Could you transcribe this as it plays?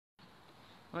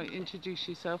Right, introduce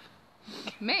yourself.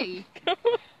 Me?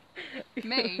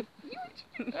 Me? You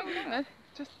introduce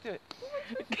Just do it.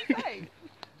 What did you say?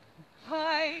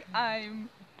 Hi, I'm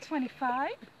 25.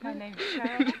 My name's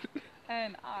Cheryl,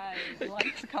 and I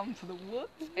like to come to the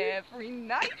woods every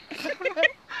night.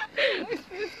 What's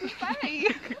this to say?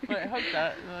 Right, hug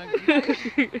that.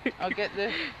 I'll get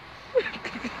the...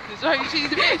 Sorry,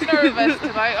 she's a bit nervous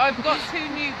tonight. I've got two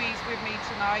newbies with me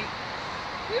tonight.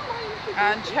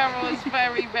 And Cheryl is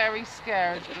very, very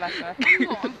scared, bless her. I'm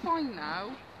not, I'm fine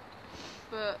now.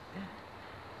 But...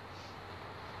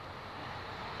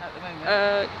 At the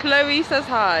moment. Chloe says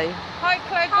hi. Hi,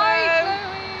 Chloe. Hi,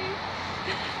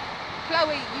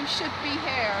 Chloe. Chloe, you should be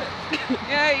here.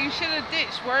 Yeah, you should have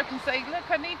ditched work and say, look,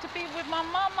 I need to be with my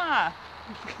mama.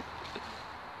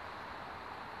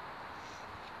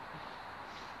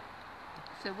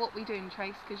 So what we doing,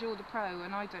 Trace? Because you're the pro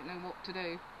and I don't know what to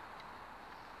do.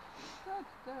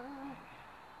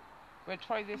 We'll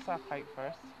try this app out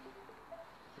first.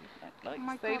 Oh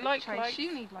my they God, like Trace, likes.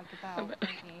 you need like a belt,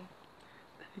 don't you?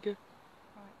 There you go.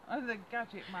 Right. Oh, the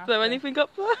gadget master. So anything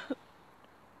up there?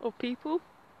 Or people?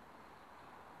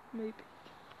 Maybe.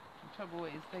 The trouble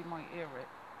is, they might hear it.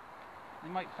 They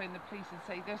might phone the police and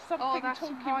say, there's something Oh, that's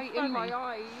talking right funny. in my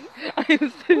eyes.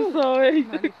 I'm so sorry.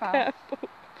 No, you fell. Careful.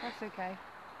 That's okay.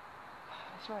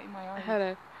 It's right in my eyes.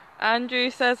 Hello. Andrew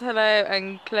says hello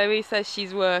and Chloe says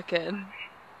she's working.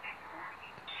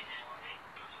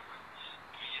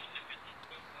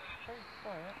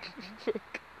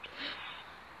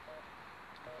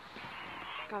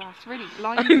 God, that's really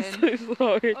blinding. I'm so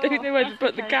sorry. I don't know where to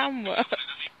put the okay. camera.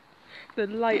 The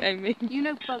light, I mean. You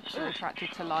know bugs are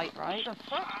attracted to light, right? What the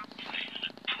fuck?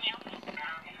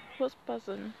 What's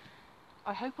buzzing?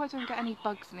 I hope I don't get any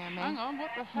bugs near me. Hang on, what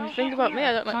the hell? You think about me,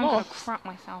 I don't like I'm gonna moths. crap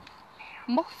myself.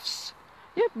 Moths?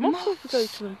 Yeah, moths will go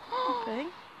to them. Okay.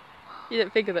 You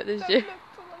didn't think of that, did Don't you? look to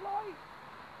the light.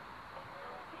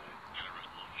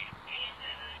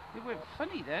 It went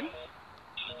funny then. It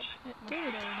What's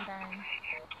did. going down?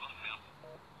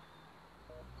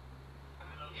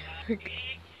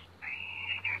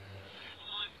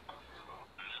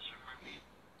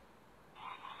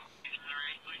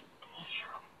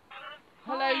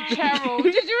 Hello, Cheryl.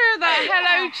 Did you hear that?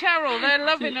 Hello, Cheryl. They're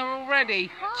loving her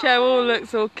already. Cheryl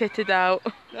looks all kitted out.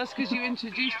 That's because you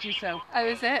introduced yourself. Oh,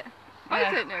 is it? Yeah.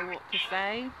 I don't know what to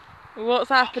say. What's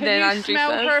happening, Can you Andrew smell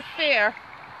says? her fear?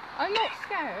 I'm not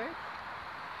scared.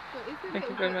 But it's a Thank you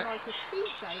little very bit much. like a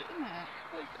speed date, isn't it?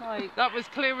 It's like... That was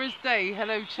clear as day.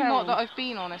 Hello, Cheryl. Not that I've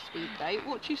been on a speed date.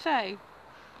 What'd you say?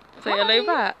 Say hello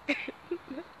back.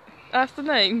 That's the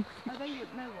name. Oh, they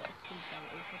wouldn't know what a speed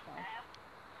date is, would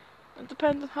they? It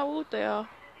depends on how old they are.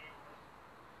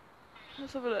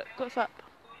 Let's have a look. What's up?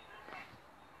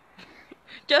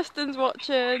 Justin's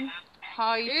watching.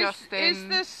 Hi, Justin. Is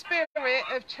the spirit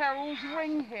of Cheryl's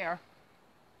ring here?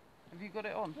 Have you got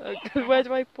it on? Where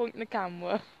do I point the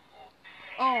camera?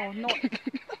 Oh, not...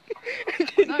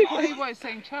 No, probably why it's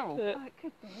saying Cheryl. Oh, it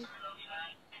could be.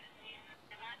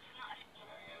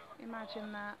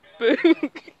 Imagine that. Boo.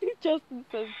 Justin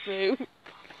says boo.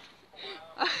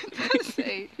 Does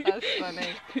he? That's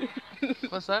funny.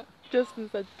 What's that? Justin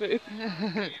said boo.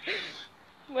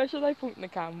 Where should I point the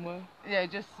camera? Yeah,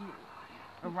 just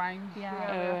around.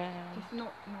 Yeah. Just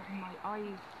not in my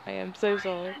eyes. I am so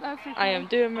sorry. That's okay. I am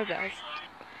doing my best.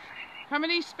 How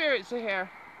many spirits are here?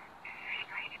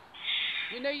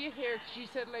 You know you're here because you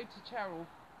said hello to Cheryl.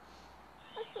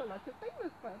 I feel like a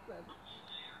famous person.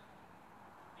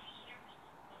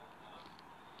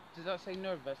 Did that say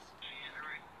nervous?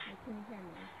 Can you hear me?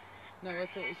 No, I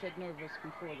thought it said nervous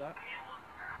before that.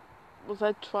 Was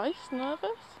I twice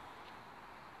nervous?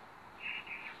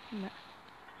 No.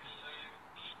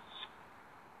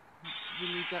 You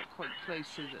need that quite close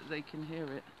so that they can hear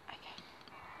it. Okay.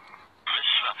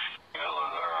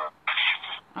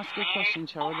 Ask a question,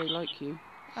 Cheryl. They like you.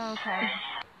 Okay.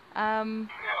 How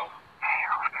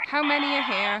many are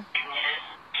here?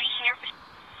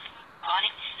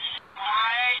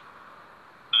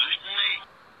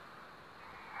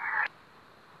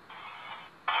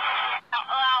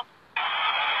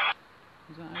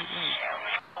 Is that out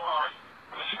loud?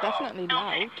 Definitely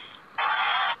loud.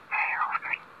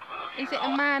 Is it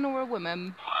a man or a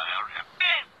woman?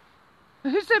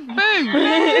 Who said boo? Did you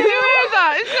hear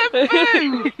that? It said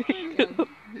boo!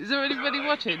 Is there anybody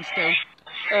watching still?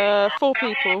 4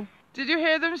 people. Did you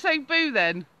hear them say boo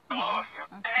then?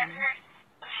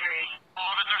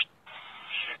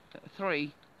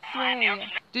 Three.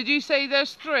 3. Did you say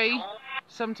there's 3?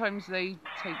 Sometimes they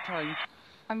take time.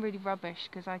 I'm really rubbish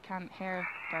because I can't hear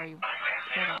that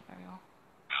very well.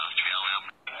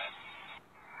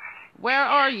 Where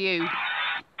are you?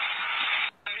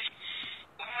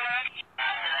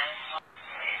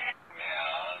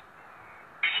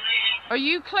 Are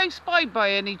you close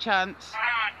by any chance?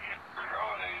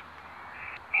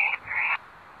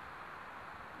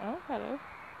 Oh, hello.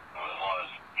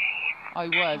 I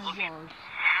was.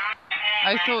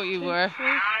 I thought you were.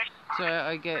 So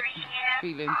I get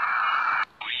feeling.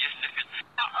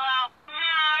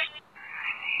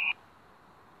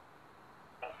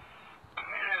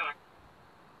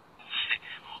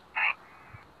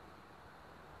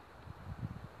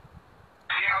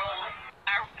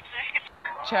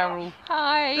 Cheryl.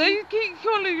 Hi. They keep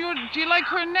calling you. Do you like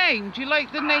her name? Do you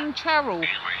like the name Cheryl?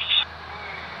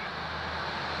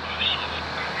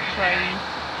 Train.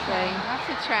 That's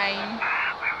a train.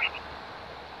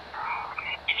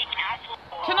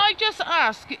 Can I just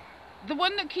ask, the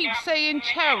one that keeps saying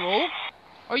Cheryl,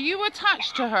 are you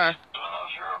attached to her?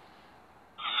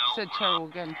 Said Cheryl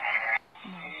again.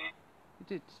 No, it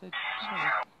did. Said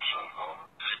Cheryl.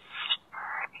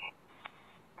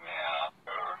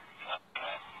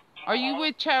 Are you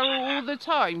with Cheryl all the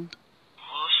time?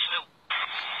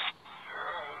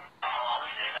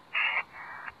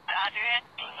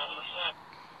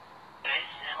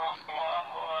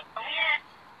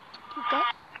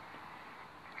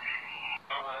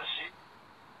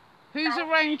 Who's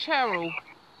around Cheryl?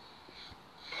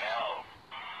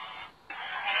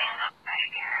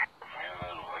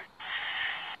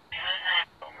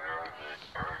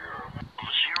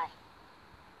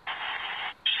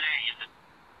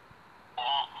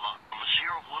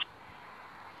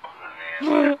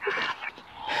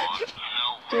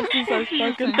 Justin says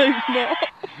fucking hope not.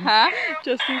 Huh?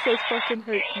 Justin says fucking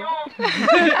hope not.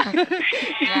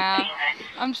 Yeah.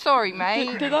 I'm sorry,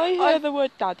 mate. Did I hear the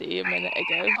word daddy a minute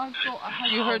ago? I've got a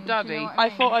headphone, You heard do you daddy? know what I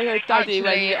thought I heard daddy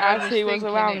when you I asked who was thinking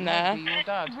around it there. might be your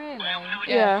dad. Really?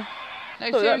 Yeah.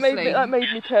 No, So that seriously.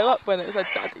 made me tear up when it said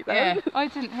daddy then. Yeah. I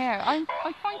didn't hear it.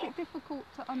 I find it difficult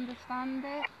to understand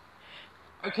it.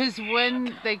 Because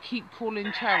when they keep calling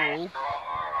Cheryl,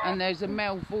 and there's a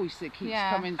male voice that keeps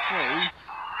coming through.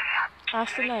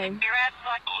 Ask the name.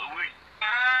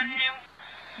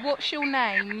 What's your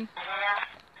name?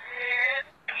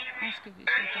 Ask if it's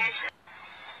your dad.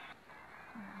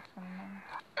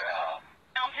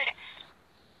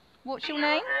 What's your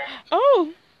name?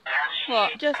 Oh!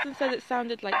 What? Justin said it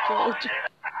sounded like George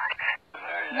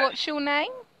What's your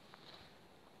name?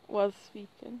 was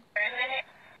speaking.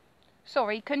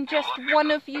 Sorry, can just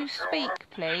one of you speak,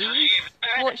 please?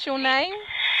 What's your name?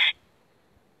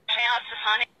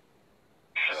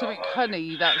 Something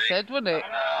honey, that said, wasn't it?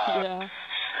 Yeah.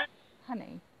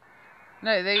 Honey.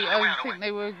 No, I think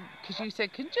they were, because you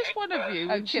said, can just one of you?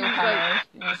 Oh, And she Jill was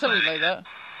Honey. like, something like that.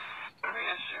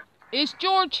 Is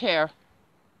George here?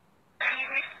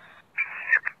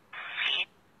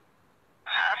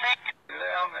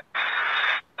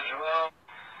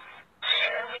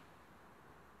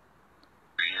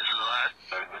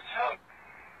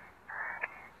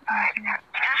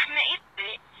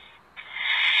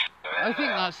 I think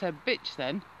that said bitch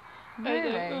then.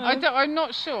 Really? I'm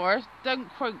not sure. Don't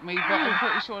quote me, but I'm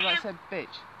pretty sure that said bitch.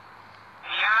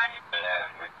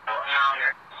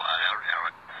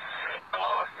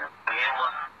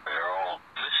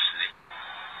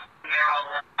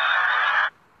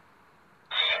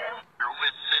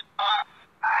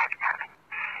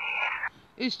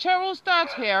 Is Cheryl's dad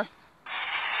here?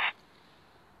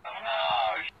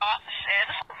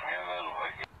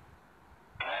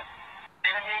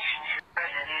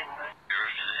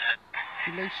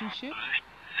 Relationship?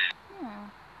 Yeah.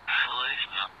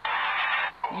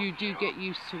 You do get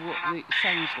used to what it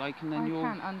sounds like, and then I you're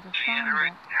can't understand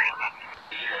it.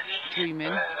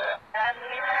 dreaming.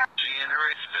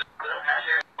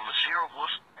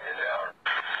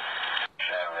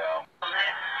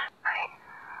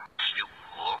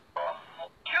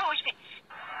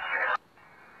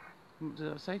 What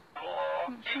did I say?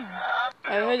 Not sure.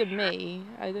 I heard a me.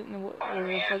 I don't know what was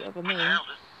in front of a me.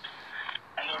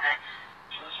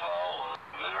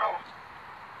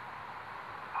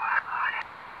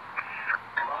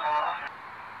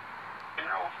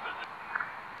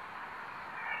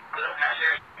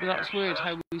 But that's weird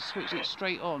how we switched it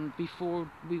straight on before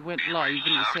we went live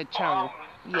and it said Cheryl.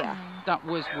 Yeah. That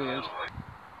was weird.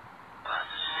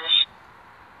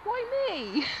 Why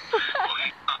me?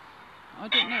 I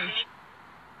don't know.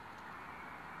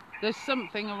 There's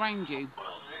something around you.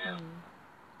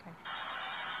 Okay.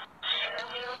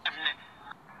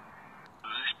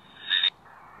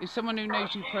 It's someone who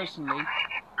knows you personally.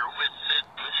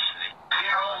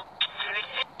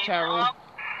 Cheryl.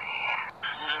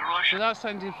 So that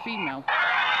sounded female.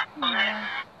 Yeah.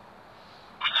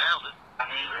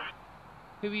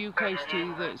 Who are you close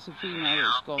to that's a female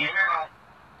that's gone?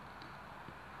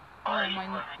 Oh,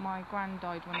 my gran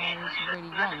died when I was really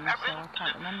young, so I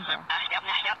can't remember.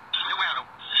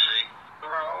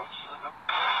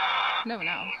 No one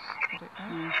else? I don't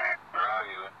know.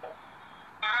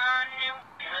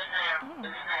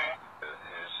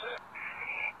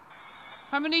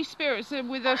 How many spirits are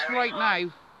with us right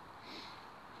now?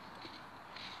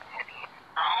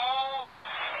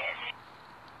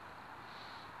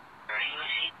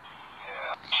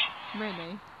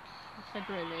 Really? I said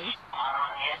really?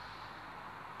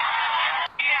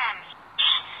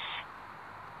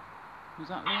 Was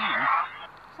that Leanne?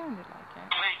 Sounded like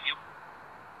it.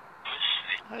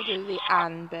 I do the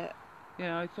Anne bit.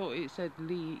 Yeah, I thought it said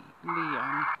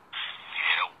Leanne.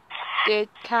 Did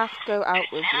Kath go out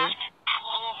with you?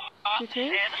 Did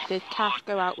you? Did Kath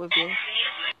go out with you?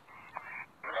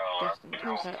 Just in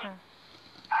Who's case. Kath?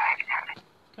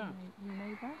 Kath. Your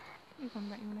neighbour? Who's on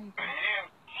about your neighbour?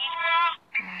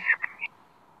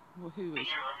 Well, who is?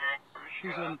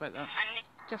 Who's on about that?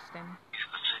 Justin.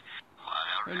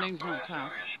 Her name's not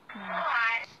Kath. Yeah.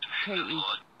 Katie.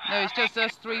 No, it's just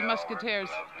us three musketeers.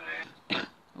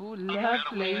 Oh,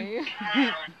 lovely.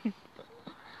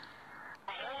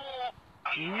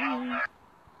 Ooh.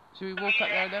 Should we walk up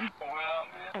there then?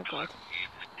 Oh god.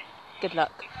 Good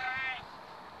luck.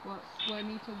 What? Do I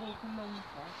need to walk along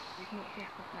first? It's not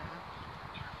just up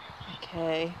now.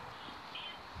 Okay.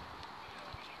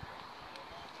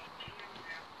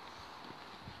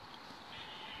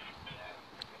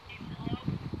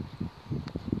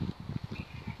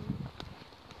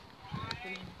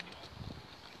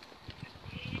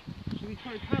 Should we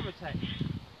try Paratech?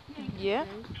 Yeah.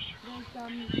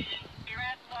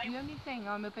 The only thing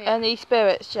I'm a bit... Any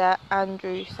spirits yet?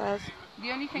 Andrew says.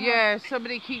 The only thing Yeah,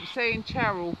 somebody keeps saying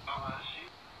Cheryl.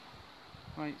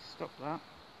 Right, stop that.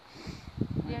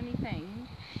 The only thing,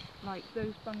 like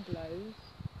those bungalows,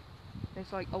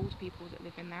 there's like old people that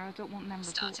live in there. I don't want them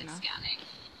reporting us. Scanning.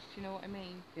 Do you know what I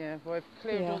mean? Yeah, well, I've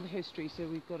cleared Yeah. all the history, so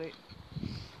we've got it.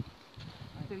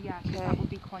 So yeah, 'cause Okay. that would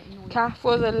be quite annoying. Kath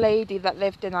was a lady that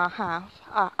lived in our house.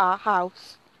 Our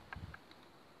house.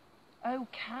 Oh,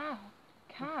 Kath.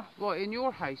 Kath. What, in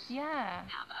your house? Yeah.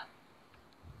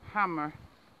 Hammer.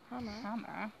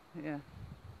 Hammer. Yeah.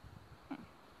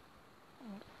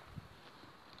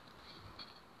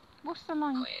 What's the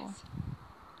line for?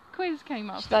 Quiz came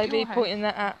up. Should I at be your house. pointing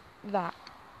that at that?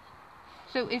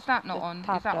 So is that not The on? Is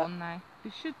that tablet. on now?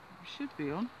 It should be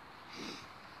on.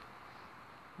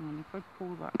 And if I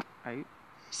pull that out.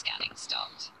 Scanning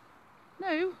stopped.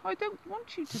 No, I don't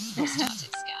want you to stop. Started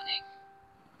scanning.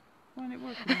 Why isn't it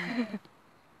working?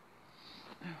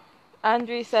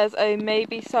 Andrew says, oh,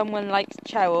 maybe someone likes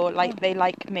Cheryl like they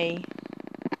like me.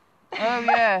 Oh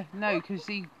yeah, no, because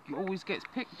he always gets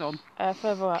picked on.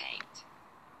 Further up. Paint.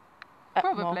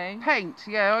 More. Probably. Paint,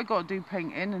 yeah, I got to do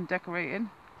painting and decorating.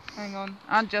 Hang on.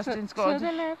 And Justin's got to to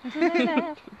the left, to the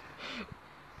left.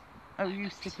 Oh, you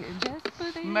stick it in. Just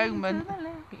put it Moment. to the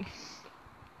left.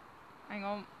 Hang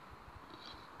on.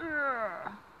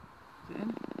 Is it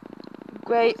in?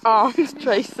 Great arms,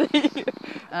 Tracy.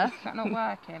 Huh? Is that not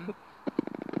working?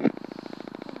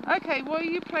 Okay, why are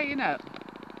you playing up?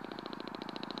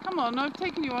 Come on, I've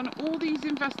taken you on all these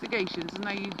investigations and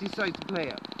now you decide to play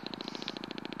up.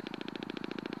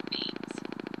 Beans.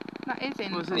 That is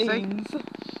in. What does it say? Beans.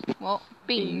 What?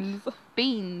 Beans.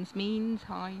 Beans means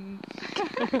Heinz.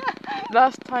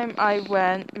 Last time I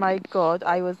went, my God,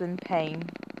 I was in pain.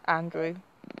 Andrew.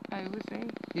 Oh, was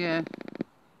he? Yeah.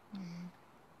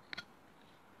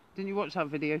 Didn't you watch that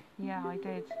video? Yeah, I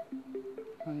did.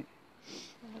 Right.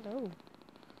 Hello.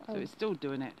 So it's still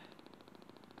doing it.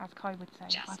 As Kai would say,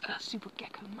 Jasper. I've got super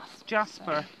gecko muscles.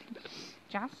 Jasper.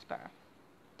 Jasper.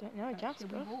 Don't know, Shall we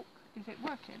Jasper. walk? Is it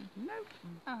working? No.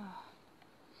 Oh.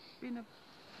 Been a... Do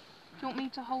you want me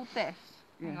to hold this?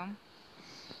 Hang Yeah. on.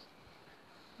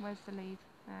 Where's the lead?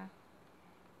 There.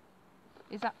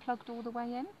 Is that plugged all the way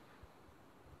in?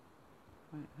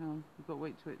 Right, hang on. We've got to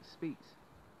wait till it speaks.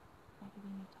 Maybe we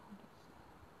need to hold it.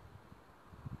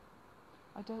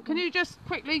 I don't. Can want- you just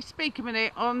quickly speak a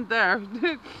minute on there?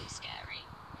 No, Scary.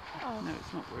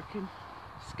 it's not working.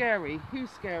 Scary. Who's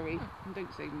scary?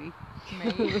 Don't say me.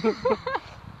 Me.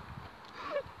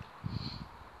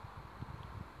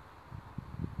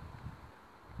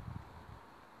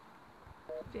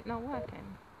 Is it not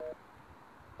working?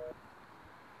 I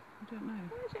don't know.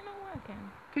 Why is it not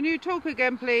working? Can you talk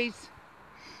again, please?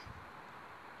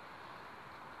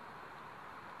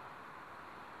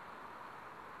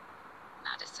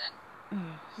 Madison.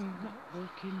 It's not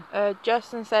working.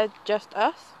 Justin said, just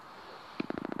us.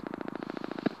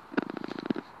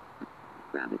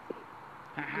 Gravity.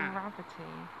 Aha.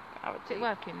 Gravity. Is it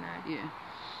working now? Yeah.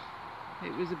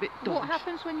 It was a bit dodgy. What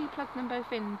happens when you plug them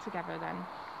both in together then?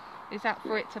 Is that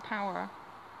for it to power?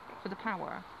 For the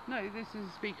power? No, this is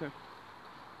a speaker.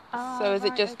 So is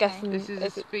it just guessing? This is a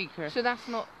speaker. So that's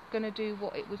not going to do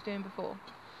what it was doing before?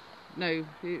 No,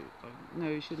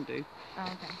 it shouldn't do. Oh,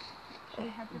 okay. Should we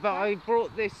have this But one? I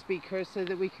brought this speaker so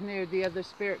that we can hear the other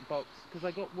spirit box, because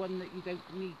I got one that you don't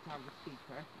need to have a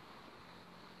speaker.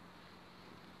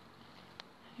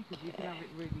 Because you can have it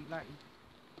really loud.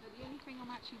 But the only thing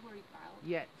I'm actually worried about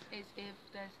Yet. is if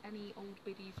there's any old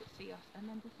biddies that see us and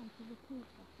then decide to record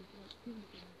us as like doing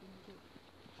things in the book.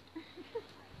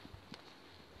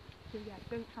 So yeah,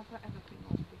 don't have that other thing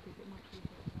on because it might be a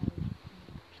bit loud.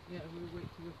 Yeah, we'll wait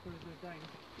till we're further down.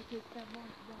 Because they're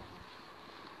right there.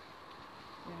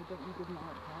 Yeah, I don't think not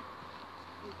like that.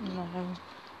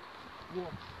 No.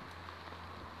 Wash.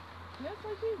 Yes,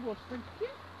 I do wash, thank you.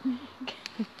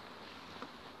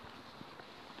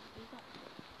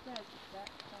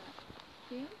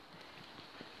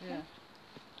 Yeah.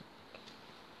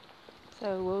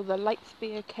 So will the lights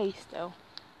be okay still?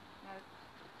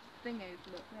 Thing is,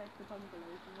 look, there's the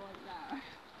bungalows right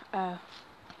there.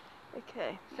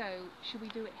 Okay. So, should we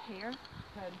do it here?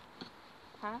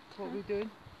 Huh? What are we doing?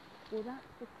 Well, that's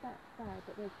the step there,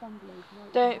 but there's bungalows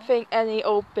right Don't there. think any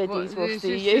old biddies will this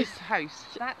see is you. this house.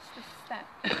 That's the step.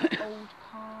 Old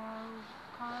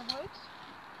Carwood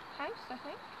house, I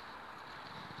think.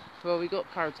 Well, we got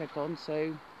Paratech on,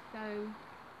 so. So.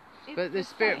 if But the the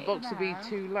spirit step box would be there-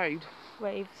 too loud.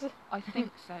 Waves. I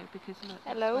think so, because look,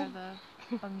 Hello. that's where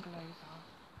the bungalows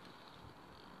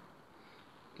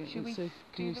are. Should we Can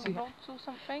do you the see? rods or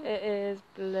something? It is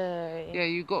blurry. Yeah,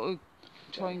 you got to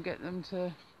try and get them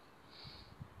to.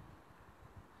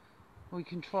 We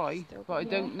can try, Still but I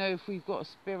got- don't know if we've got a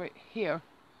spirit here.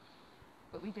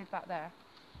 But we did that there.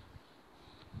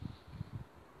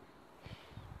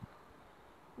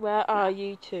 Where are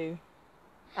you two?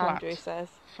 Flat. Andrew says.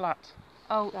 Flat.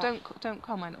 Oh, Flat. don't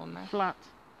comment on there. Flat.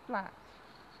 Flat.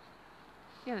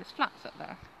 Yeah, there's flats up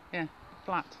there. Yeah,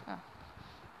 flat. Oh.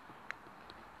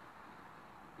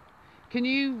 Can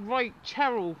you write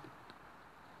Cheryl?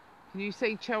 Can you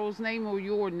say Cheryl's name or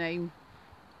your name?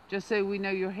 Just so we know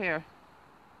you're here.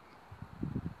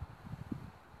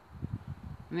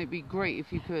 And it'd be great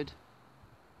if you could.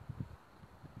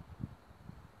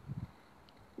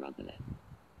 Rosalind.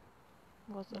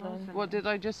 Rosalind. What did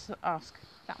I just ask?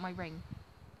 Is that my ring?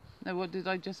 No, what did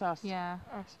I just ask? Yeah.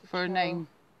 Ask the For a Cheryl. name.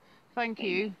 Thank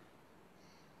you.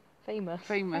 Famous.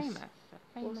 Famous. Famous.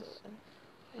 Famous. Rosalind.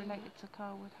 Related to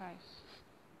Carwood House.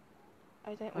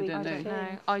 I don't I read don't the know.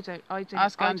 things. I don't.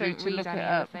 Ask I Andrew don't to read look any it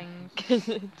of up. the things.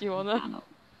 Do you wanna? Panel.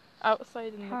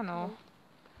 Outside in the Panel.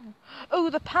 Oh,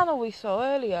 the panel we saw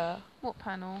earlier. What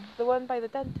panel? The one by the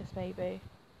dentist, maybe.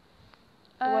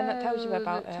 The one that tells you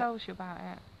about that it. tells you about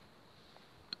it.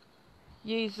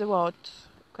 Use the rods?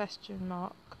 Question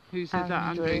mark. Who said that,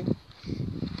 Andrew. Andrew?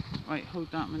 Right,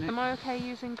 hold that a minute. Am I okay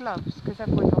using gloves? Because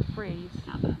everyone got freeze.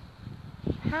 Hammer.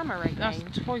 Hammer again.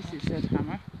 That's twice it said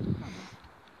hammer.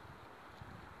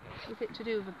 Is it to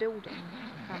do with a building?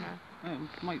 Hammer. Oh,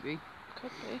 might be.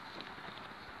 Could be.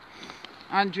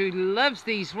 Andrew loves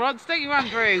these rods, don't you,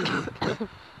 Andrew?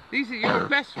 These are your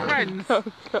best friends. Oh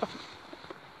god.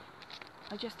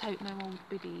 I just hope no old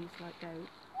biddies like go.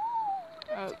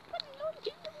 Oh.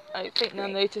 I think they'll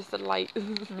notice the light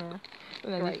than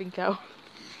anything else.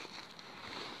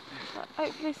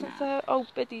 Hopefully since they're old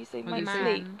biddies they What might is it?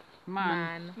 sleep.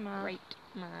 Man. Man. Great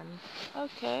man.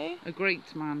 Okay. A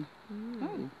great man.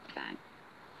 Oh. Bang.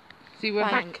 See, we'll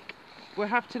Bank.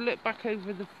 have to look back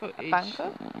over the A footage.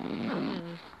 banker?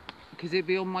 Because it'll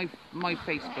be on my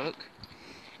Facebook.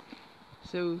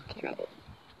 So Trouble.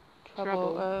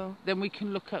 Trouble. Oh. then we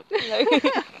can look up. No.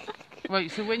 Right,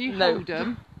 so when you No. hold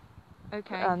them,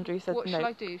 Okay. Andrew said What no. shall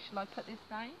I do? Shall I put this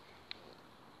down?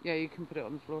 yeah, you can put it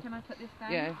on the floor. Can I put this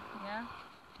down? Yeah. Yeah.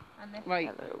 And this. Right,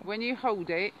 Hello. when you hold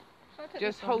it, Shall I put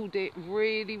just this on? hold it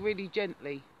really, really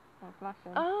gently. Oh,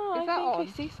 blushing. Oh, Is that I on?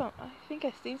 think I think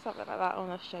I've seen something like that on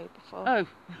a show before. Oh,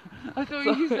 I thought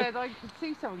you said I could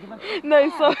see something. No,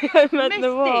 sorry, I meant Missed the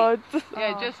it. rods.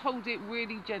 Yeah, Oh. just hold it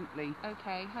really gently.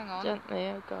 Okay, hang on. Gently,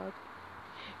 oh god.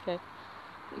 Okay.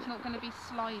 It's not going to be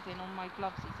sliding on my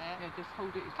gloves, is it? Yeah, just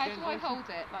hold it as How do gently I as hold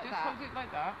it? Like Just that? hold it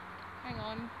like that. Hang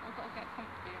on, I've got to get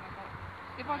comfy. And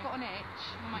if I got an itch,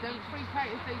 I might Don't need to- freak out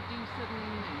if they do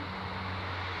suddenly move.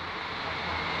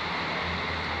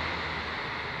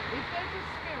 If there's a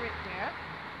spirit there,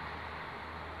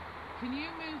 can you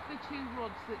move the two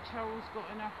rods that Cheryl's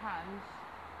got in her hands?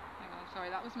 Hang on, sorry,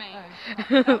 that was me.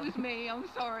 Oh. That was me, I'm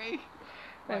sorry.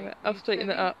 Wait a minute, Right, I'll you straighten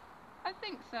it steady? up. I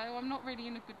think so, I'm not really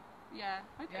in a good Yeah,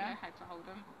 I don't Yeah? know how to hold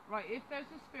them. Right, if there's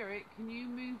a spirit, can you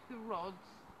move the rods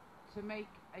to make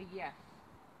a yes?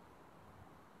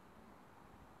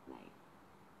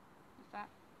 Is that?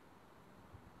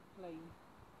 Plain.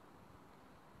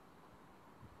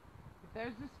 If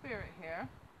there's a spirit here,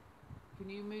 can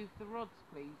you move the rods,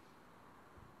 please?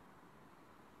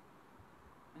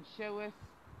 And show us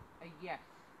a yes.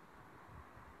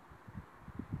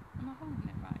 Am I holding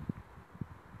it right?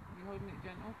 You holding it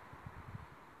gentle?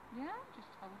 Yeah, I'm just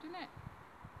holding it.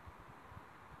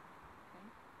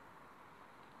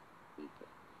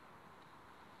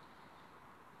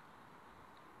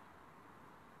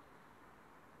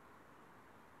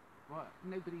 Well,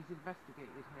 nobody's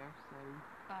investigated here, so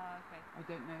Okay. I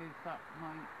don't know if that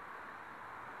might...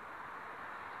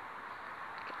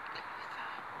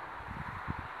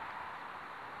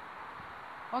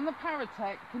 On the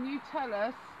paratech, can you tell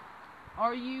us,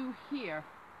 are you here?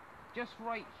 Just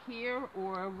right here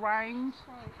or around?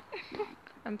 Right.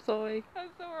 I'm sorry.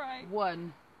 That's alright.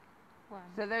 One.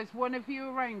 So there's one of you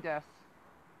around us.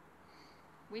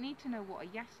 We need to know what a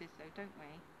yes is though, don't we?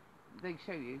 They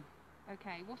show you.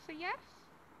 Okay, what's a yes?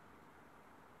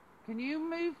 Can you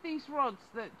move these rods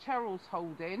that Cheryl's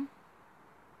holding?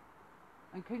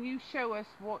 And can you show us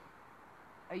what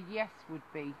a yes would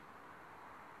be?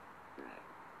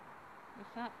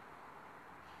 What's that?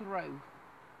 Throw.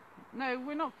 No,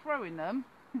 we're not throwing them.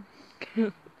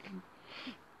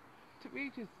 We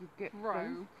just get Grow.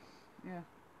 those. Yeah.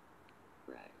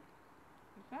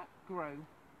 Is that? Grow.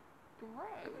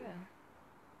 Grow.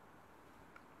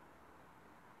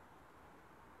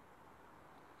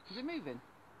 Is it moving?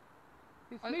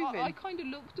 It's moving. I kind of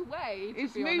looked away. To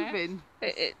It's be honest. moving.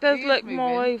 It does It is look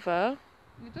more moving. over.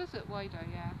 It does look wider,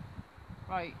 yeah.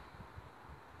 Right.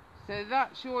 So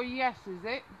that's your yes, is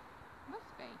it? Must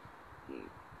be.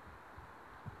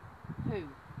 Who?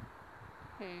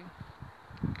 Who?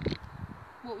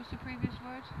 What was the previous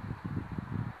word?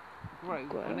 Grow,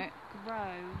 Grow. wasn't it? Grow.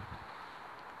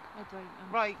 I don't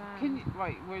understand. Right, can you,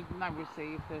 right, now we'll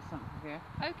see if there's something here.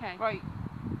 Okay. Right.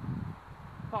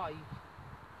 5.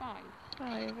 5.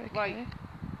 5, okay. Right.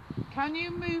 Can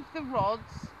you move the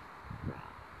rods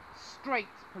straight,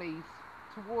 please,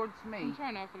 towards me? I'm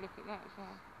trying to have a look at that as well.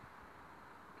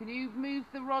 Can you move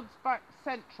the rods back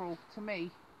central to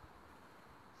me?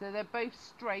 So they're both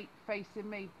straight facing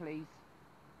me, please.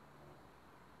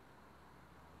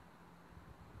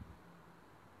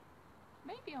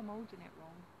 Maybe I'm holding it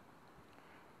wrong.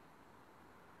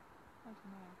 I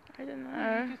don't know. I don't No,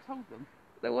 know. you just hold them.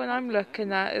 The one I'm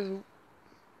looking at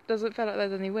doesn't feel like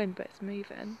there's any wind, but it's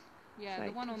moving. Yeah, It's the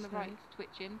like one on the this right way. is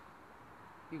twitching.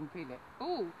 You can feel it.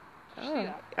 Oh, did you see Oh,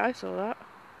 that? I saw that.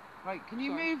 Right, can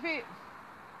you Sorry. move it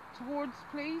towards,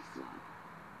 please?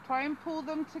 Try and pull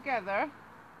them together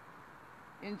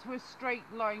into a straight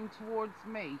line towards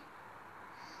me.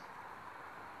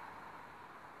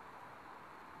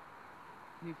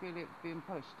 Can you feel it being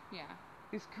pushed? Yeah,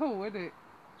 It's cool, isn't it?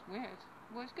 it's weird.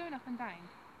 Well, it's going up and down.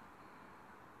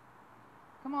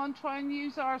 Come on, try and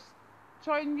use some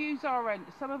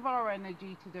of our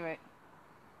energy to do it.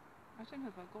 I don't know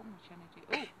if I've got much energy.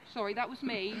 Oh, sorry, that was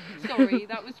me. Sorry,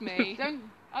 that was me. Don't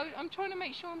I'm trying to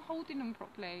make sure I'm holding them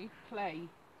properly. play.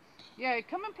 Yeah,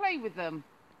 come and play with them.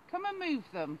 Come and move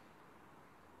them.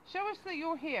 Show us that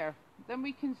you're here. Then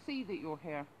we can see that you're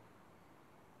here.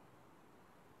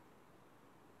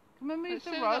 Come and move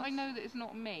But the so rods. that I know that it's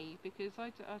not me, because I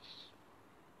just...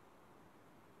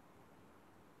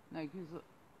 No, because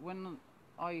when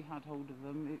I had hold of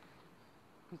them,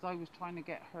 because I was trying to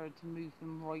get her to move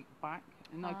them right back,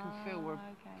 and I can feel her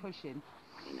okay. pushing.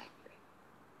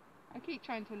 I keep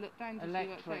trying to look down to see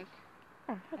Electric. what it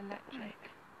Oh, says. what the Electric. heck?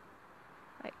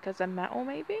 Like, because of metal,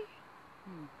 maybe?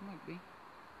 Might be.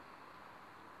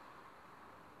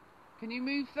 Can you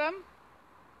move them?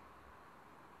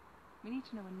 We need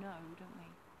to know a no, don't we?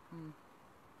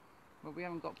 Well, we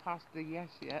haven't got past the yes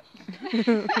yet.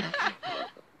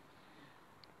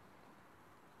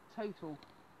 Total.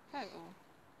 Total.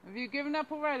 Have you given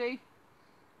up already?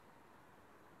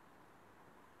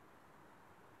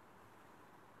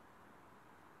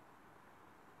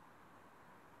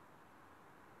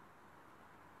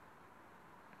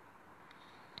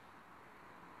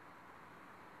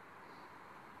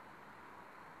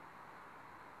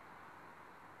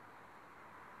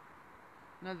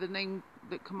 No, the name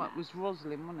that come up was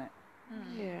Rosalind, wasn't it?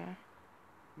 Yeah.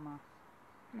 Math.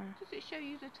 No. Does it show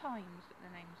you the times that the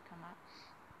names come up?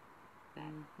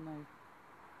 No.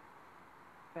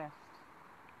 Best.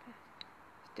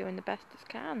 It's doing the best it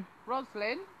can.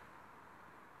 Rosalind,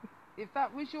 if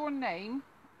that was your name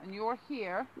and you're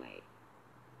here,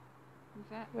 Is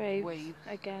that? Waves. Waves.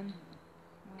 Again.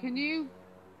 Can you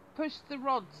push the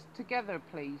rods together,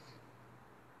 please?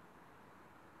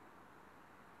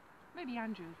 Maybe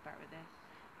Andrew's better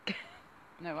at this.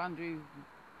 No, Andrew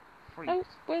freaks. Oh,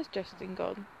 where's Justin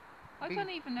gone? I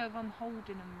don't even know if I'm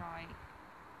holding them right.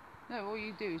 No, all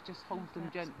you do is just hold them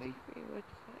gently.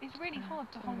 It's really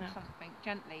hard to hold something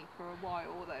gently for a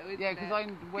while, though, isn't Yeah, it? because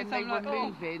when they I'm were like, oh.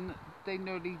 moving, they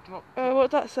nearly dropped.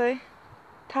 What'd that say?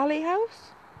 Tally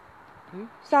House? Who?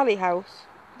 Sally House.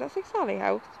 Did that say Sally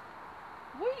House?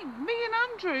 Me and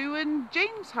Andrew and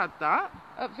James had that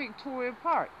at Victoria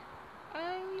Park. Oh,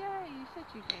 yeah, you said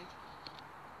you did.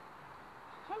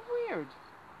 How weird.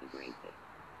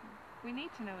 We need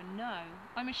to know a no.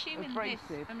 I'm assuming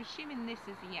Abrasive. this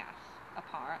is a yes, a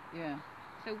part. Yeah.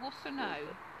 So what's a no?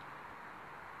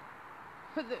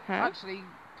 Actually,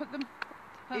 put them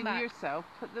in back. yourself.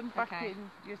 Put them back Okay.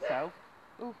 in yourself.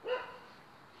 Oh.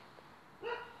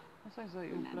 That sounds like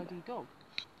your bloody dog.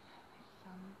 It's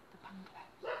the bungalow.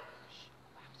 Shh,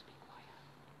 we'll have to be quiet.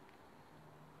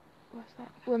 What's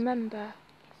that? Remember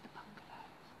It's the bungalow.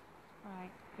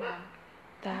 Right, go on.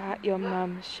 that your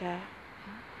mum's share.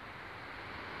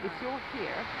 If you're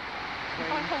here,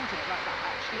 If I hold it like that,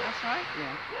 actually, that's right.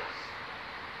 yeah.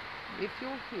 If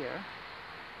you're here,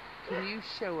 can you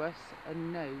show us a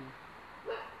no?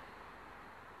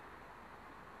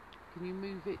 Can you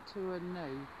move it to a no?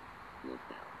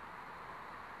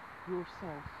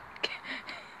 Yourself.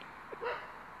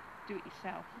 Do it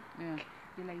yourself, Yeah.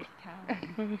 you lazy cow.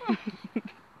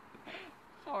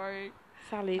 Sorry.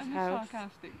 Sally's I'm a house.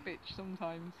 sarcastic bitch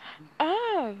sometimes.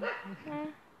 Oh.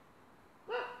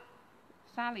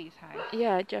 Sally's house.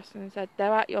 Yeah, Justin said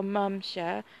they're at your mum's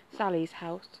share, Sally's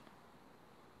house.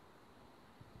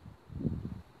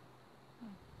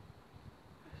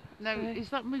 Now, So- is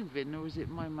that moving or is it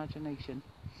my imagination?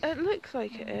 It looks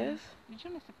like it is. You're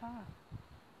trying to surprise.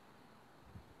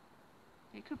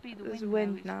 It could be the There's wind.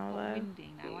 wind It's now, got though.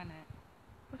 windy now, isn't it?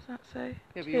 What's that say?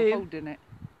 Yeah, but 2. you're holding it.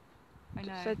 I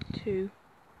know. It said 2.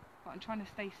 But I'm trying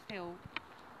to stay still.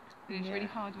 And it's Yeah. really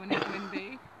hard when it's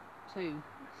windy. 2.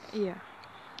 Yeah.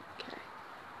 Okay.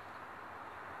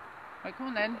 Right, come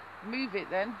on then. Move it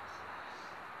then.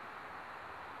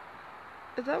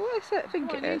 Is that what I said? I think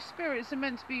Come on, it new is. spirits are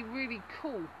meant to be really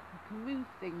cool. You can move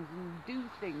things and do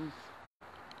things.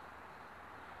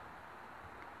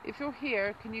 If you're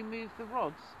here, can you move the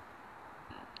rods?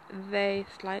 They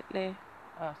slightly.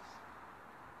 Us.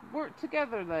 Work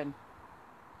together then.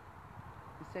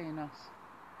 You're saying us.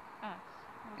 Us.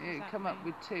 What does You that come up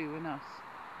mean? with 2 and us.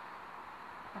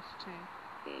 Us two.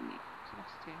 So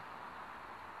us two.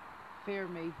 Fear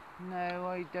me. No,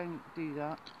 I don't do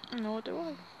that. Nor do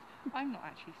I. I'm not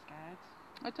actually scared.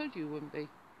 I told you you wouldn't be.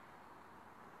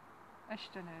 I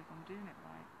just don't know if I'm doing it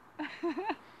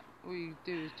right. All you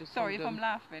do is just Sorry, if hold I'm them.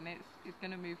 laughing, it's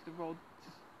going to move the rods.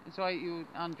 It's right,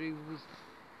 Andrew was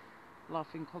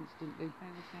laughing constantly.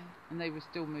 Everything. And they were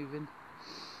still moving.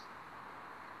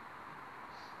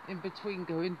 In between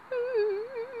going,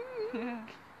 Yeah.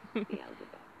 who?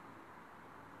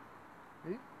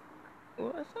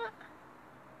 What is that?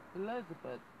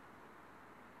 Elizabeth.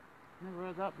 Never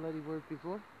heard that bloody word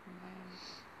before.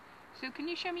 So can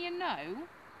you show me a no?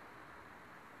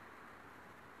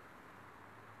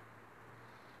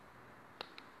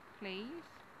 Please.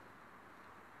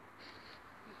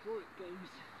 Before it goes.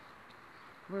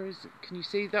 Where is it? Can you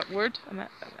see that word? I'm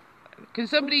Can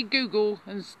somebody Google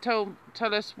and tell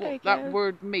us There you what that go.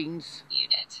 word means?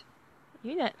 Unit.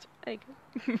 Unit. There you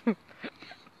go.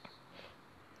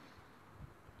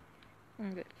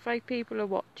 Okay, 5 people are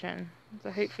watching, so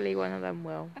hopefully one of them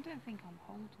will. I don't think I'm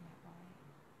holding it right.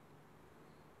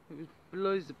 It was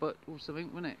Elizabeth or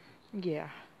something, wasn't it? Yeah.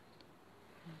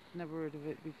 Never heard of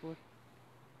it before.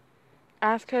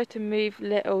 Ask her to move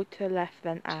little to left,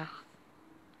 then ask.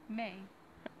 Me.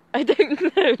 I don't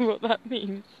know what that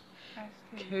means. Ask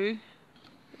who?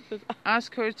 Who?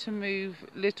 Ask her to move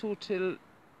little to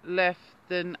left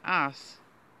than ass.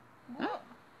 What?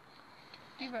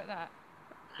 Who wrote that?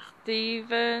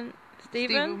 Stephen.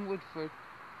 Stephen Woodford.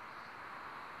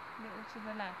 Little to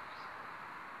the left.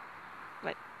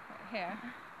 Like- Right here.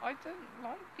 I don't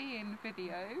like being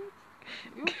videos.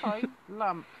 You're fine.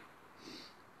 Lamp.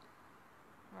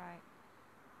 Right.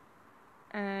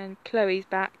 And Chloe's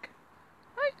back.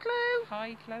 Hi, Chloe.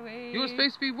 Hi, Chloe. You're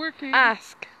supposed to be working.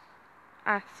 Ask.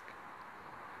 Ask.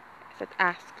 It said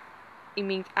ask. It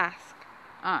means ask.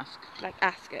 Ask. Like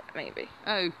ask it, maybe.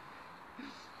 Oh.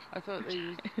 I thought they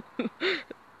used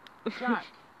Jack.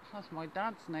 That's my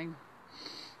dad's name.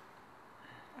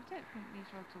 I don't think these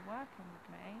rods are working with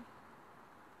me.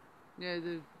 Yeah,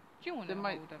 Do you want to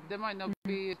hold them? there might not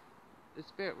be a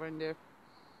spirit round there.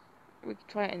 We could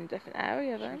try it in a different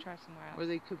area Should we then. try somewhere else? Or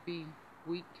they could be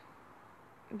weak.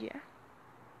 Yeah.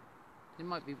 They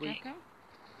might be weak. Okay.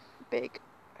 Big.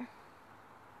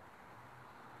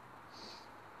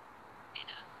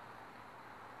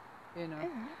 Inner. You know.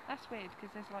 Yeah. That's weird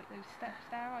because there's like those steps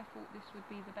there. I thought this would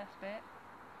be the best bit.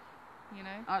 You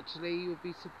know? Actually, you'll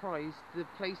be surprised. The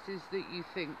places that you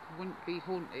think wouldn't be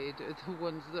haunted are the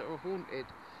ones that are haunted.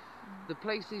 The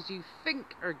places you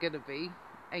think are gonna be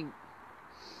ain't.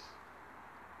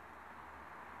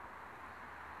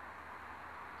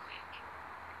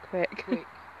 Quick. Quick.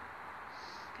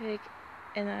 Big.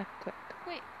 Inner. Quick.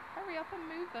 Quick, hurry up and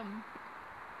move them.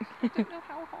 I don't know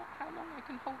how long I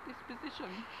can hold this position.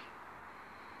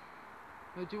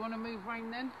 Well, do you want to move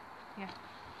round then?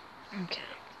 Okay.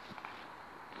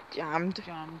 Jammed.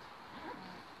 Jammed.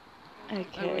 Okay.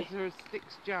 Oh, is there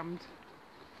sticks jammed?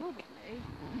 Probably.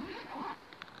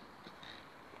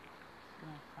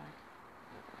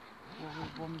 Well,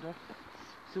 we wonder.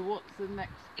 So what's the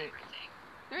next bit? Everything.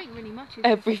 There ain't really much. It's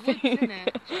Everything. Just woods,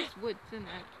 innit? Just woods,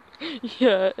 innit?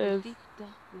 Yeah, it is. Deep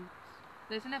dark woods.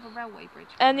 There's another railway bridge.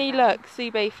 Any further down. luck, Sea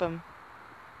Batham?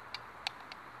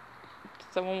 Does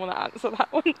someone want to answer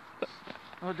that one?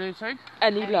 What do you say?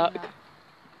 Any Any luck?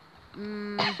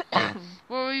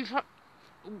 Well,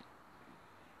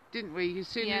 didn't we? As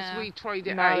soon Yeah. as we tried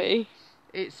it out, Marry.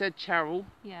 it said Cheryl.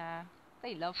 Yeah,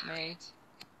 they love me. Harriet.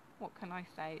 What can I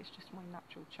say? It's just my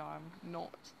natural charm.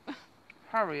 Not.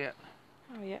 Harriet.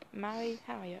 Harriet. Marry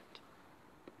Harriet.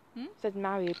 Hmm? Said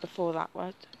marry before that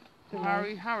word.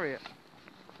 Marry Harriet.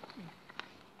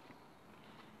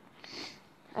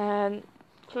 And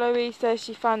Chloe says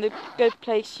she found a good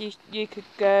place you could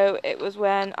go. It was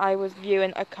when I was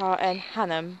viewing a car in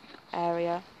Hannam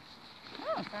area.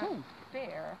 Oh, cool.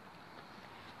 Fair.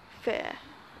 Fair.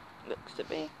 Looks to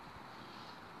be.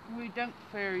 We don't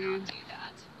fear you. Can't do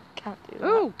that. Can't do that.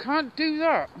 Oh, can't do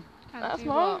that. Can't That's do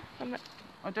wrong. what?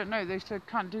 I don't know. They said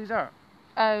can't do that.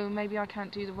 Oh, maybe I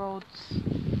can't do the rods.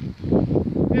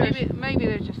 Yes. Maybe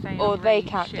they're just saying. Or I'm they really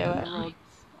can't shit do at it. the rods.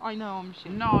 I know I'm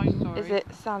shit. No. Sorry. Is it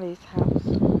Sally's house?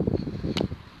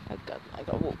 Oh god, I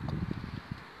gotta walk.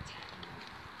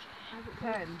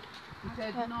 10. He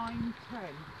said 9, 10.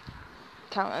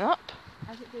 Counting up.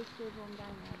 As it goes further on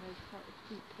down there, there's quite a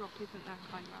steep drop, isn't there,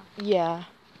 behind that? Yeah.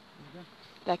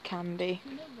 There can be.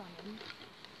 You know, running.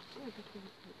 Oh, just gonna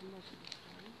take the leg of this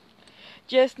guy.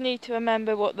 Just need to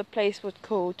remember what the place was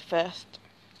called first.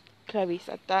 Chloe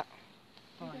said that.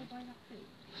 You go Fine. by that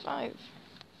food. 5.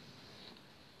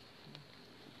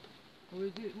 We'll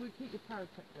keep the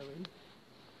parapet going.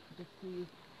 Just see.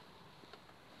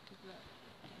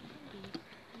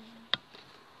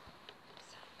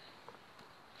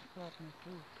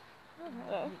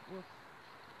 Oh.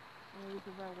 There's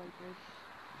a railway bridge.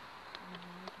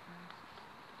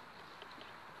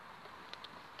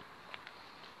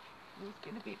 It's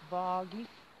getting a bit boggy.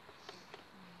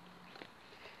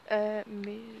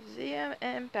 Museum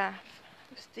in Bath.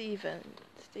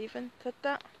 Stephen said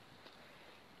that.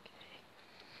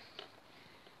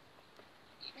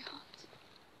 You can't.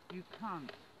 You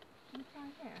can't. Can you try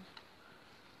here?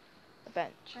 A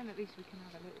bench. Then at least we can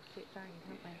have a little sit down,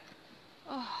 can't we?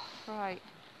 Oh, right.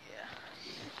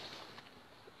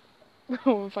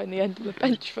 We'll find the end of the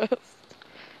bench first.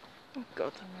 Oh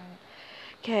god.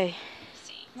 Okay.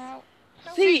 Seeds. Now,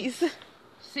 Seas.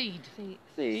 Seed. see.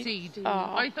 Seas. Seed. Oh.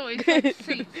 I thought it said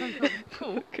seeds. I thought,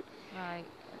 cool. Right.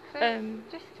 So,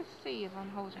 just to see if I'm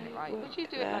holding it right, would you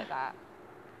do it there. like that?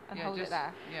 And Yeah, hold just- it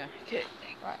there? Yeah. Okay.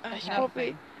 Right. I should okay.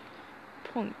 probably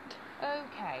point.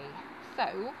 Okay,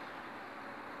 so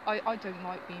I don't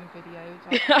like being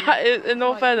videoed. In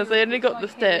all fairness, I only got the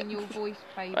it's like hearing steps. your voice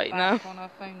played right back on a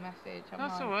phone message. I'm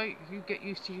That's like, alright. You get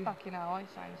used to you. fucking hell, I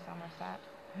sound Somerset.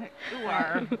 You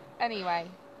are. Anyway,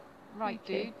 right,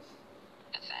 Okay. dudes.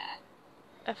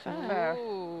 Affair. Affair.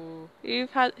 Ooh.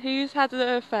 Who's had an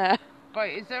affair?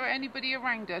 Right, is there anybody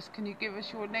around us? Can you give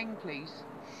us your name, please?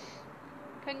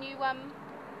 Can you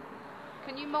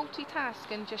multitask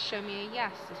and just show me a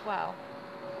yes as well?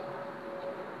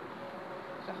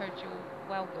 'Cause I heard you're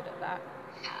well good at that.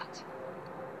 Pat.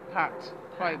 Pat.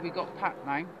 Right, we got Pat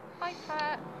now. Hi,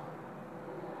 Pat.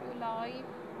 You're live.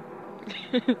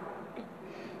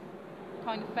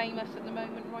 Kind of famous at the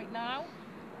moment right now.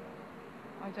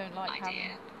 I don't like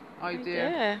Idea. Idea.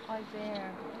 Yeah.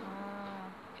 Idea.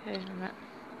 Ah. Okay, a minute.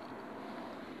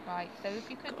 Right, so if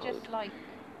you could just like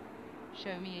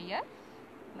show me a yes,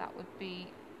 that would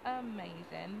be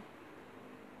amazing.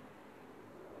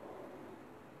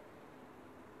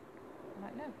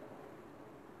 Like, no.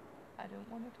 I don't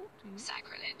want to talk to you.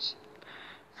 Sacrilege.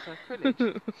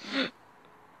 Sacrilege.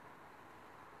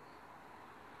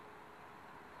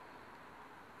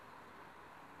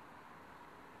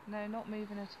 No, not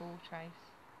moving at all, Trace.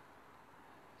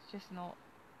 It's just not.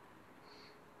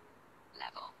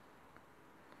 Level.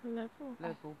 Level.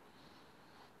 Level.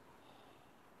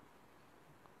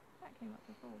 That came up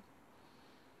before.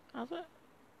 Has it?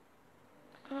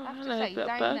 Oh, I have to hello, say, bit of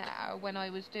down bug. there, when I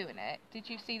was doing it, did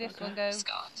you see this one go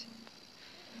Scott.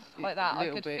 like that? I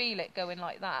Little could bit. feel it going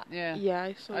like that. Yeah. Yeah,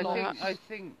 I saw that. I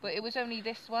think. But it was only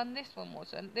this one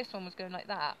wasn't. This one was going like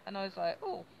that. And I was like,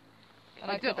 oh. And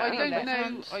I could don't feel it.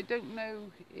 know. I don't know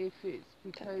if it's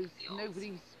because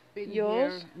nobody's been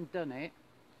Yours? here and done it.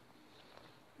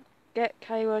 Get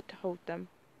Kyra to hold them.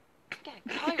 Get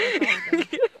Kyra to hold them.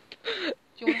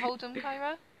 Do you want to hold them,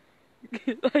 Kyra?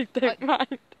 I don't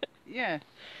mind. Yeah.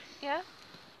 Yeah?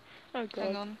 Oh god.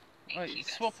 Hang on. Right,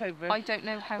 swap over. I don't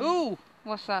know how. Ooh,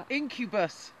 What's that?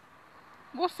 incubus.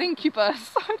 What's incubus?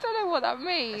 I don't know what that A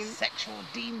means. sexual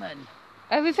demon.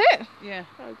 Oh, is it? Yeah.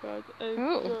 Oh god. Oh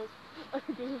Ooh. god.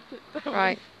 I'm gonna sit down.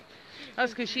 Right.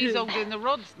 That's because she's holding the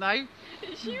rods now.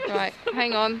 Right.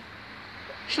 Hang on.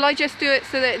 Shall I just do it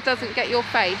so that it doesn't get your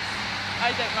face?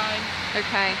 I don't mind.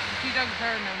 Okay. She don't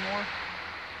care no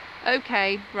more.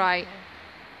 Okay. Right.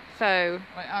 So.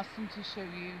 I asked them to show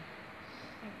you.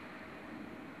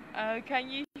 Can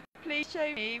you please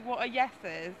show me what a yes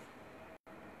is?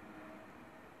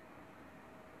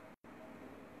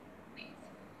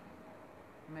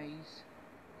 Maze.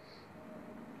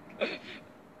 Okay.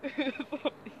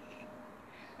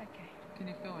 Can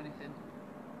you feel anything?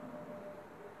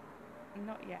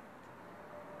 Not yet.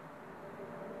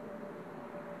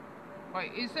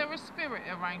 Right, is there a spirit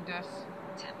around us?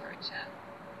 Temperature.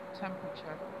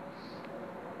 Temperature.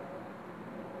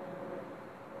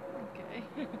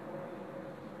 Okay.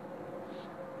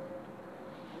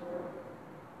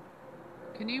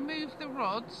 Can you move the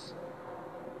rods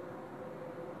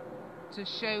to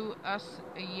show us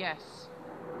a yes?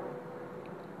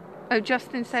 Oh,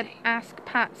 Justin said ask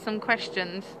Pat some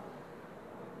questions.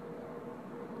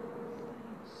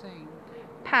 Same.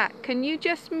 Pat, can you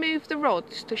just move the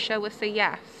rods to show us a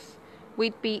yes?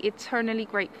 We'd be eternally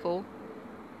grateful.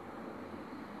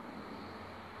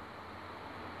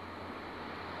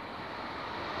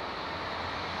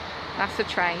 That's a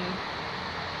train.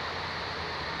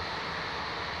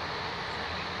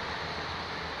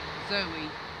 Zoe.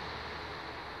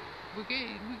 We're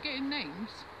getting names.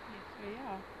 Yes, we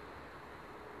are.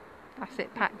 That's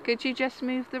it, Pat. Could you just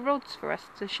move the rods for us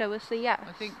to show us a yes?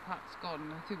 I think Pat's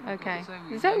gone. I think we've Okay. got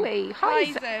Zoe. Zoe. Hi,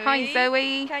 Hi, Zoe. Hi,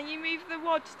 Zoe. Can you move the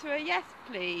rods to a yes,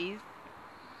 please?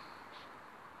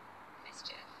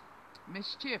 Mischief.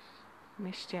 Mischief.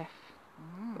 Mischief.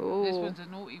 This Ooh. one's a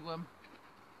naughty one.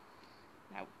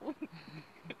 No.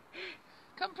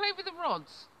 Come play with the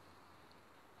rods.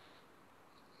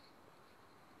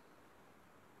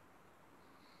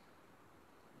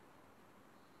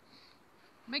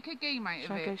 Make a game out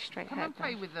Shall of I it. go straight Come ahead and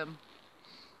play then? with them.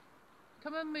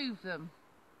 Come and move them.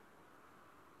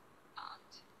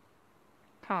 Aunt.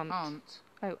 Can't. Aunt.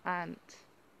 Oh, aunt.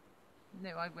 No,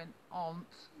 I went aunt.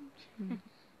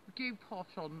 Go pot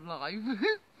on live.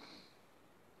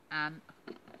 Aunt.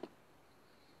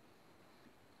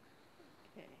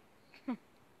 Okay.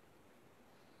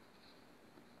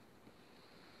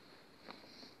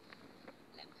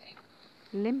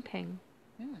 Limping. Limping.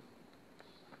 Yeah.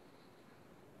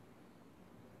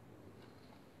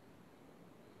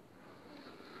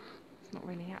 It's not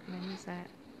really happening, is it?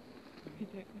 We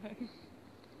don't know.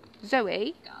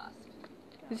 Zoe.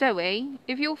 Gasp. Zoe,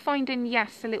 if you're finding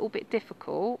yes a little bit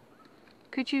difficult,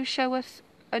 could you show us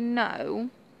a no?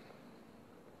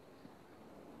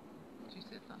 She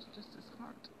said that's just as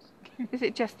hard. Is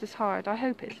it just as hard? I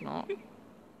hope it's not.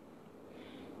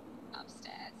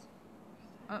 Upstairs.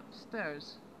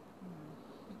 Upstairs.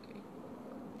 Okay.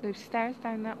 Those stairs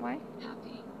down that way?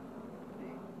 Happy.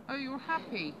 Oh, you're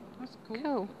happy. That's cool.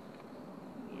 Cool.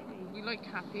 We like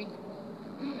happy.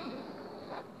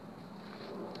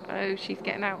 Oh, she's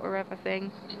getting out her other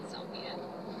thing. Insomnia.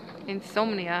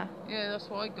 Insomnia. Yeah, that's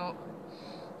what I got.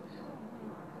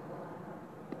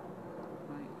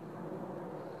 Right.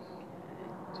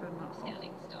 Turn that off.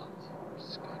 Scanning stopped.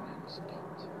 Scanning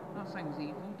stopped. That sounds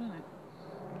evil, doesn't it?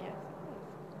 Yes,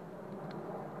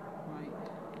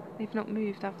 Right. They've not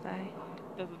moved, have they?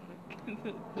 it doesn't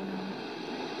look.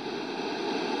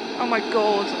 Oh my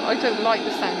god, I don't like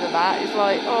the sound of that. It's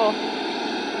like, oh.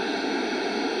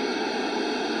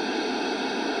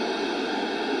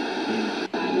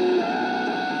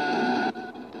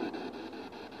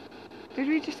 Did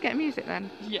we just get music then?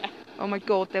 Yeah. Oh my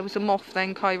god, there was a moth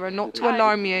then, Kyra. Not to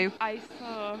alarm you. I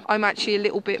saw. I'm actually a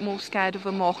little bit more scared of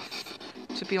a moth,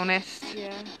 to be honest.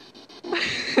 Yeah.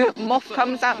 Moth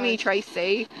comes at me,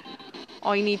 Tracy.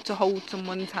 I need to hold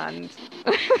someone's hand.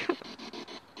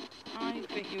 I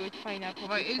think you would find out.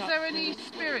 Right, is there any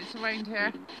spirits around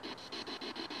here?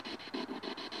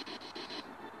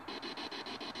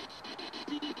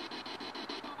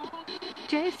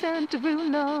 Jason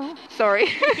Derulo. Sorry.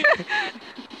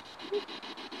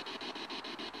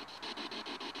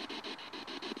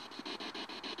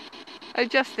 Oh,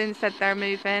 Justin said they're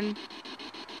moving.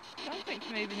 Something's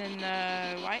moving in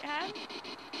the right hand.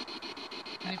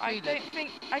 Can you I feel don't it?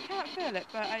 think I can't feel it,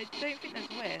 but I don't think there's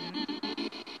wind.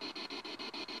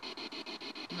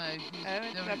 No, Oh, there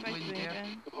it's ain't both wind here.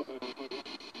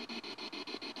 moving.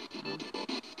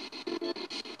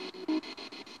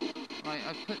 Right,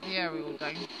 I've put the aerial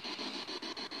down.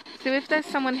 So if there's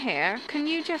someone here, can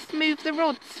you just move the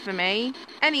rods for me?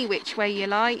 Any which way you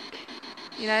like.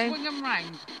 You know? Swing them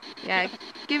round. Yeah,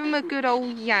 give them a good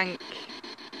old yank.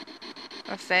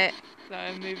 That's it. So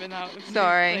I'm moving out of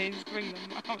Sorry. new planes, bring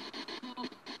them out.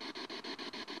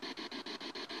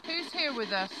 Who's here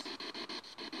with us?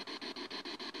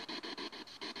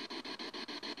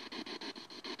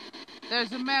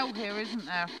 There's a male here, isn't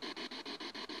there?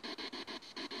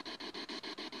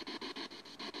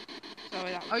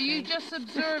 Sorry, that was Are you me. just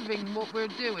observing what we're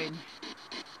doing?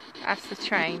 That's the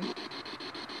train.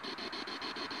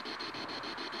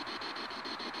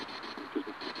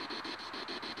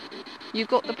 You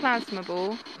got the plasma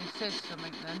ball? It says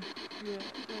something then. Yeah,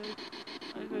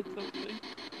 I heard something.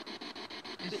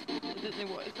 I didn't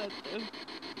know what it said though.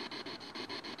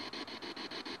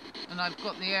 And I've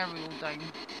got the aerial down.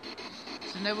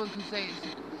 So no one can say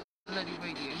it's a bloody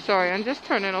radio. Sorry, I'm just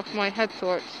turning off my head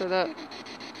torch so that...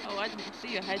 Oh, I didn't see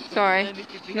your head. Sorry.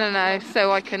 No,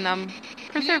 so I can Can you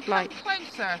preserve come light.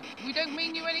 closer? We don't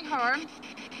mean you any harm.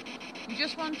 We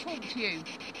just want to talk to you.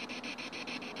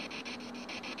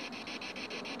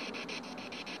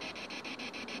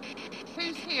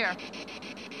 Who's here?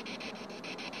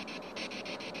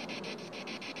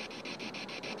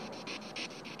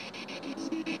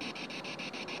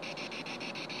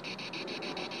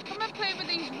 Come and play with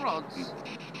these rods.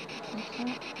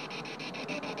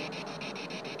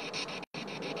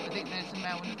 I think there's a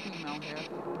male and a female here.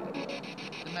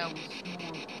 The male's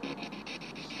more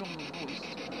stronger voiced.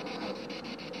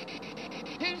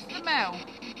 Who's the male?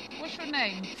 What's your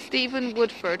name? Stephen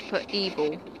Woodford put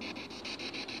evil.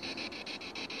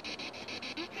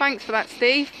 Thanks for that,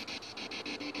 Steve.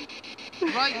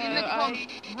 Right in the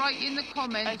right in the I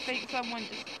comments. think someone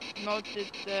just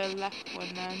nodded the left one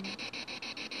then.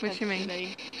 What do you mean?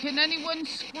 potentially. Can anyone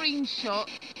screenshot,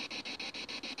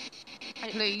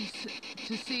 please,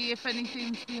 to see if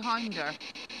anything's behind her?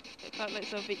 It felt like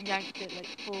something yanked it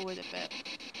like forward a bit.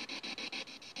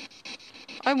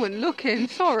 I wasn't looking,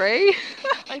 sorry.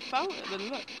 I felt it, but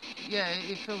look. Yeah,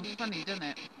 it feels funny, doesn't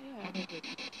it?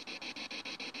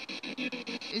 Yeah.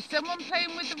 Is someone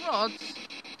playing with the rods?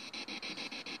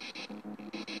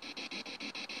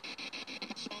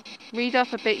 Read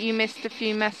up a bit, you missed a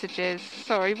few messages.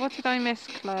 Sorry, what did I miss,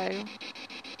 Chloe?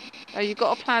 Oh, you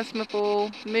got a plasma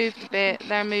ball, moved a bit,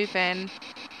 they're moving.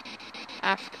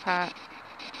 Ask Pat.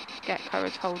 Get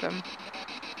courage, hold them.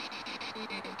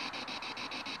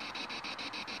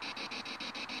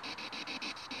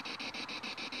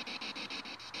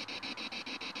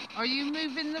 Are you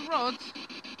moving the rods?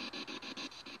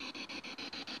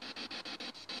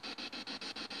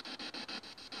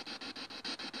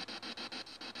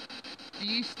 Are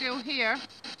you still here?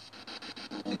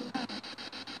 We've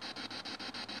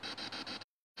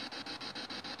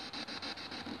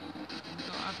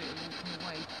got Abby walking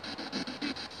away.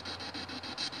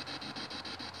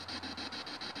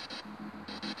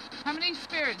 How many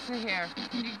spirits are here?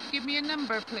 Can you give me a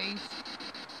number, please?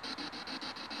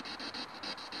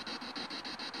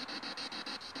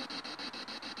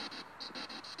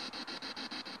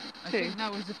 I think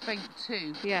that was a faint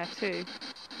 2. Yeah, 2.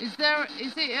 Is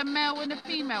it a male and a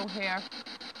female here?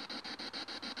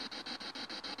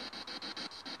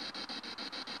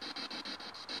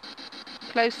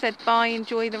 Chloe said bye,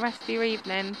 enjoy the rest of your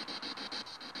evening.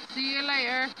 See you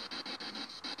later.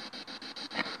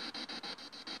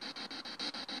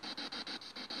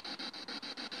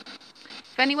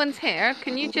 If anyone's here,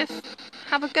 can you just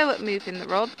have a go at moving the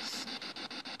rods?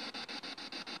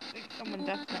 I think someone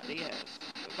definitely is.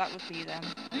 But that would be them.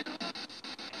 I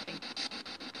think.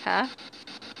 Huh?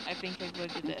 I think I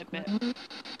worded it a bit.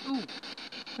 Ooh,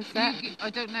 What's that? I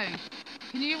don't know.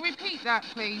 Can you repeat that,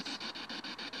 please?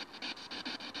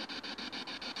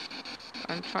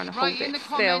 I'm trying to Write hold in it the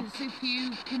still. comments if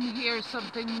you can hear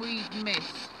something we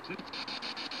missed.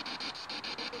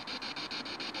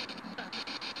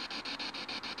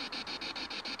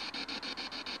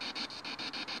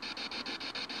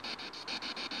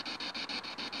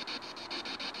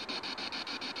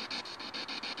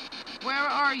 Where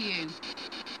are you?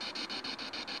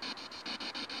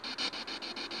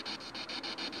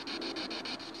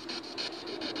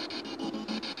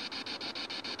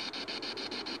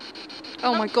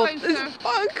 Oh my Come god, there's closer. a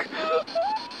bug!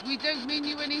 We don't mean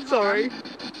you any harm. Sorry.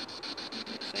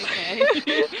 It's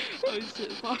okay. Oh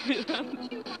shit, sorry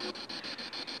then.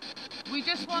 We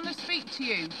just want to speak to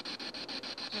you.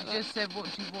 She just said,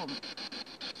 what do you want?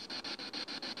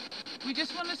 We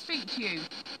just want to speak to you.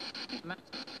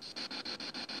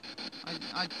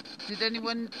 Did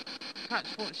anyone catch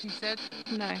what she said?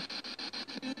 No. I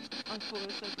thought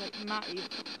it said like Matty or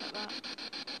something like that.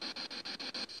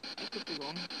 I could be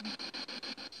wrong.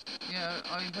 Yeah,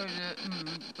 I heard it,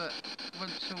 but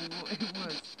wasn't sure what it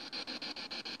was.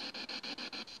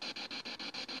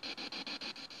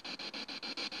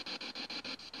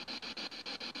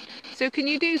 So can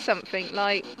you do something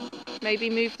like maybe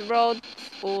move the rods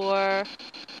or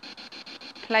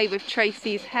play with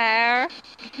Tracy's hair?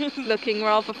 Looking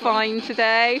rather fine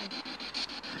today.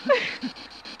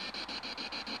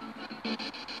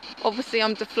 Obviously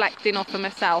I'm deflecting off of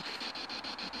myself.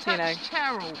 You know. Touch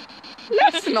Cheryl.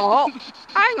 Let's not.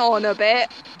 Hang on a bit.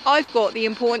 I've got the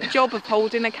important job of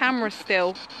holding a camera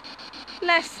still.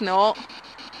 Let's not.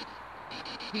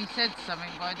 He said something,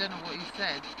 but I don't know what he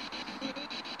said.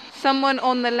 Someone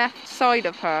on the left side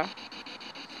of her.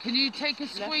 Can you take a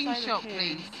Left side of screenshot, who?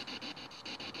 please?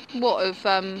 What of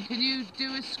Can you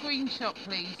do a screenshot,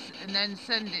 please, and then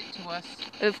send it to us?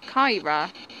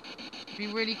 Kyra? Be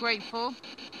really grateful.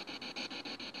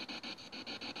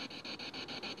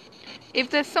 If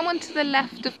there's someone to the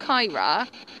left of Kyra,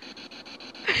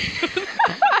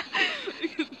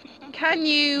 can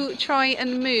you try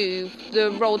and move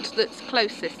the rod that's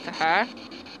closest to her?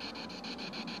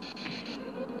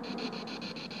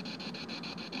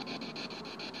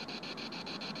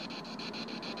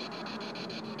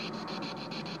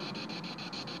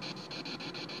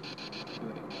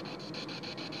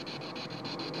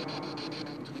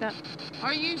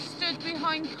 Are you stood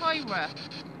behind Kyra?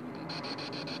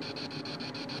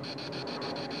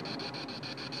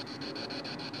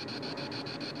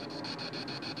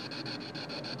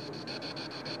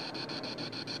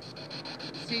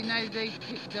 See, now they've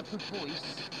picked up a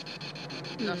voice.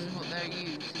 That's what they're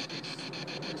using.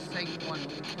 It's the same one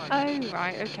with Kyra. Oh,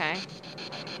 right, okay.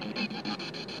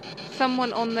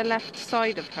 Someone on the left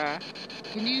side of her.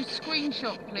 Can you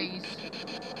screenshot, please?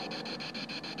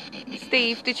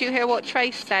 Steve, did you hear what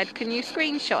Trace said? Can you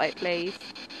screenshot it, please?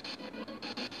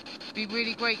 Be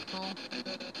really grateful.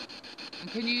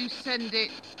 And can you send it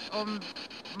on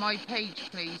my page,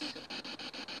 please?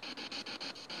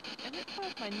 It looks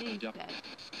like my knee's dead.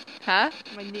 Huh?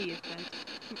 My knee is dead.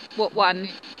 What one?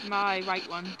 My right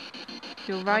one.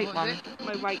 Your right what one. is it?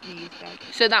 My right knee is dead.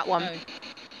 So that one. Oh.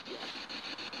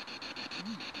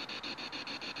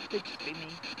 Could just be me.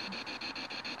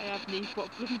 I have knee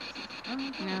problems.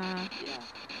 Yeah. Yeah.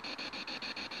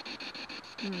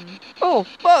 Oh,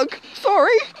 bug!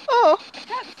 Sorry! Oh, I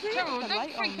can't see Cheryl, with the don't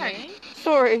light freak on out. me,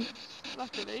 sorry.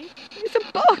 luckily. It's a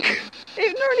bug!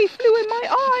 It nearly flew in my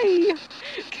eye!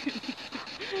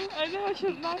 I know I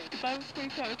shouldn't laugh because I was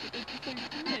freaked out if it did the same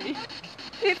to me.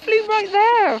 It flew right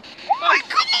there! Oh my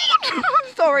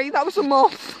god! Sorry, that was a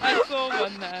moth. I saw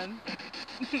one then.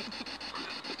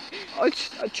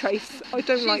 Trace, I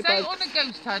don't She's like out bugs. on a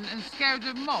ghost hunt and scared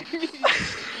of moths.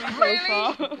 Really?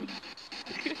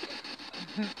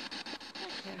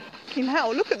 Fucking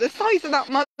hell, look at the size of that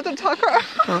mother tucker.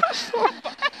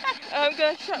 I'm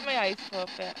going to shut my eyes for a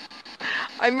bit.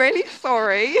 I'm really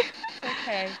sorry. It's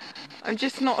okay. I'm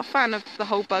just not a fan of the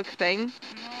whole bug thing.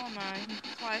 Oh no,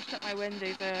 that's why I shut my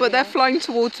windows earlier. But they're flying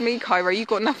towards me, Kyra. You've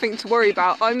got nothing to worry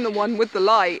about. I'm the one with the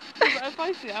light. But if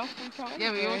I see it, I'll freak out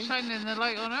Yeah, but anyway. you're shining the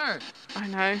light on her. I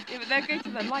know. Yeah, but they'll go to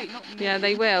the light, not me. Yeah,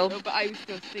 they will. Oh, but I will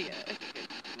still see it if it goes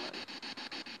to the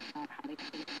light.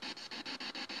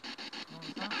 What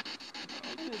was that?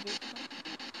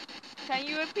 Can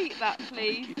you repeat that,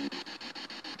 please?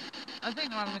 I think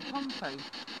they're having a compo.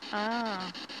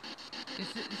 Ah.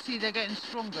 See, they're getting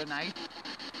stronger now. Have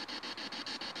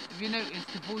you noticed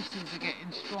the voices are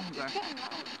getting stronger? Getting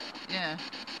loud. Yeah.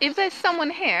 If there's someone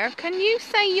here, can you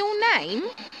say your name?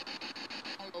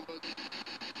 I don't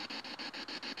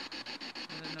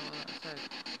know what that said.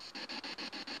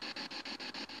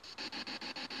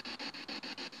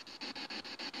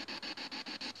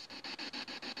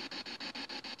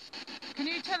 Can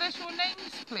you tell us your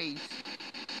names, please?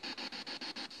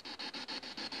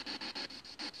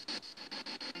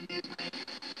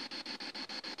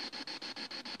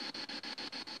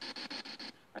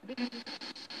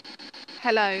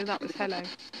 Hello, that was hello.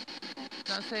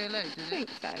 Did I say hello, did I it? think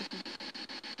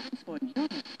so.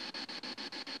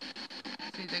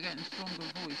 See, they're getting stronger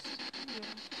voice.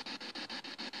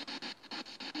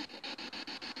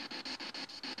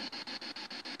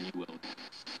 You will.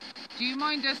 Do you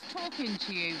mind us talking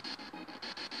to you?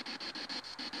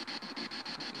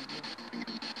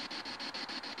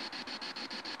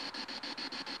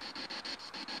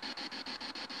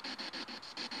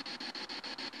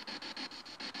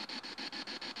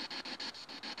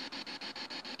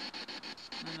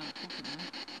 I'm not talking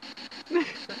now.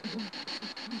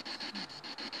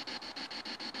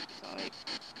 Sorry.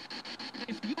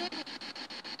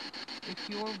 If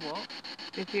you're what?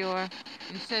 If you're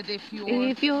You said if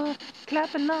you're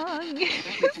clapping along.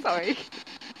 Sorry.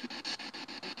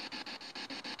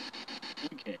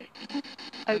 Okay.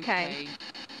 Okay.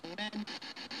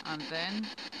 And then?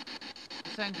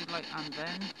 It sounded like and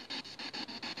then.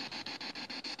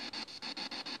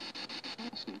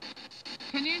 Awesome.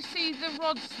 Can you see the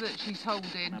rods that she's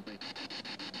holding? Lovely.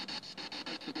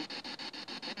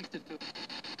 Thanks to two.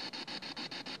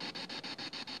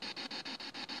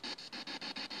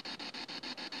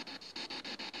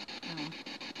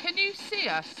 Can you see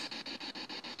us?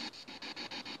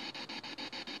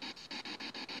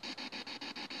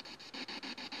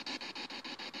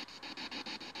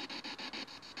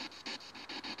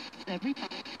 Every time.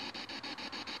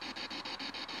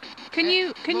 Can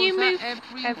you What was move that?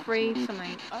 every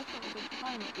something? I thought it was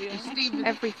fine at the Is end. Stephen,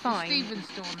 Every is fine. Stephen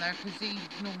still on there? Because he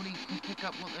normally can pick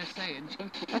up what they're saying.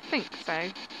 I think so.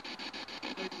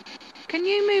 Can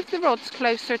you move the rods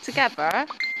closer together?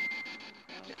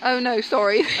 Oh no,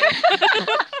 sorry.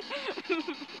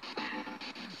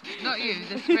 Not you,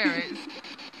 the spirits.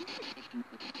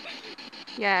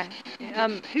 Yeah.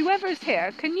 Whoever's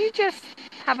here, can you just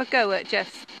have a go at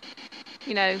just,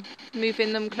 you know,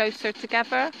 moving them closer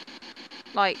together?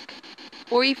 Like,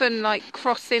 or even like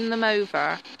crossing them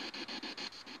over?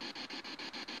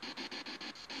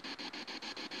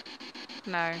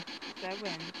 No. Is there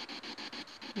wind?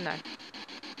 No.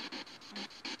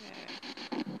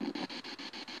 Okay.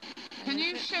 Can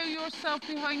you show yourself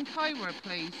behind Kyra,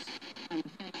 please?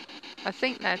 I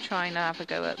think they're trying to have a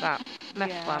go at that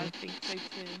left yeah, one. I think so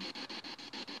too.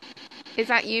 Is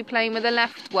that you playing with the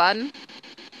left one?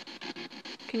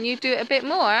 Can you do it a bit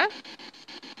more?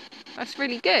 That's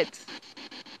really good.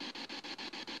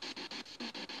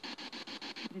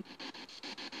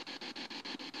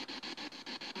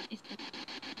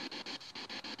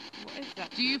 What is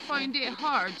that? Do you find it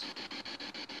hard?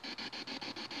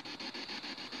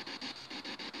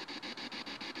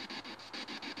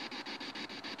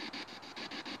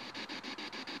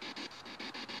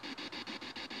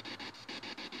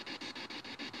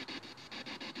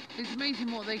 It's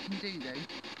amazing what they can do, though.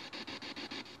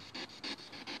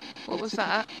 What was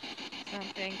that?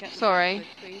 Something at the Sorry. back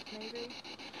of the trees, maybe?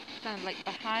 Sound like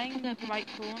behind the right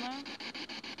corner?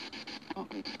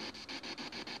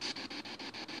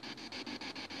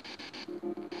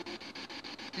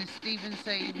 Did Stephen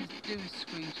say he was do a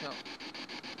screenshot?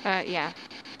 Yeah.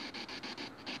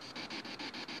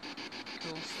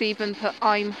 Cool. Stephen put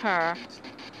I'm her.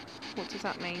 What does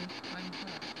that mean? I'm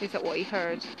here. Is that what he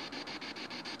heard?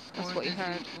 That's Or what he does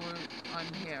heard. Or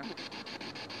I'm here.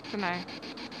 For now.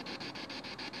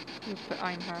 He's put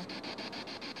I'm her.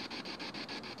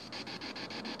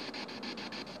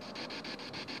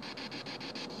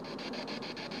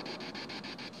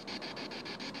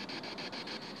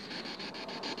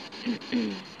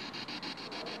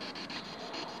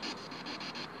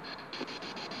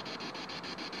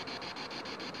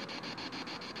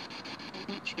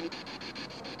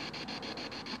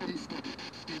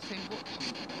 Did it say watch you?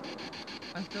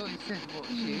 I thought it said watch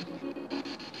you.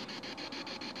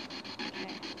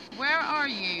 Okay. Where are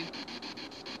you?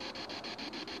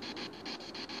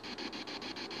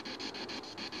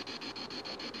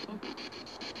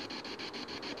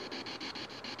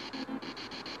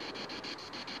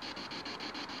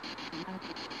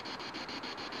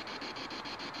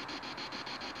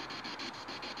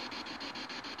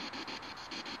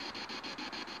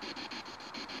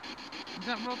 Is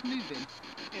that rod moving?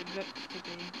 It looks to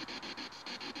be.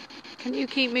 Can you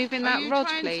keep moving Are that you rod,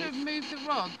 trying please? to move the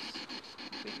rods?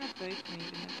 I think they're both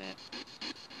moving a bit.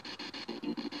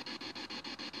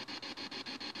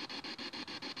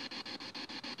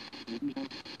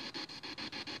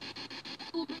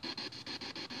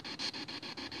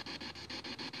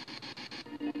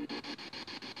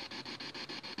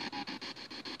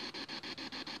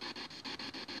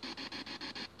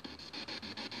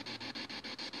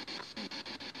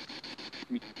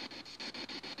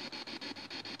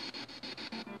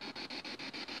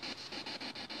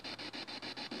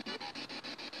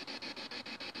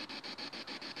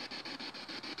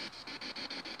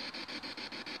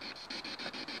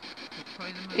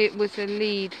 the moon. It was a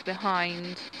lead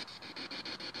behind.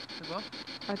 The what?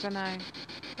 I don't know.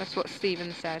 That's what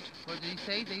Stephen said. What did he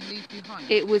say? They leave behind?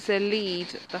 It was a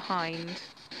lead behind.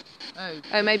 Oh.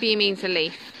 Oh, maybe he means a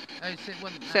leaf. Oh, so it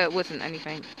wasn't So that. it wasn't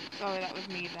anything. Sorry, that was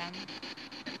me then.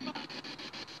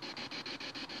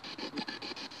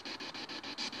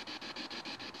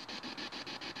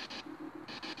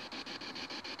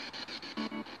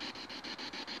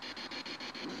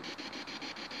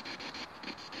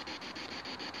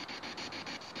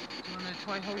 Do you want to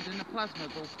try holding a plasma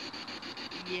ball?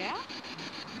 Yeah?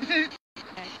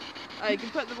 I can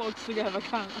put the rods together,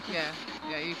 can't I?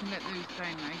 Yeah, you can let those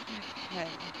down now. Okay.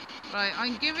 Right,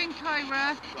 I'm giving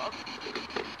Kyra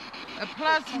a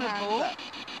plasma ball,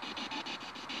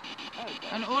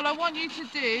 and all I want you to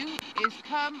do is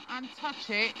come and touch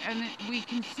it, and we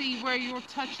can see where you're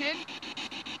touching.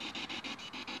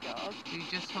 God. You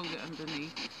just hold it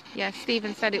underneath. Yeah,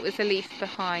 Stephen said it was a leaf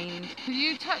behind. Can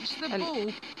you touch the ball?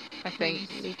 I think.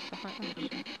 Please. Leaf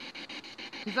behind.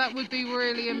 Because that would be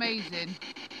really amazing.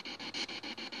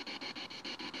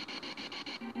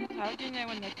 How do you know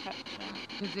when they touch them?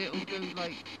 Because it'll go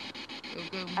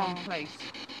in one place.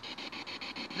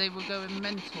 They were going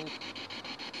mental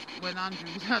when Andrew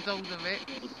had hold of it.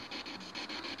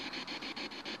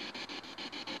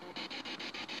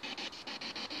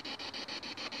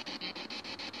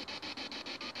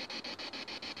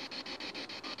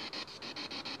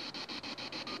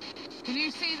 Can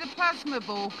you see the plasma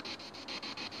ball?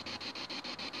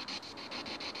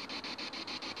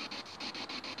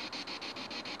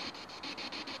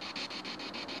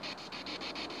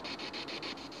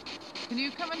 Can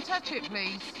you come and touch it,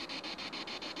 please?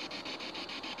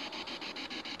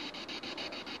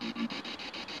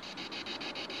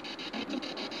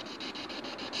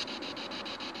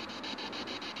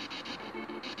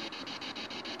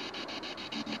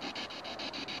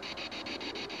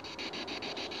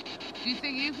 Do you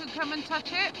think you could come and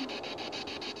touch it?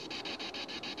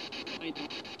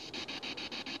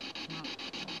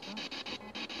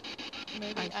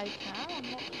 Maybe I can,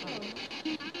 I'm not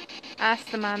sure. Ask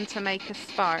the man to make a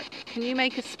spark. Can you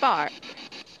make a spark?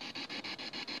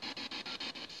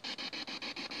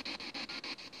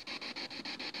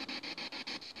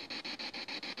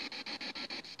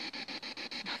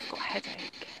 I've got a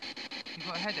headache. You've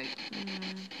got a headache.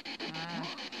 Mm.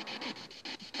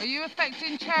 Are you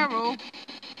affecting Cheryl?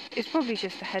 It's probably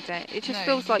just a headache. It just No,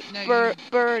 feels like no,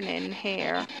 burning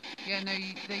here. Yeah, no,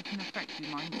 they can affect you,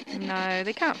 mind. No,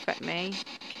 they can't affect me.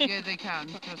 Yeah, they can,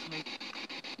 trust me.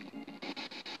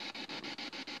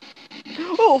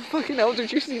 Oh, fucking hell,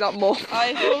 did you see that moth?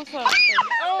 I saw something.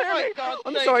 Oh my god.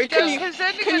 I'm no, sorry, don't.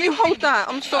 can you hold that?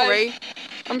 I'm sorry.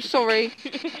 I'm sorry.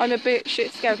 I'm a bit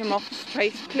shit scared of moths,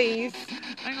 please.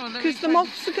 Hang on, let me Because the try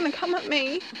moths are going to come at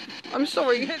me. I'm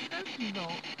sorry. That's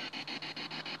not.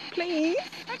 Please.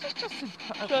 I just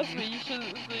put up Trust with me, you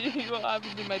shouldn't see what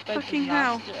happened in my bedroom Fucking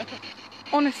last hell. year.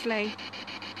 Honestly.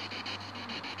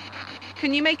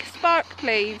 Can you make a spark,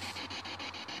 please?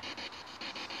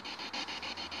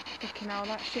 Fucking hell,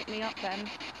 that shit me up then.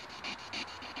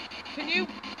 Can you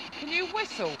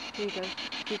whistle? Here you go.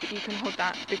 You can hold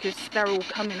that because they're all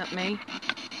coming at me.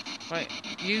 Right,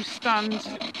 you stand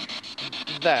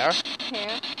there,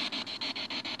 Here.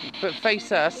 but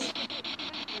face us.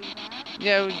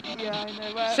 Yeah, Yeah, I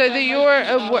know. Where, so that you're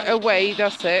away,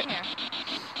 that's it. Here.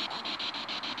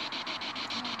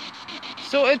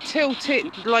 Sort of tilt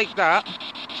it like that,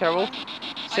 Cheryl,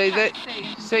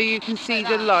 so you can see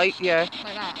Like the that? light, yeah,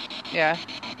 Like that. yeah.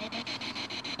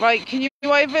 Right, can you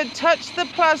either touch the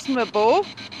plasma ball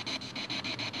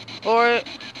or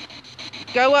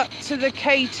go up to the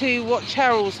K2 what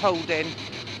Cheryl's holding?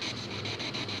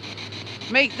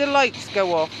 Make the lights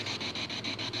go off.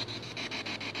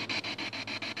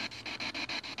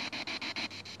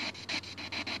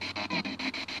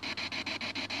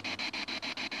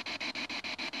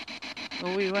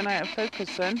 Well, we went out of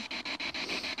focus then.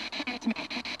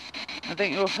 I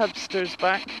think your hubster's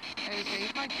back. Okay,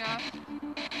 hi Gav.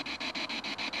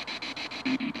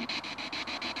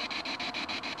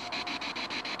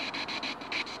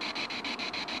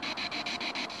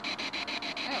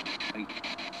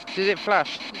 Did it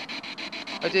flash?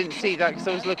 I didn't see that because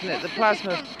I was looking at the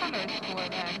plasma. What's the different colours for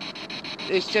then?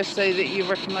 It's just so that you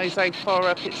recognise how far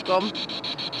up it's gone.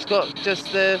 It's got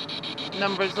just the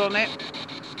numbers on it.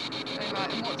 Oh,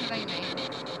 right, and what do they mean?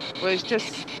 Well, it's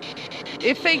just,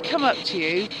 if they come up to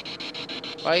you,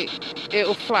 right,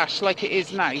 it'll flash like it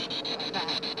is now. Like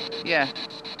that. Yeah.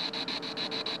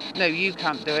 No, you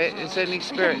can't do it. It's only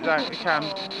spirit that can.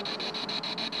 Okay.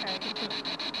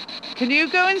 Can you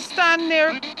go and stand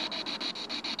near?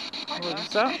 What was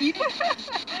that?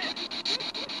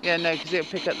 Yeah, no, because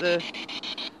it'll pick up the...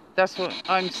 That's what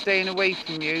I'm staying away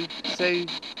from you, so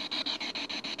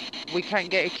we can't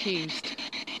get accused.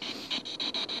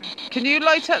 Can you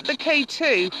light up the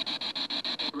K2?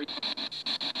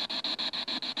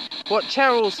 What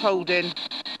Cheryl's holding?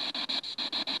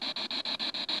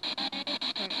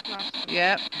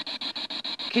 Yeah.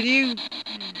 Can you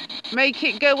make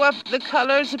it go up the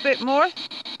colours a bit more?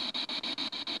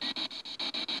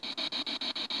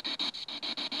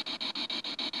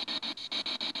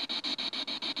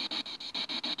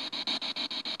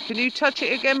 Can you touch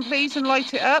it again, please, and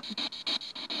light it up?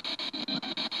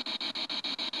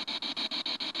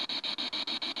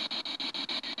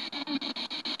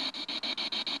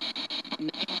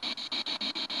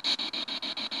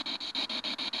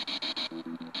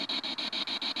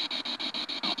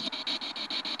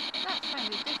 That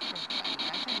sounded different then,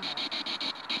 didn't it?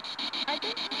 I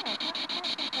don't know. I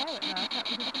can't compare it now. I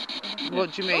can't really...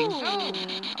 What do you mean? Oh.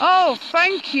 Oh,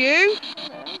 thank you.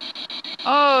 Hello.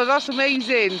 Oh, that's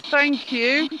amazing. Thank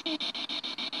you.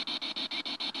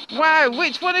 Wow,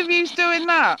 which one of you's doing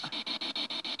that?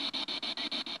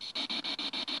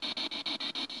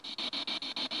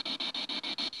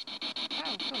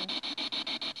 Oh, cool.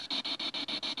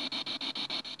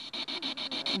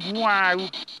 Wow.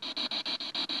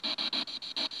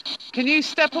 Can you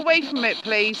step away from it,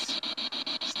 please?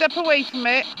 Step away from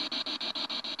it.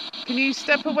 Can you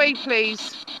step away,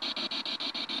 please?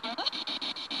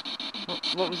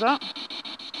 What was that?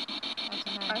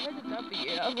 I heard a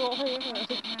W. That's all I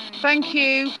heard. Thank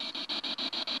you.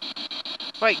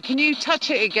 Right, can you touch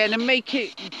it again and make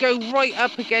it go right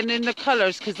up again in the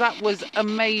colours? Because that was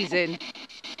amazing.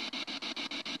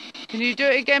 Can you do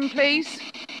it again, please?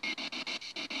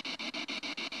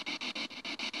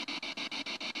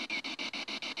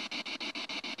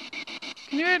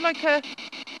 Can you do it like a...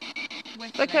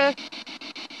 Like a...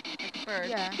 Like a bird.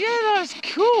 Yeah. Yeah, that's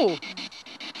cool.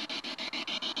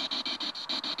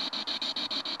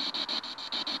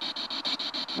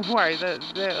 Wow,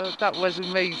 that was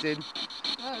amazing.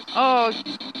 Oh,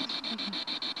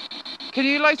 can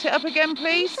you light it up again,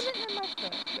 please? Put it near my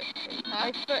foot quickly.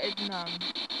 My foot is numb.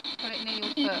 Put it near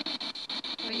your foot.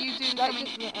 Are you doing Like something?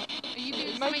 just, yeah. Are you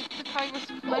doing My- something to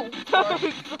Kyra's My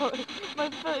foot? foot, my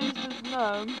foot is just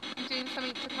numb. You doing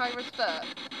something to Kyra's foot?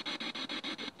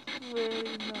 It's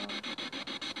really numb.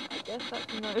 I guess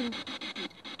that's no.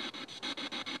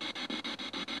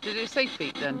 Did it say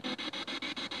feet then?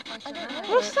 I don't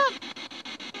know. What's that?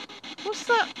 What's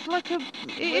that? Like a...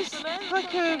 It is Whistling?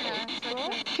 like a... Yeah, it's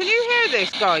like Can you hear this,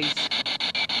 guys?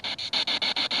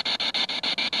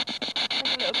 Like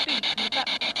a little beat in the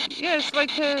background. Yeah, it's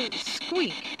like a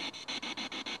squeak.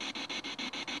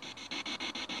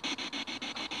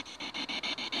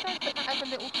 Did I put that as a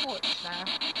little torch now?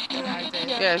 Yeah, I did.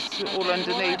 Yeah. Yes, all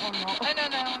underneath. Right or not? Oh,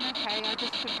 no, I'm okay. I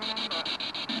just couldn't remember.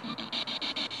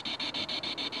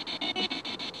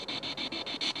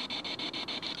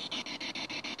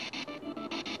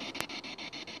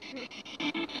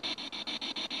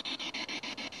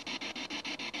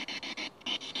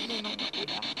 No, not do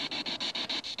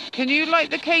that. Can you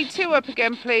light the K2 up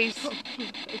again, please?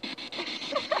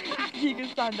 You can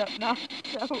stand up now.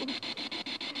 So.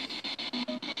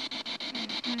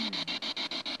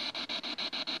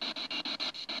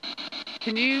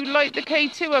 Can you light the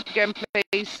K2 up again,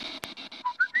 please?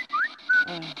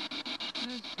 Oh,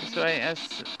 that's right,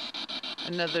 that's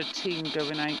another team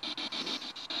going out.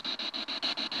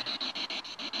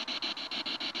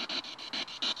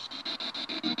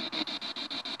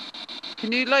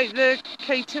 Can you light the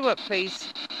K2 up,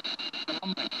 please? That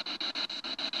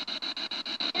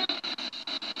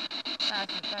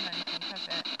hasn't done anything, has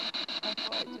it? I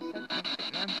thought it just said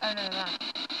something then. Oh, no, that.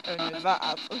 Oh no, that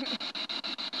hasn't.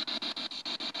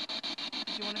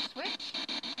 Do you want to switch?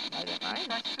 I don't Right,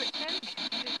 know. I switch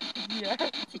in? Yeah.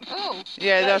 Oh,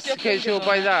 Yeah, That's that's your because fingers you'll on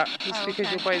buy it. that. It's Oh, because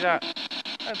okay. you'll buy that.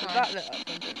 Oh, but that lit up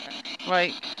then, didn't it?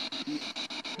 Right.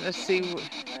 Let's see. Oh.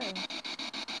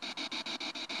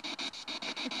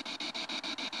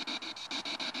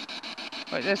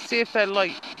 Right, let's see if they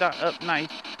light that up now.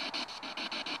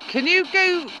 Can you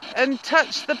go and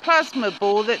touch the plasma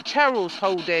ball that Cheryl's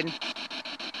holding?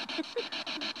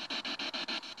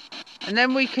 And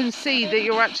then we can see that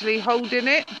you're actually holding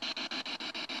it.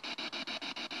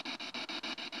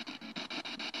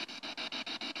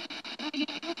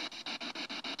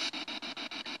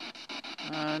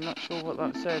 Not sure what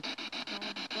that said.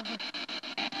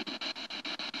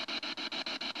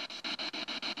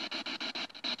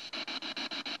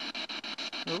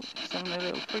 Oh, it's having a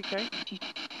little freak out.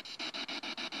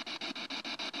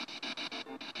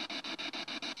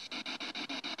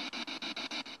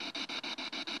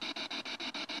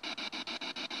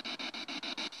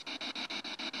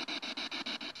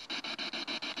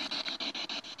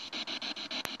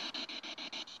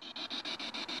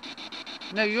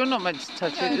 No, you're not meant to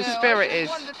touch I it. The know, spirit I is.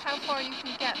 just wondered how far you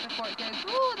can get before it goes,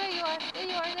 oh, there you are, there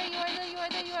you are, there you are, there you are,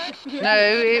 there you are. No,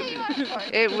 There you are. Sorry.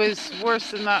 it was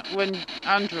worse than that when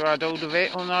Andrew had hold of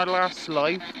it on our last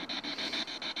live.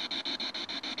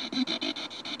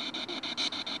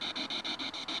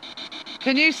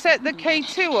 Can you set the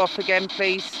K2 off again,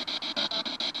 please?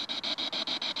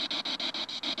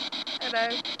 Hello.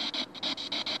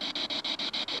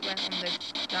 It went on the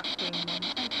dark green one.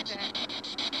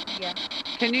 Yeah.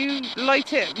 Can you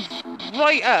light it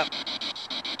right up?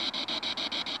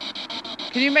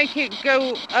 Can you make it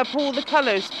go up all the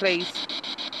colours, please?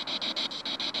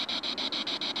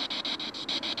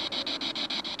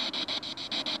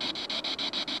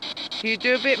 Can you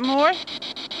do a bit more?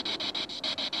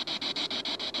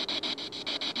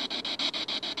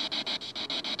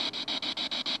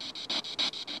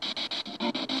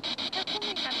 How come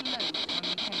we had loads when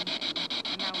we came in,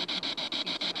 and now we've just got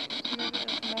huge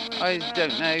amounts? I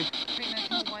don't know. Do you think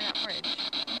there's more by that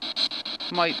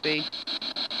bridge? Might be.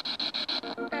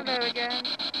 Hello again. I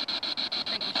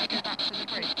think we should go back to the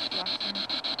bridge.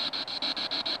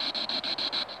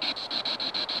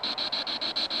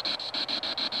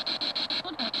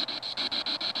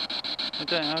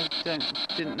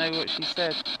 Didn't know what she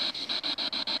said.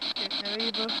 Don't know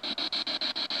either.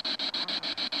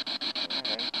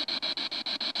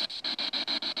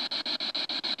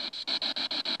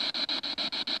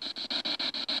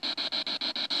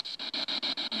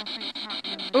 Nothing's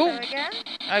happening. Oh, Hello again.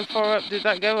 how far up did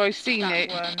that go? I've seen That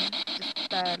it. one, just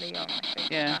barely on, I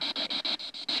think. Yeah. Exactly.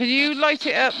 Can you light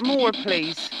it up more,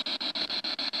 please?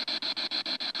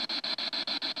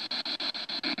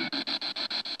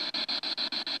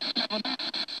 What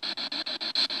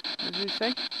did you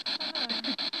say?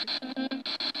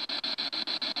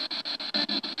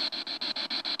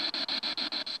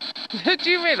 Do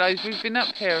you realise we've been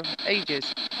up here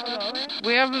ages? Hello.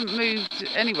 We haven't moved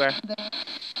anywhere.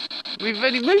 We've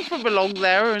only moved from along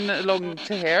there and along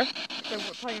to here. So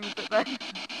what time is it then?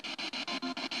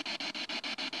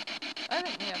 I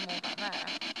think we had more back there,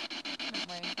 didn't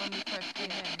we, when we first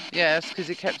came in? Yeah, that's because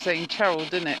it kept saying Cheryl,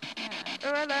 didn't it? Yeah.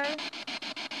 Oh, hello.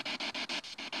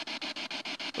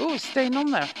 Oh, it's staying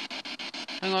on there.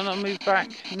 Hang on, I'll move back.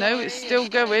 No, it's Sorry, still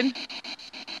it's fine. going.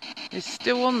 It's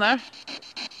still on there.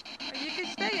 Oh, you can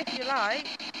stay if you like.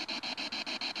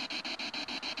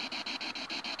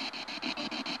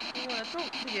 We want to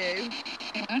talk to you.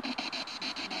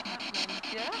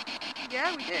 Yeah?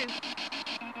 Yeah, we do.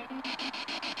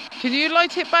 Can you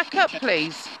light it back up,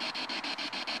 please?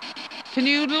 Can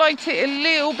you light it a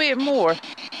little bit more?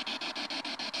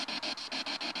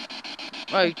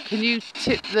 Oh, can you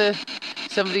tip the...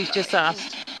 Somebody's just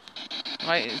asked.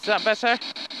 Right, is that better?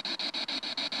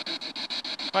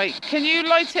 Right, can you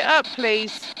light it up,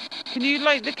 please? Can you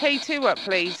light the K2 up,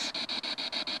 please?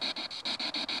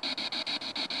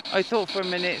 I thought for a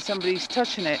minute somebody's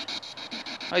touching it.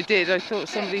 I did, I thought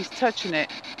somebody's touching it.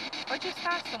 I just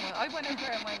asked someone, I went over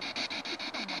and went,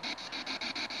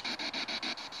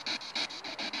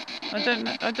 I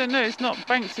don't know, it's not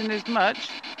bouncing as much.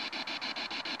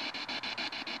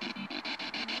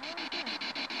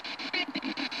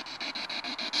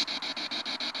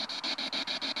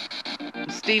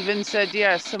 Stephen said,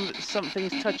 yeah,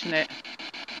 something's touching it. is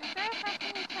there? How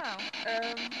can you tell?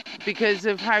 Because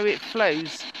of how it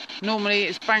flows. Normally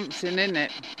it's bouncing, isn't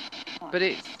it? But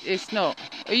it's not.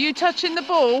 Are you touching the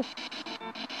ball?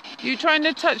 You trying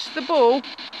to touch the ball?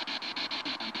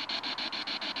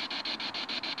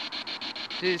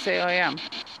 Did it say I am?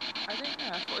 I don't know,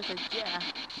 I thought it said yeah.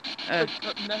 Uh, I've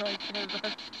got no idea though.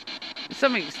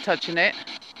 something's touching it.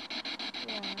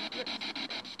 Yeah, it looks...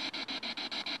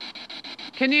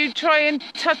 Can you try and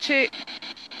touch it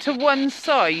to one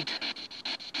side?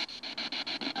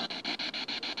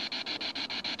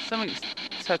 Something's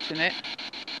touching it.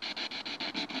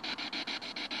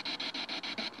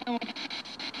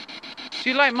 Do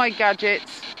you like my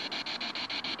gadgets?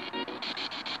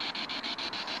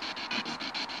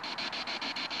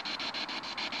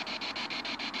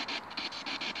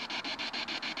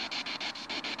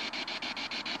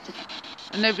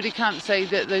 And nobody can't say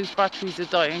that those batteries are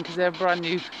dying because they're brand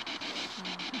new.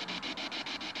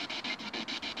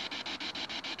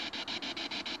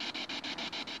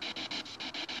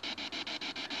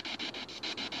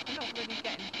 We're not really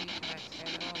getting huge amounts here,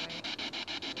 though,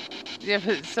 are we? Yeah,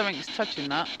 but something's touching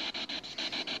that. Is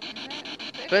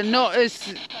it? But not as...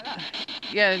 Like that?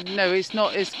 Yeah, no, it's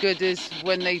not as good as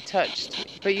when they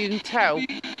touched. But you can tell,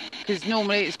 because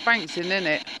normally it's bouncing, isn't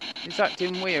it? It's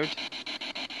acting weird.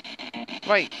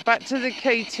 Right, back to the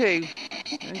K2.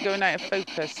 I'm going out of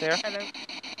focus here. Hello.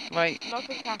 Right.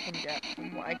 Nothing's happened yet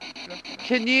from what I look at.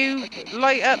 Can you Okay.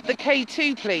 light up the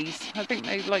K2, please? I think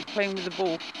they like playing with the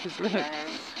ball. Because look,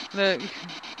 look.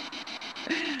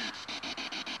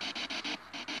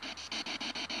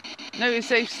 Notice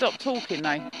they've stopped talking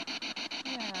now.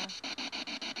 Yeah.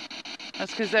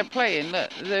 That's because they're playing.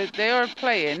 Look, they are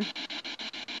playing.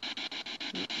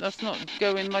 That's not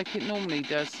going like it normally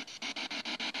does.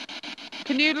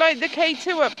 Can you light the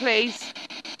K2 up, please?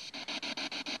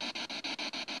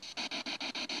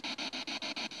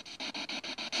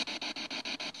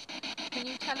 Can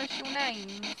you tell us your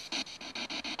names?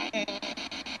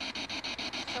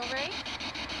 Sorry?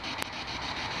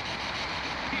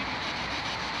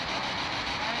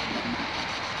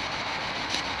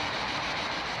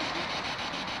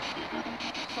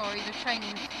 Sorry, the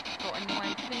train's got in the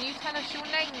way. Can you tell us your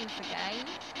names again?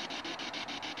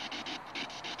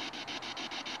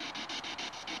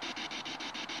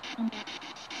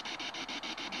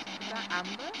 Is that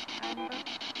Amber? Amber,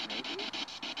 maybe?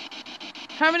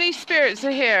 How many spirits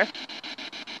are here?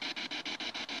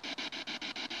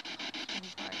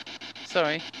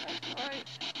 Sorry. That's right.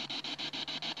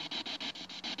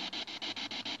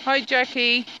 Hi,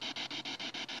 Jackie.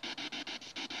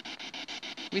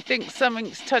 We think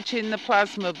something's touching the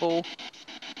plasma ball.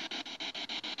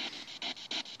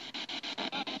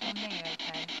 Your knee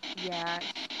okay? Yeah,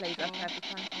 it plays up every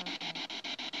time.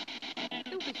 Okay.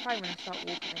 It'll be fine when I start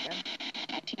walking again.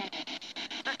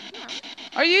 No.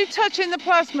 Are you touching the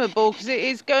plasma ball? Because it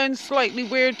is going slightly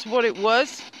weird to what it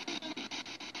was.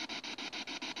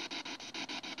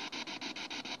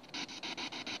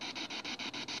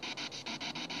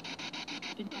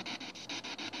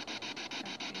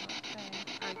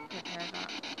 I couldn't hear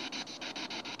that.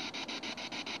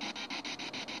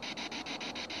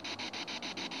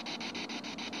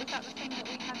 Was that the thing that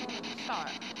we had on at the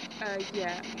start?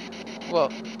 Yeah.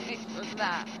 What? It was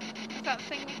that. Was that the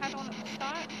thing we had on at the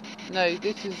start? No,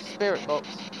 this is spirit box.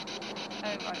 Oh,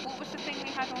 right. What was the thing we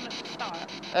had on at the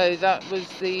start? Oh, that was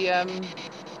the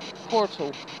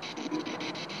portal. The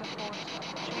portal.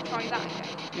 Should we try that again?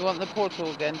 You want the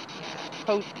portal again?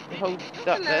 Yeah. Hold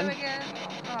that then. Again.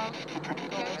 Oh,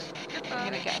 God. I'm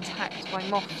going to get attacked by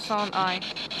moths, aren't I?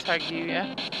 Tag you,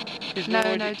 yeah? 'Cause No, we're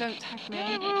already... no, don't tag me.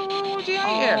 Yeah, we're already out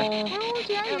here. We're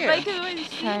already out here. I can already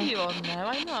see Okay. you on there,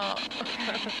 I'm not.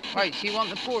 Right, so you want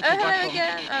the portal Oh, back hello on?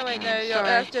 again. Oh, wait, no, Sorry.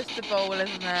 that's just a bowl,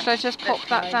 isn't it? Should I just pop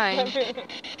that down? I'm down?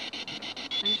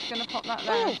 just going to pop that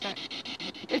there. Oh. So,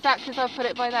 is that because I put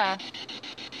it by there?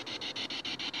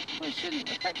 Well, it shouldn't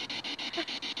affect...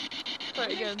 Try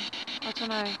it again. I don't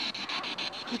know.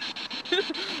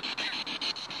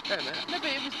 Wait a minute. No, but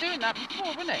it was doing that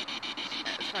before, wasn't it?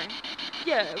 That's fine.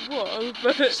 Yeah, it was,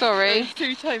 but Sorry. it's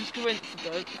 2 times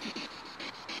coincidence.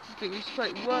 I think we should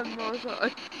play one more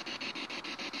time.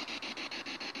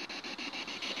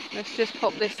 Let's just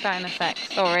pop this down a sec.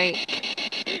 Sorry.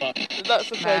 That's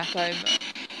the Nah. first time.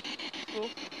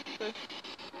 Fourth, fifth.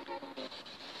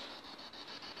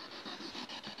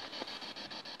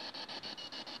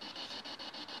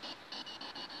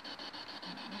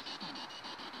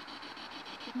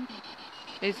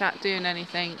 Is that doing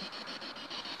anything?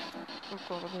 Oh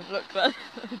God, I didn't look then.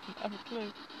 I didn't have a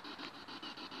clue.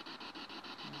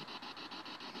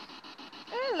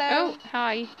 Hello. Oh,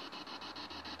 hi.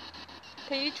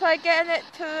 Can you try getting it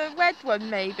to the red one,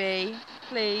 maybe?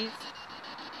 Please.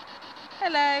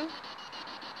 Hello.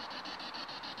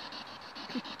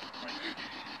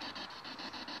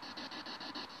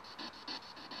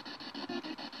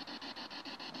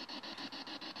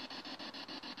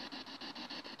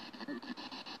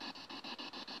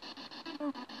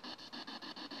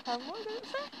 What did it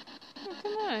say? I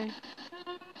don't know.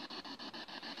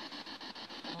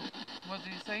 What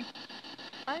did it say?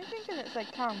 I'm thinking it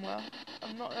said camera.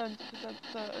 I'm not 100%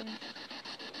 certain.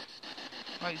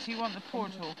 Right, so you want the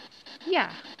portal?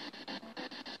 Yeah.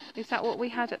 Is that what we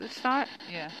had at the start?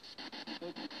 Yeah.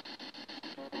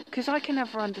 Because I can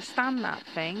never understand that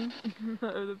thing.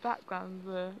 No, the background's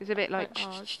It's a bit like... quite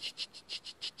hard.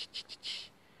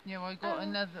 Yeah, well, I got Oh,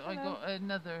 another. I hello. got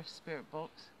another spirit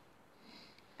box.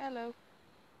 Hello.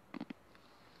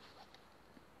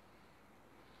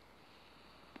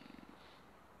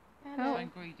 Oh. I'm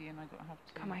greedy, and I got to have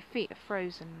two. God, my feet are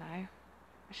frozen now.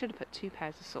 I should have put 2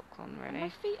 pairs of socks on, My really.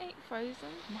 feet ain't frozen.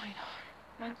 Mine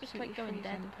are. Mine's just Absolutely like going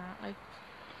dead, freezing. apparently.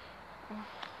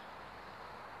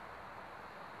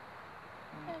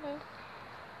 Hello.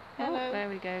 Oh, Hello. there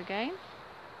we go again.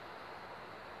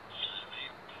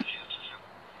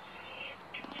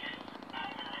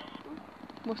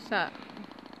 What's that?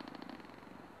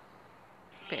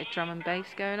 Bit of drum and bass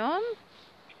going on.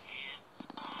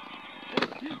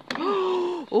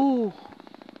 Oh,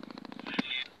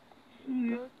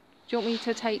 Do you want me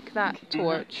to take that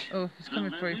torch? Oh, it's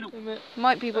coming through.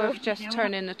 Might be worth just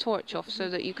turning the torch off so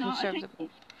that you can serve the...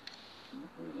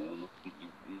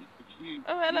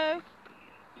 Oh, hello.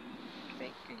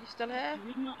 Think, are you still here?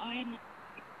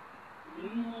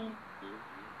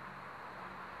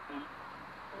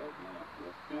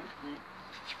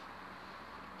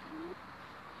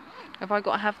 Have I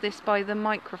got to have this by the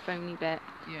microphone-y bit?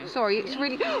 Yeah. Sorry, it's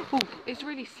really... Oh, it's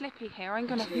really slippy here. I'm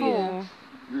going to fall.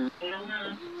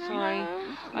 Sorry.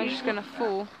 I'm just going to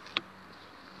fall.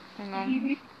 Hang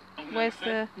on. Where's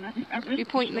the... You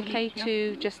point the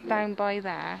K2 just down by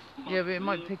there. Yeah, but it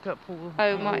might pick up all...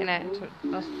 Oh, mightn't it?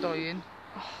 That's dying.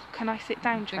 Oh, can I sit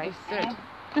down, I think Trace? it's dead.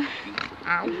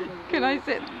 Ow. Can I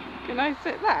sit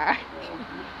there?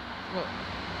 What?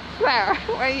 There,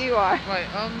 where you are. Right,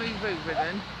 I'll move over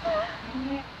then.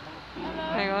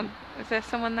 Hang on. Is there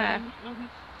someone there?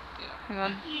 Hang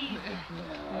on.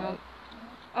 Hang on.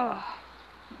 Oh.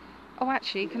 Oh,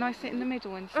 actually, can I sit in the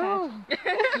middle instead? Oh,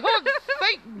 God's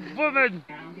sake, woman!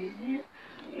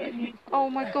 Oh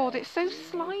my God, it's so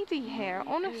slidey here,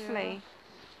 honestly.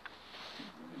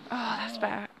 Oh, that's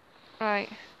better. Right.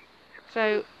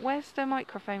 So, where's the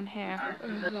microphone here?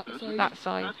 That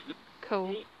side.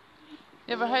 Cool.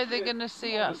 Yeah, but how are they going to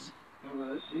see us?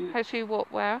 How to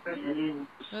what, where?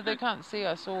 No, they can't see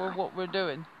us or what we're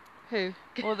doing. Who?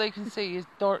 All they can see is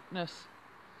darkness.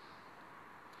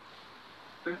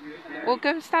 Well, go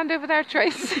and stand over there,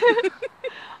 Trace.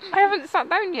 I haven't sat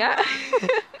down yet.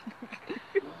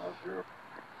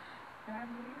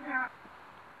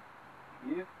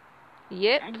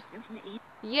 Yip.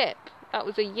 Yip. That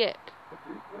was a yip.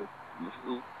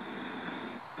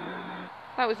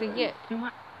 That was a yip.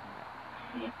 I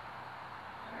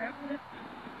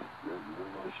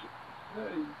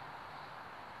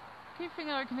keep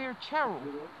thinking I can hear Cheryl.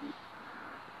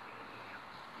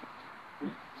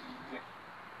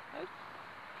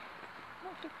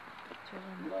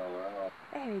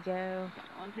 There we go.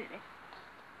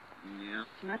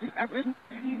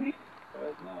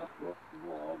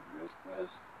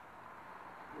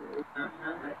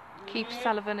 Keith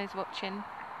Sullivan is watching.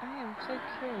 I am so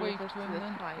curious Wave as to to him the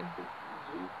then. time.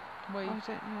 Wait. I don't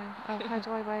know. Oh, how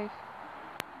do I wave?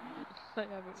 I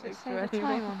haven't Does it waved say to the anyone.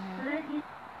 time on here?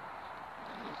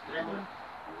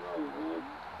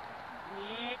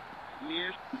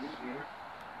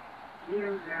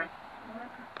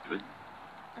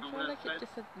 I feel like it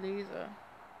just said loser.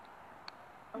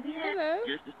 Hello.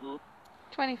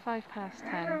 25 past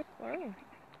 10.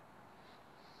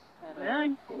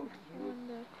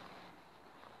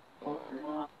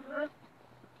 Wow.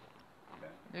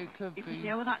 It could be.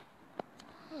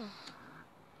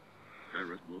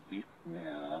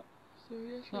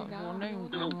 Seriously Not now? your name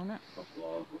down on it. I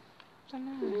don't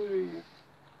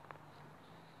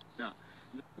know.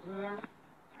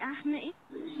 Daphne.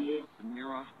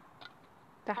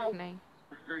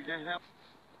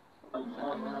 A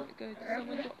minute ago, did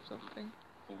someone drop something?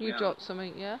 You dropped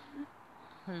something, yeah?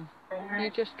 Who? You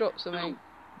just dropped something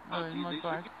Oh, in my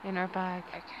bag. in her bag.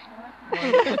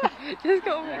 Just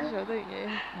got a picture, don't you?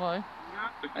 Why?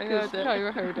 I Because heard it.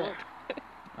 Tyra heard it.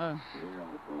 Oh.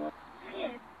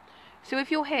 So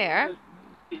if you're here,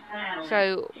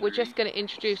 so we're just going to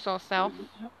introduce ourselves.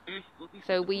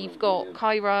 So we've got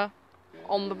Kyra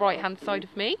on the right hand side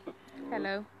of me.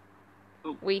 Hello.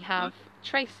 We have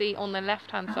Tracy on the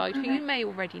left hand side, who you may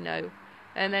already know.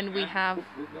 And then we have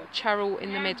Cheryl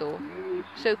in the middle.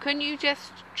 So can you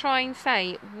just try and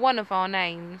say one of our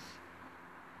names?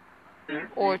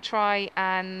 Or try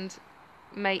and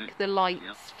make the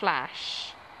lights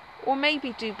flash? Or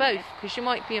maybe do both, because you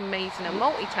might be amazing at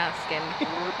multitasking.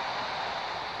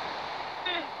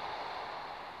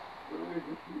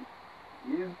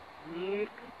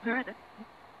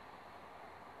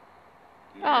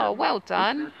 Oh, well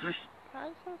done. How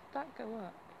does that go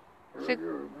up?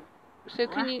 So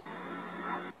can you...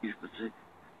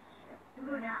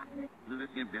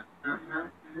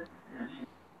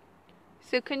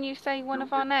 So can you say one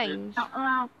of our names?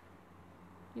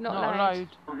 You're not allowed.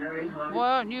 Why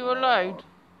aren't you allowed?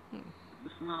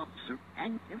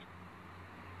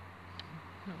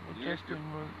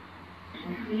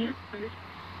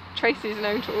 Tracy's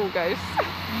known to all ghosts.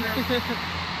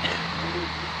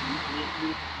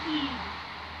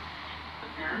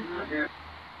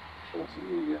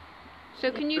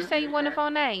 So can you say one of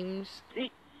our names?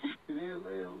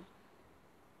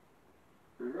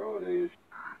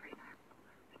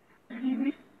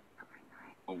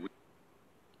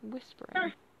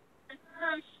 Whispering.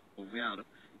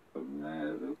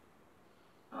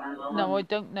 No, I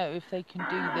don't know if they can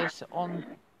do this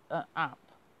on an app.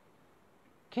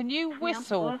 Can you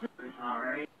whistle?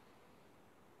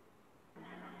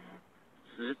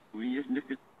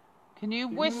 Can you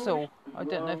whistle? I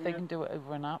don't know if they can do it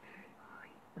over an app.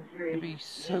 It'd be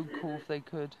so cool if they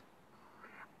could.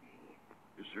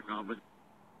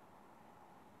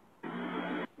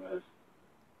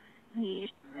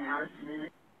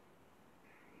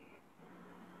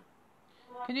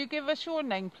 Can you give us your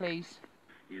name, please?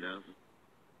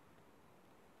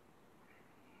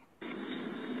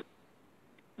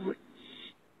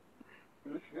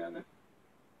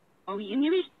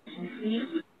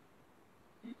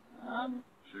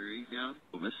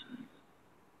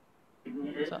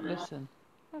 What's that, listen?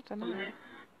 I don't know.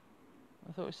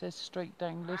 I thought it says straight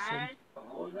down, listen.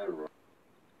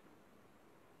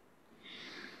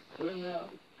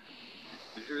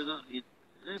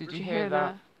 Did you hear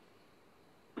that?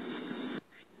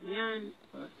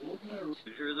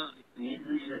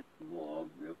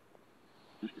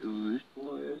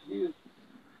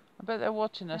 I bet they're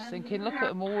watching us thinking, look at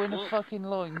them all in a fucking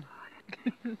line.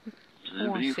 I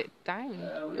want to sit down.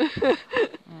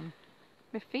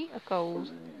 My feet are cold.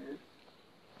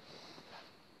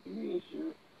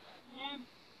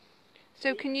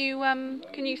 So can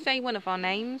you say one of our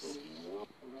names?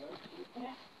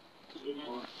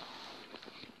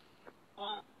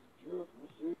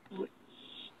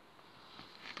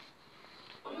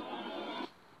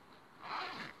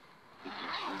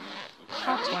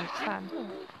 Hard to understand.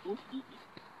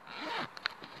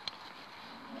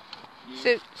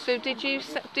 So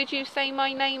did you say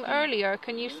my name earlier?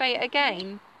 Can you say it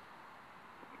again?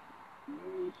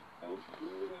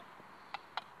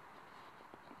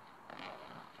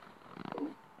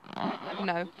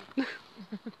 No.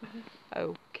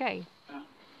 Okay.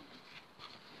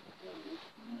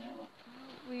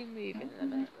 We moving a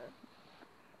little bit,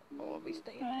 or are we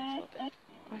staying there for a bit?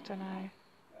 I don't know.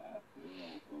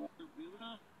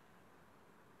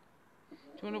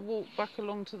 Do you want to walk back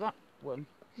along to that one?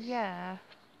 Yeah.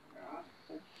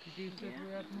 Because you said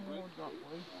we had more that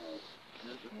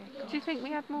way. Do you think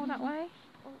we had more that way?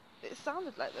 It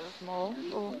sounded like there was more,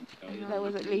 or there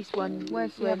was at least one.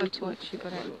 Where's the where other we torch talked you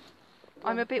got it? about.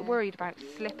 I'm a bit worried about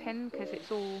slipping because it's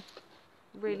all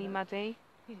really muddy.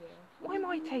 Yeah. Why am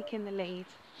I taking the lead?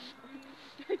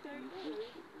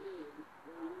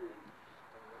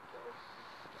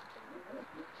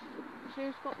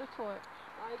 Who's got the torch?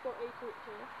 I got a torch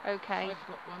here. Okay. I've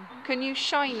got one. Can you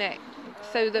shine it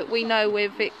so that we know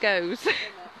if it goes?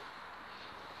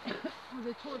 Oh,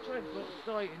 the torch I've got's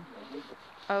dying.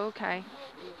 Oh, okay.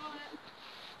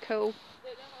 Cool.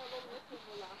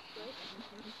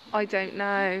 I don't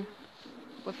know.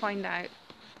 We'll find out.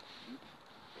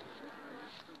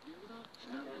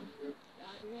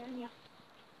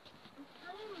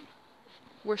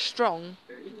 We're strong.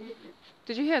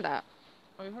 Did you hear that?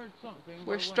 I heard something. but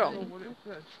We're I won't strong. know what it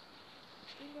said.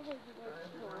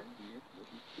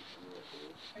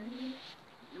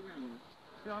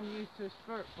 See, I'm used to a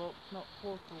spirit box, not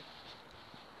portal.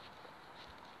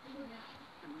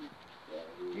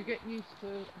 You get used to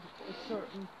a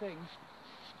certain thing.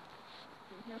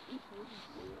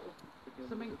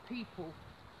 Something people.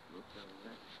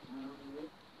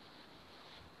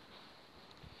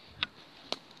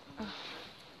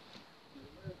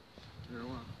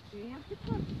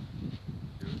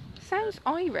 Sounds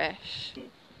Irish.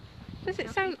 Does it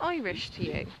sound Irish to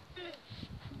you?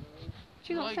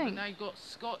 Do you not Like, think? now got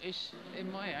Scottish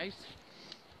in my house.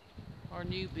 Our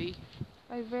newbie,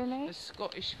 Oh, really? a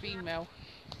Scottish female.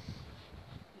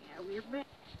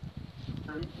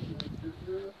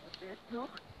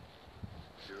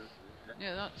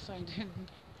 Yeah, that sounded.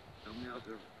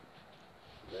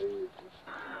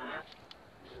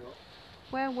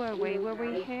 Where were we? Were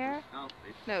we here?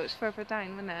 No, it's further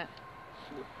down, wasn't it?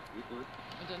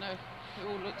 I don't know. It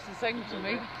all looks the same to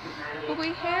me. Were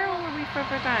we here or were we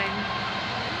further down?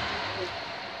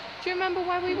 Do you remember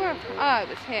where we were? Ah, it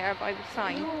was here by the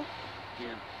sign.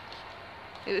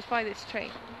 It was by this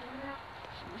tree.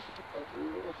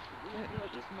 It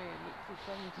looks me. It looks the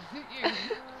same. Does it you?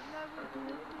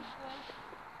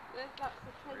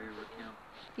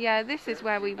 Yeah, this is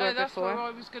where we were Oh, that's before. where I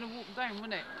was going to walk down,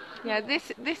 wasn't it? Yeah,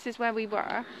 this is where we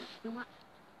were.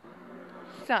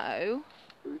 So,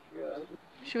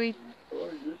 should we?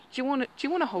 Do you want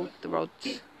to hold the rods? Do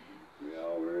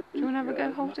you want to have a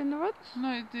go holding the rods?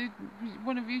 No,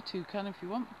 one of you two can if you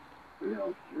want.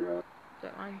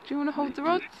 Don't mind. Do you want to hold the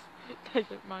rods? I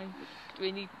don't mind. Do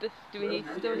we need this? Do we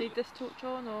still need this torch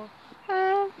on, or?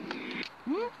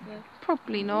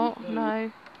 Probably not.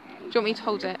 No. Do you want me to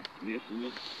hold it?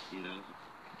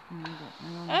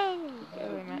 Oh, wait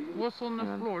a minute. What's on the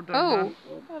Hang on. floor down Oh,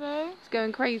 Hello. it's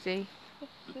going crazy.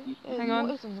 Hang on.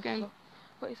 What is on the It's going. floor?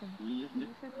 What is on?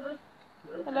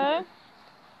 Hello.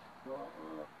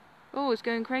 Oh, it's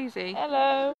going crazy.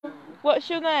 Hello. What's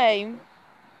your name?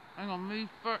 Hang on, move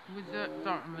back with that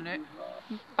a minute.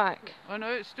 Back. I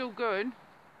know it's still going.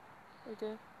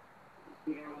 Okay.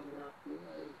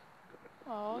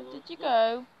 Oh, did you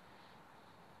go?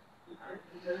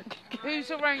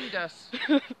 Who's around us?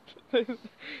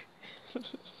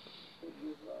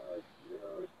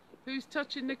 Who's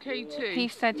touching the K2? He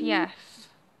said yes.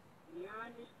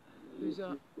 Who's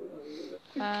that?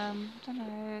 Don't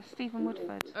know, Stephen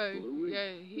Woodford. Oh,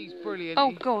 yeah, he's brilliant.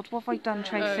 Oh God, what have I done,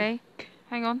 Tracy?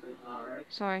 Hang on.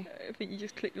 Sorry, I think you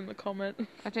just clicked on the comment.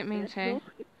 I didn't mean to.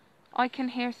 I can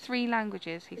hear 3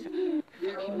 languages, he said.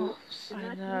 Fucking moths.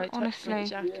 I know, it touched my Honestly.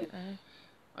 jacket now.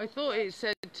 I thought it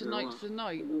said tonight's the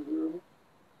night.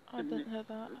 I didn't hear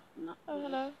that. Oh,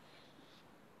 hello.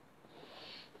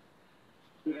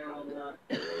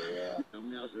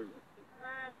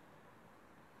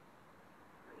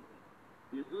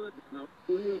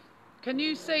 Can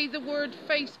you say the word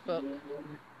Facebook?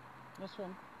 What's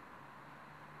wrong?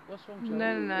 What's wrong,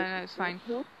 Charles? No, it's fine.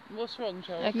 What's wrong,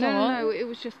 Charles? Come No, on. no, it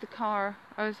was just the car.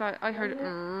 I was like, I heard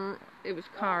it was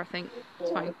a car, I think.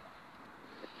 It's fine.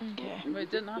 Okay. Well,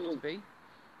 it didn't have to be.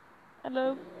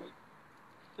 Hello.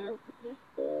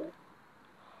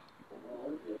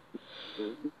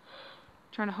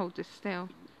 Trying to hold this still.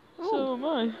 So am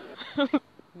I.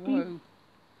 Whoa.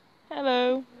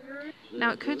 Hello.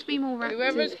 Now it could be more active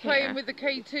Whoever's playing here. with the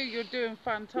K2, you're doing a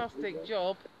fantastic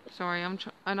job. Sorry, I'm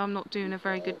not doing a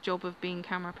very good job of being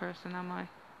camera person, am I?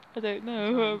 I don't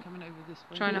I'm know. coming over this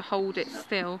way. Trying to hold it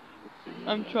still.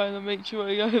 I'm trying to make sure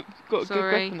I got a good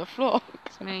Sorry. grip on the floor.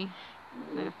 It's me.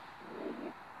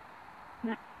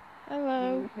 No.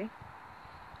 Hello.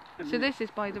 So this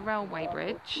is by the railway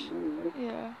bridge.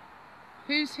 Yeah.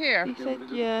 Who's here? He said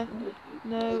yeah.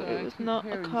 No, Sorry, I it was keep not a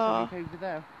hearing car. something over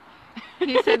there.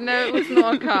 He said no, it was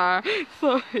not a car.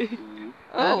 Sorry.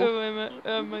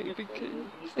 Oh. Might be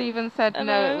Stephen said no,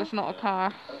 Hello? it was not a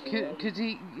car. Could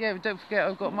he? Yeah, don't forget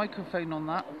I've got a microphone on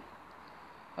that.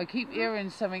 I keep hearing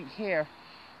something here.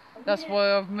 That's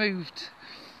why I've moved.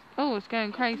 Oh, it's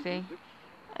going crazy.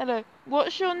 Hello.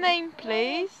 What's your name,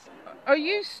 please? Are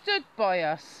you stood by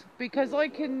us? Because I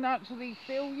can actually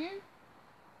feel you.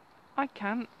 I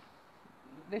can't.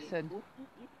 Listen.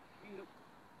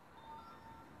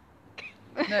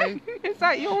 No. Is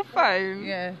that your phone?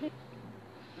 Yeah.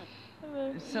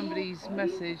 Hello. Somebody's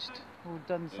messaged or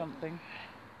done something.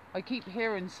 I keep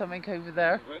hearing something over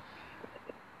there.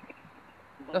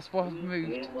 That's why I've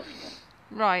moved.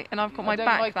 Right, and I've got my I don't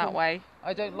back like that them. way.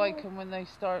 I don't like them when they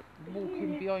start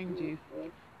walking behind you.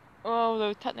 Oh,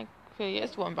 though technically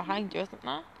it's one behind you, isn't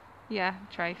there? Yeah,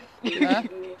 Trace. Huh?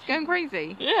 It's going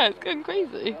crazy. Yeah, it's going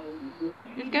crazy.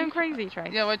 It's going crazy,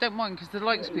 Trace. Yeah, I don't mind because the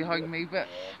light's behind me, but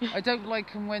I don't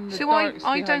like them when the So dark's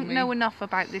I behind don't me. know enough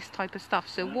about this type of stuff.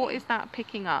 So what is that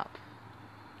picking up?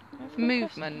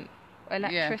 Movement,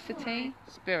 electricity.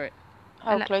 Spirit.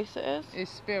 How Ele- close it is?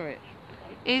 It's spirit.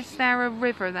 Is there a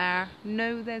river there?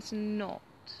 No, there's not.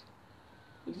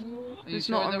 Are you There's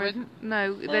sure not a there river. isn't?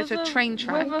 No, there's There's a a train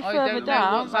track. river I further don't know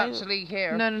down, what's right? actually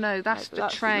here. No, that's the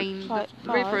That's the train. far- The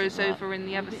far, river is isn't it? over in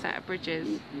the other set of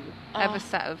bridges. Ah. Other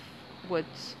set of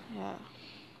woods. Yeah.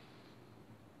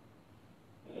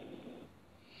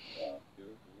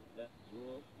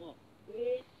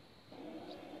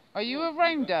 Are you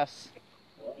around us?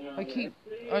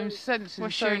 I'm sensing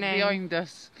What's your something name? behind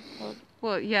us.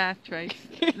 Well, yeah, Trace.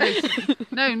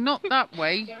 No, not that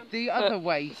way. The other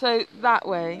way. So that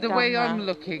way. The down way there. I'm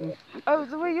looking. Oh,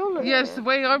 the way you're looking. Yes, the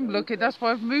way I'm looking. That's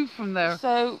why I've moved from there.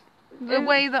 So The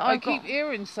way that I I've keep got,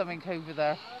 hearing something over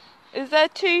there. is there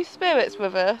 2 spirits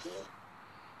with us?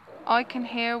 I can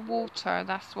hear water.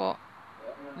 That's what.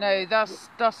 No, that's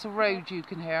a road you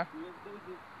can hear.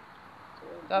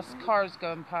 That's cars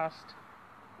going past.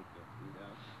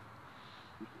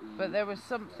 But there was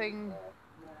something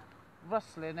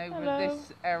rustling over Hello.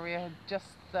 this area just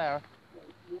there.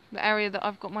 The area that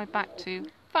I've got my back to.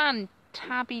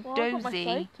 Fantabby Well, I've got my dozy.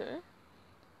 side to.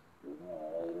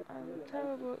 I'm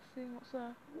terrible at seeing what's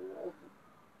there.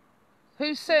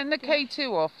 Who's setting the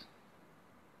K2 off?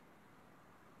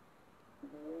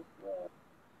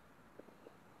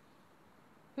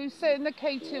 Who's setting the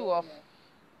K2 off?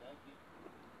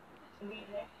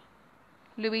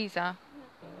 Louisa.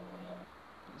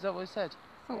 Is that what I said?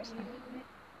 Thought so.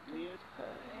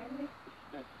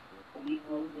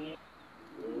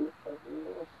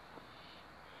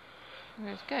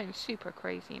 It's going super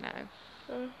crazy now.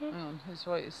 Hang on, it's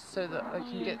right, it's so that I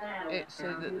can get it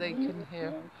so that they can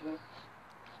hear.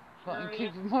 But I'm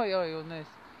keeping my eye on this.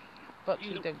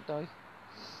 Battery don't die.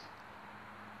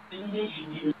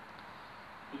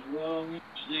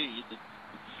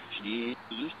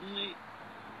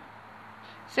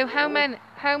 So how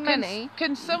many?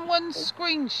 Can someone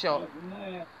screenshot,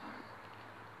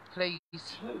 please?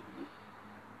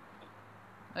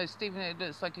 Oh, Stephen, it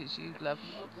looks like it's you, love,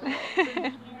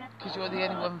 because you're the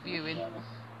only one viewing.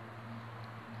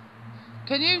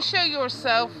 Can you show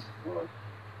yourself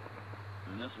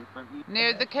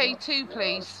near the K2,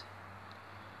 please?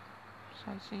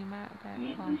 Shall I zoom out a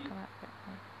bit? Come on, come out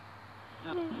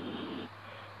a bit more.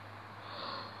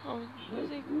 Oh, is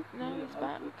he? No, he's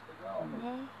back.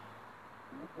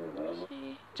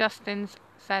 See? Justin's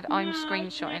said I'm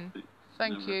screenshotting.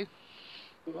 Thank you.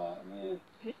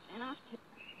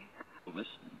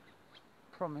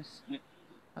 Promise.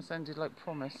 That sounded like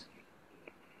promise.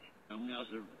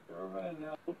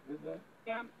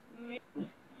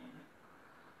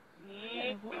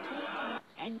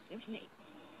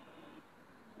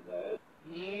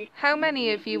 How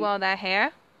many of you are there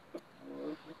here?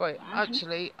 Right,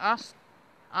 actually, ask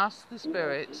the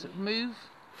spirits, move.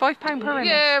 £5 per image.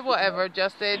 Yeah, whatever,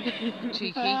 Justin.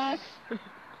 Cheeky.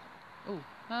 Oh.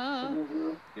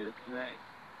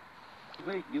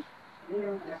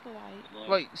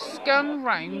 Right, scan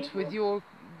round with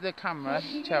the camera,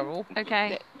 Cheryl,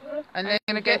 Okay. and then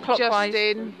gonna go get clockwise.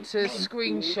 Justin to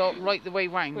screenshot right the way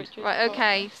round. Right,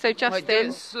 okay. So Right, do Justin,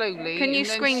 it slowly. can you and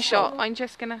then screenshot? stop. I'm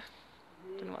just gonna.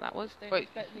 Don't know what that was. Right,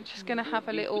 Just gonna have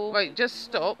a little. right, just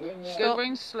stop. Go Stop.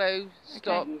 round slow.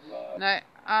 Stop. Now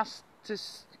ask to.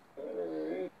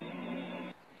 Hang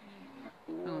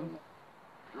on.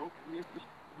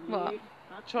 What?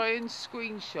 Try and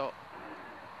screenshot.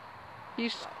 You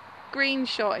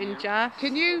screenshotting, Jess?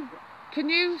 Can you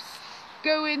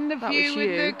go in the That view was with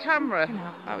you. the camera?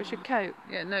 No, that was your coat.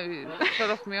 Yeah, no, it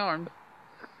fell off my arm.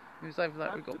 It was over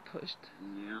that we got pushed.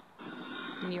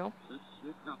 Neil.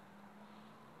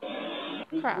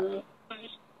 Crap.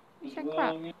 You said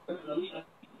crap.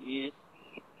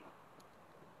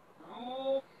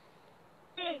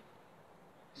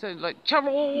 So like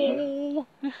Cheryl.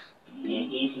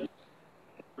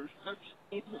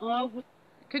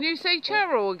 Can you say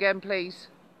Cheryl again, please?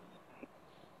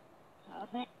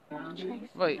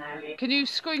 Right. Can you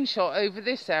screenshot over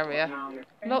this area?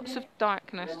 Lots of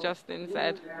darkness, Justin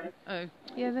said. Oh.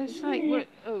 Yeah, there's like. Wait,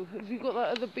 oh, have you got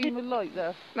that other beam of light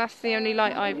there? That's the only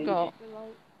light I've got.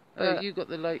 Oh, you got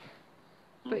the light.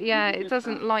 But yeah, it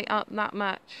doesn't light up that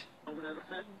much.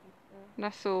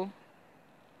 That's all.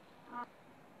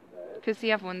 Because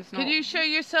the other one's not. Can you show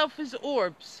yourself as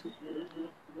orbs?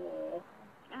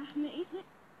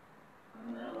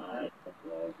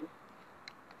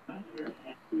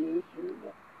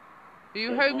 Are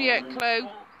you home yet, Chloe?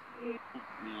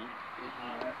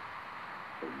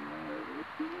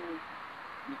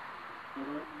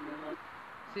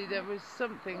 See, there was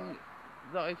something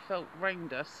that I felt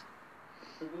round us.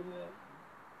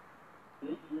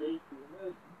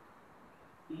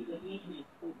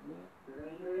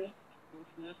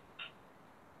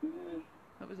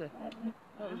 That was a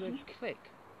click.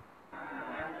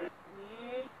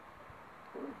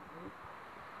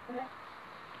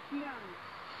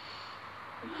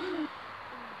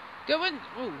 Go and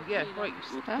yeah, right.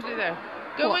 Put it there.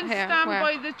 Go What, and here? stand Where?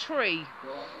 by the tree.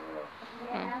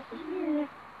 Oh.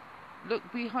 Look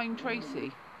behind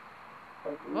Tracy.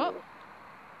 What?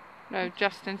 No,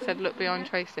 Justin said look behind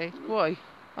Tracy. Why?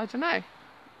 I don't know. I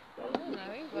don't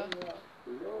know either.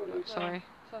 Sorry.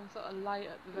 Some sort of light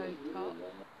at the very top.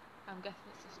 I'm guessing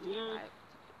it's just a light.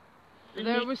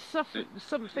 There was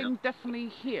something definitely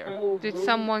here. Did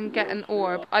someone get an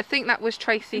orb? I think that was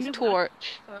Tracy's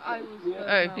torch. So I was.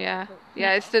 Oh. Yeah.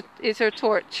 Yeah, it's her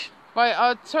torch. Right,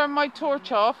 I'll turn my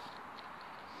torch off.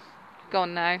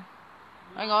 Gone now.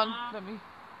 Hang on, let me.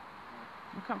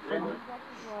 I can't find it.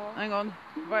 Hang on.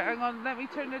 Right, hang on. Let me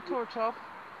turn the torch off.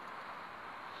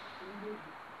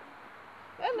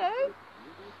 Hello.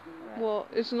 What?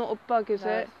 It's not a bug, is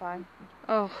it? It's fine.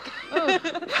 Oh.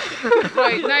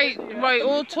 Right, now, right.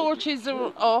 All torches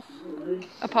are off.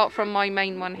 Apart from my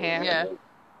main one here. Yeah.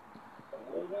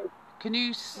 Can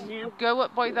you go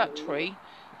up by that tree?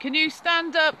 Can you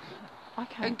stand up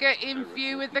Okay. and get in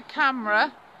view with the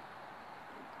camera?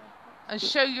 And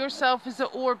show yourself as an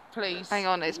orb, please. Hang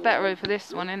on, it's better over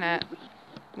this one, isn't it?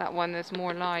 That one, there's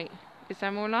more light. Is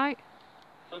there more light?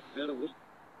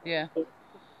 Yeah.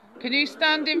 Can you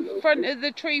stand in front of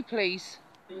the tree, please?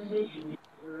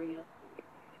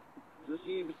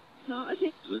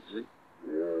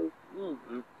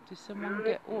 Did someone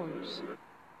get orbs?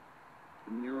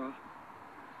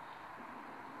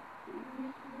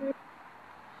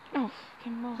 Oh,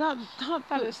 fucking more. That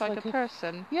looks like a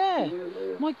person. Yeah.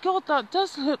 My God, that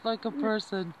does look like a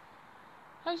person.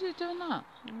 How's it doing that?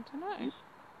 I don't know.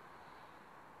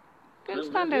 Go and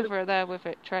stand over there with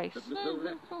it, Trace. No.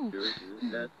 Oh.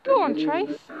 Go on,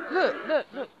 Trace. Look.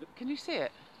 Can you see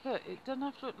it? Look, it doesn't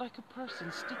have to look like a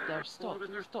person. Stick there. Stop.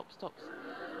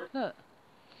 Look.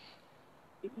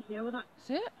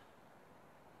 See it?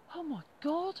 Oh my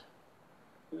God.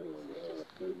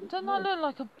 Doesn't that look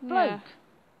like a bloke?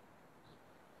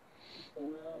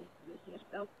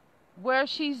 Yeah. Where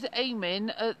she's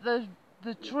aiming at the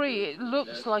tree, it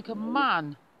looks like a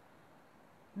man.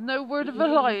 No word of a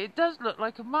lie, it does look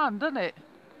like a man, doesn't it?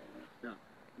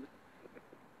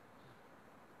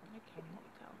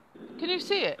 Can you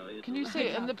see it? Can you see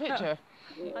it in the picture?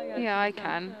 Yeah, I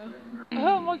can.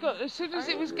 Oh my God, as soon as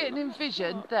it was getting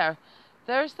envisioned,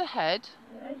 there's the head,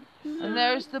 and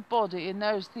there's the body, and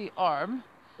there's the arm,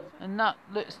 and that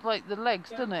looks like the legs,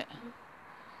 doesn't it?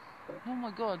 Oh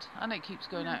my God, and it keeps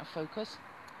going out of focus.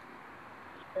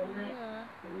 Yeah.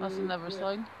 That's another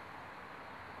sign.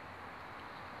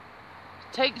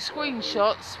 Take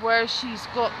screenshots where she's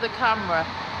got the camera,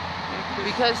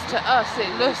 because to us it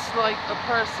looks like a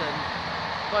person,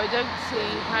 but I don't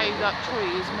see how that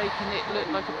tree is making it look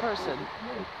like a person.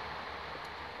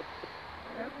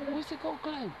 Why's it got a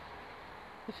glow?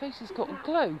 The face has got a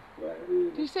glow.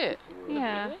 Do you see it?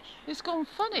 Yeah. It's gone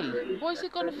funny. Why has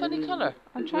it got a funny colour?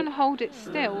 I'm trying to hold it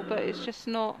still, but it's just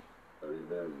not.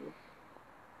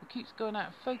 It keeps going out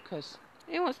of focus.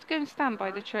 It wants to go and stand by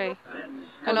the tree.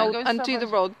 Go on, And go and undo stand the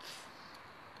by- rods.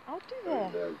 I'll do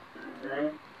that.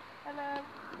 Hello.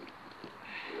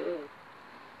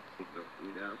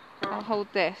 I'll hold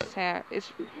this here.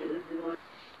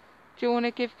 Do you want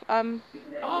to give Oh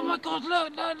my God,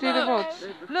 look. do the rods?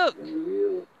 Look,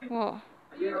 What?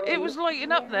 it was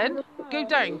lighting up then. Go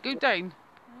down.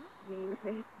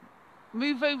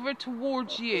 Move over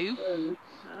towards you.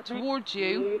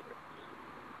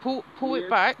 Pull it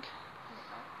back.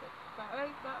 That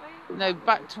way. No,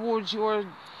 back towards your,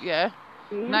 yeah.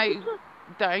 Now,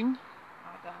 down.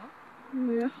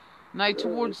 Now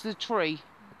towards the tree.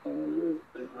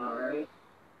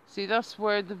 See, that's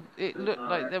where it looked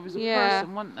like there was a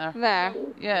person, wasn't there? There.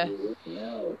 Yeah.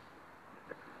 Do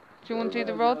you want to do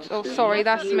the rods? Oh, sorry,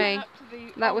 that's me.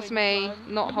 That was me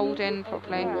not holding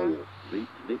properly.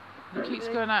 It keeps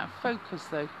going out of focus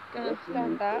though. Gonna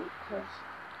stand back.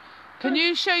 Can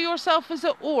you show yourself as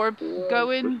an orb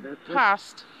going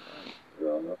past?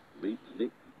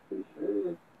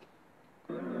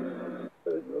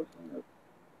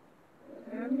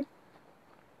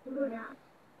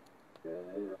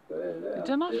 It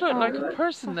doesn't have to look like a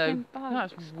person though. Fucking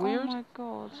That's bugs. weird. Oh my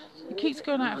God. It keeps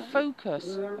going out of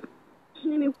focus.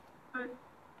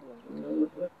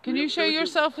 Can you show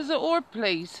yourself as an orb,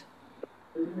 please?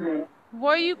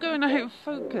 Why are you going out of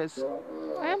focus?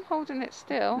 I am holding it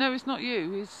still. No, it's not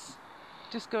you. It's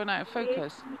just going out of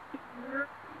focus.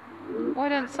 Why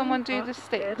don't someone do the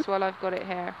sticks while I've got it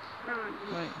here?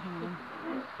 Right, hang on.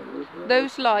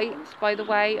 Those lights, by the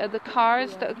way, are the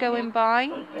cars that are going by.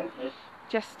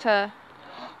 Just to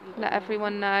let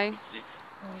everyone know. Right,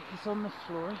 it's on the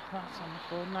floor. That's on the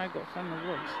floor. Now I've got to find the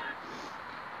rods.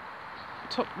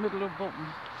 Top, middle, or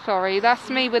bottom. Sorry, that's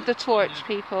me with the torch,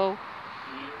 people.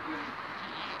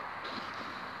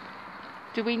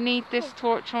 Do we need this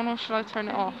torch on or shall I turn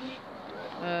it off?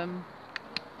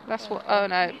 That's what. Oh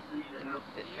no. It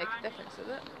makes a difference, does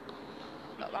it?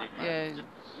 Not that much. Yeah.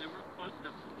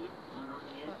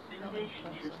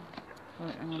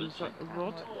 Right, hang on. Is that the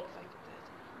rod?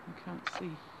 I can't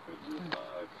see.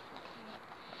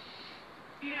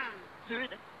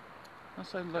 That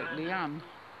sounds like Leanne.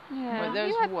 Yeah. Right,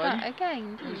 there's you had one. that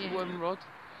again, didn't There's you? one rod.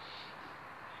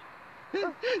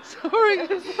 Sorry.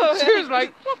 She was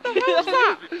like, what the hell's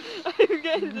that? I'm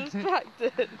getting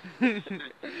distracted.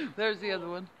 There's the other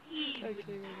one. Okay.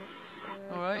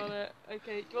 Alright. Got it.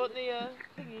 Okay. Do you want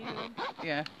the thingy?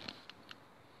 Yeah.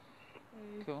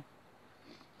 Cool.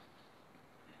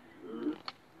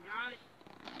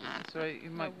 That's right. You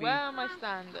Now, might be. where am I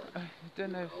standing? I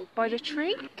don't know. By the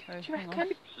tree? Oh, Do you hang on.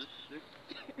 reckon?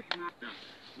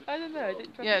 I don't know. I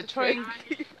didn't trust Yeah, the try.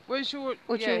 tree. Where's your?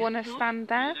 Or do yeah. you want to stand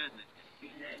there?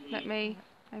 Let me.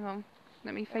 Hang on.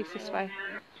 Let me face this way.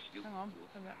 Hang on.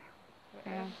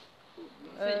 Yeah.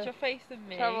 Since you're facing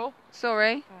me. Cheryl.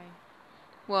 Sorry. Fine.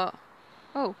 What?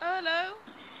 Oh. Hello.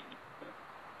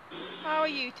 How are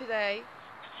you today?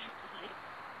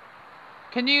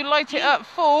 Can you light it up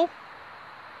full?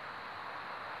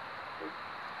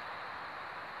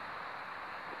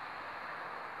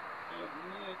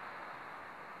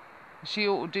 She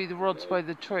ought to do the rods by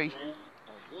the tree.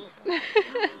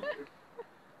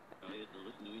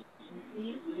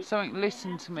 Something,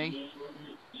 listen to me.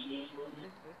 This is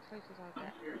as close as I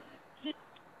get.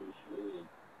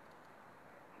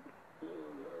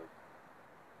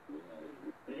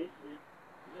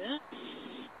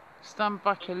 Stand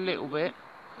back a little bit.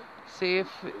 See if...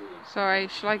 Sorry,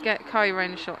 shall I get Kyra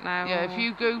in a shot now? Yeah, or- if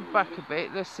you go back a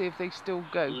bit, let's see if they still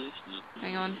go.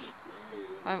 Hang on.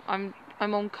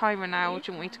 I'm on Kyra now. Do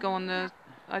you want me to go on the...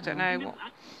 I don't know what...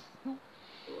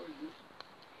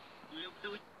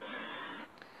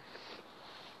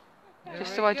 There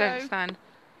Just we so I don't go. stand.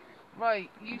 Right,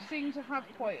 you seem to have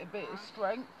quite a bit of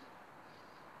strength.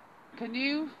 Can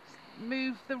you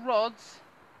move the rods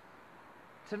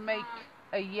to make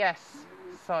a yes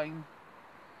sign?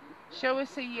 Show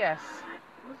us a yes.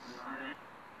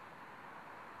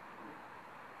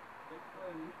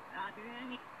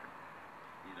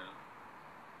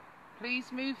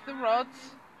 Please move the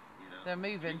rods. They're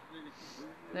moving.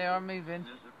 They are moving.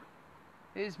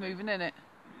 It is moving, isn't it?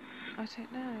 I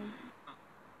don't know.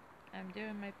 I'm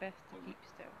doing my best to keep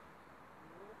still.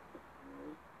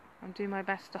 I'm doing my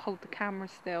best to hold the camera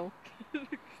still.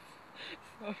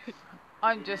 Sorry.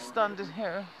 I'm just standing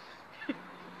here.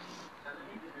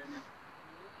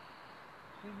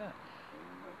 See that?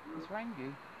 It's rang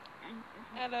you.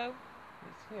 Hello.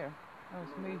 It's here. Oh,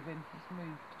 it's moving. It's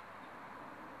moved.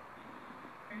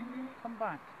 Come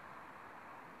back.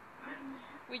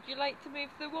 Would you like to move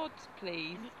the rods,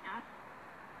 please?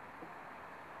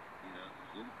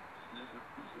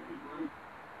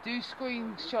 Do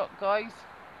screenshot, guys.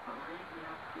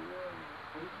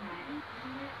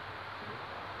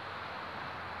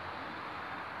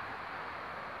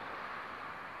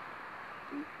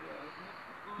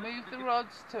 Move the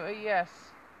rods to a yes.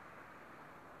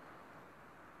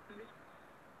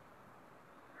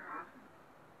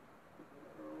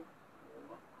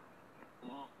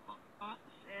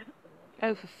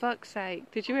 Oh, for fuck's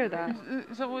sake. Did you hear that?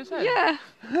 Is that what it said? Yeah.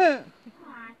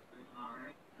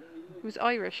 It was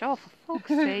Irish. Oh, for fuck's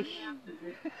sake.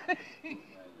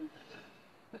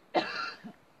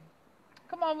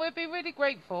 Come on, we'll be really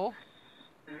grateful.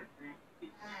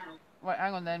 Right,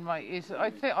 hang on then. Right,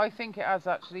 I think it has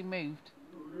actually moved.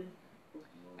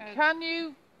 Can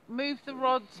you move the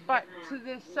rods back to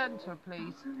the centre,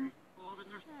 please? Oh,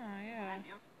 yeah.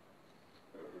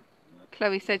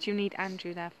 Chloe said you need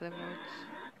Andrew there for the roads.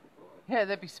 Yeah,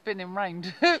 they'd be spinning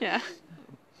round. Yeah.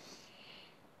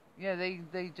 Yeah,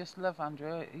 they just love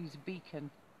Andrew. He's a beacon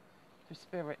for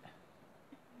spirit.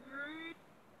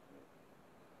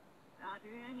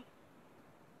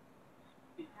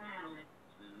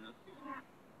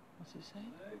 What's it say?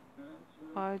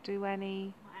 I'll do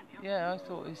any... Yeah, I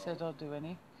thought he said I'll do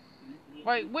any.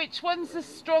 Right, which one's the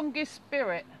strongest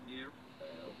spirit?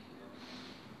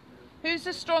 Who's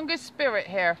the strongest spirit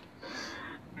here?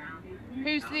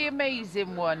 Who's the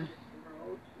amazing one?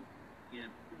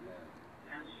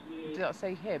 Did I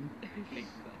say him?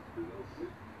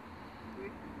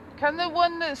 Can the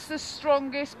one that's the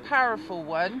strongest, powerful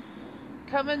one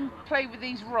come and play with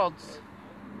these rods?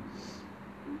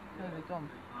 Oh, they're gone.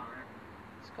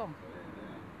 It's gone.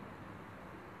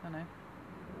 I know.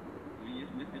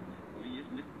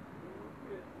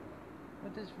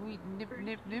 What does we nip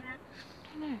nip nip?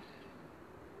 I don't know.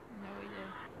 No idea.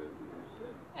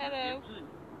 Hello.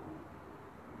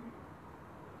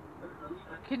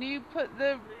 Can you put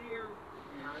your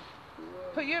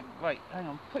right, hang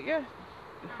on, put your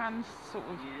hands sort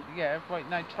of, yeah, right,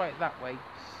 now try it that way.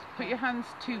 Put your hands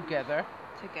together,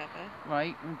 Together.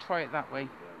 right, and try it that way.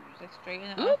 Should I straighten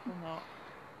it Oop. up or not?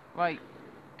 Right,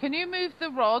 can you move the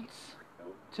rods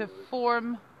to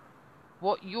form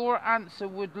what your answer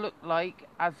would look like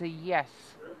as a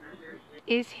yes?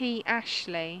 Is he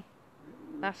Ashley?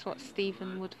 That's what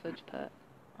Stephen Woodford put.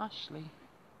 Ashley.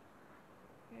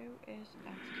 Who is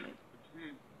Ashley?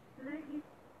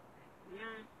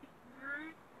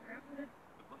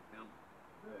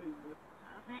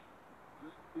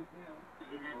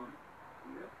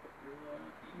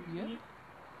 Yeah.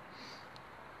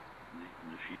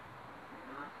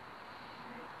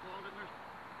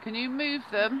 Can you move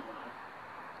them?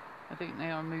 I think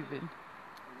they are moving.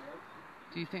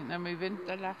 Do you think they're moving?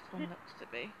 The left one looks to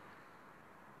be.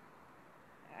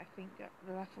 I think that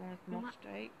the left one is more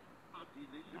straight.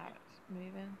 Now it's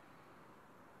moving.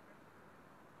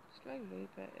 Slowly,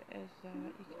 but it is, you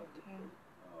can tell.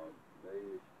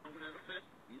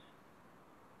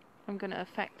 I'm going to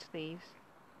affect these.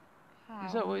 How?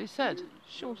 Is that what he said?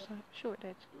 Sure it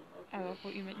did. Oh, I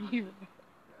thought you meant you.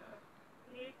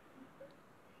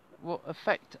 What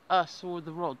affect us or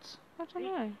the rods? I don't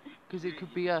know. Because it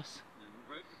could be us.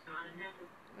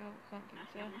 Well, can't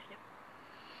think so.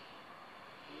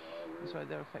 That's why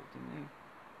they're affecting you.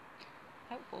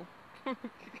 Helpful.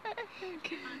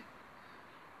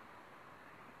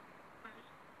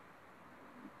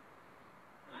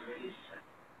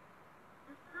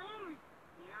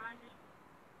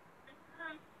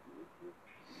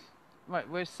 Right,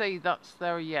 we'll say that's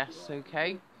their yes, okay?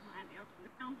 Okay.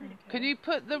 Can you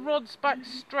put the rods back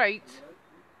straight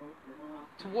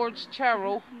towards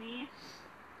Cheryl?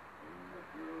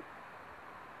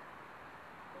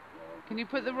 Can you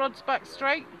put the rods back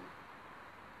straight?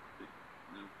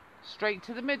 Straight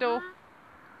to the middle.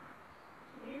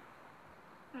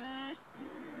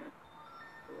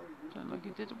 Sound like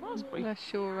you did a raspberry.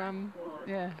 That's your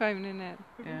Yeah, phone in it.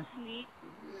 yeah.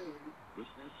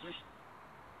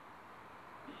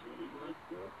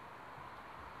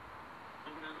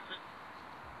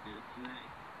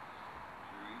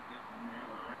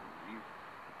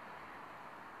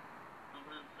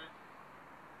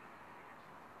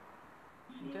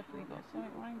 You definitely got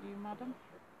something around you, madam.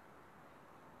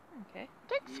 Okay.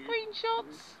 Take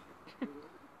screenshots.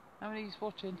 How many's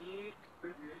watching?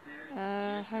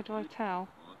 How do I tell?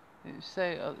 It will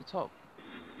say at the top.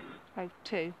 Oh,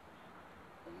 2.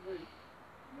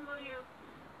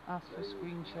 Ask for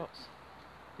screenshots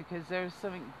because there is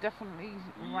something definitely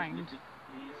round.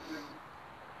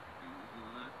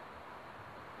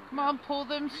 Come on, pull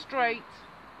them straight,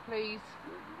 please.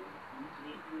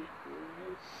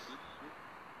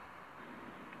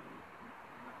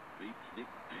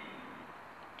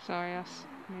 Sorry, I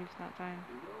moved that down.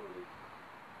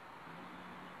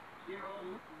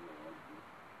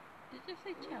 Did you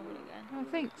say Cheryl again? I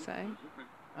think so.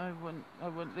 I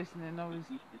wasn't listening. I was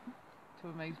too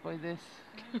amazed by this.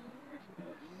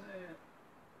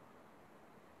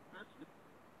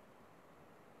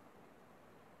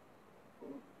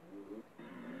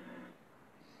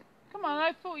 Come on,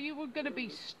 I thought you were going to be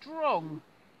strong.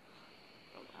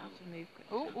 I have to move quick.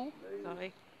 Oh,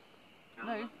 Sorry.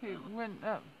 no, it went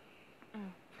up. Oh.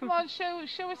 Come on, show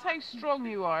us how strong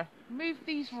you are. Move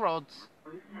these rods.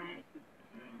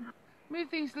 Move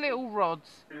these little rods.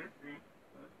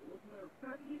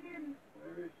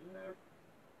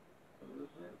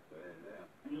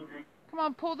 Come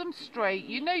on, pull them straight.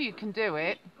 You know you can do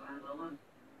it.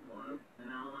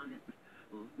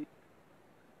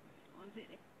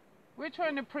 We're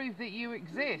trying to prove that you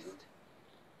exist.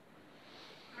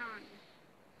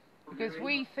 Because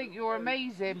we think you're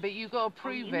amazing, but you've got to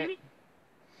prove it.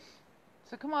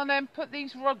 So come on then, put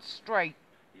these rods straight.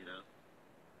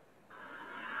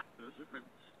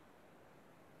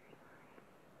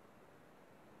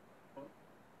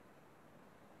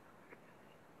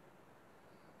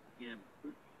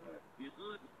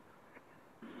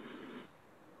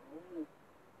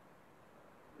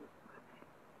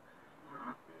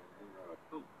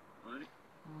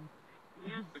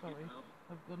 Sorry,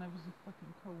 I've gone ever so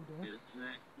fucking cold here.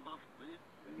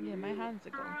 Yeah, my hands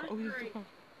are gone cold as well.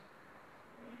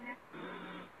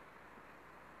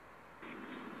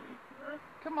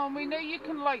 Come on, we know you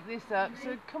can light this up,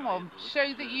 so come on,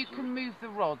 show that you can move the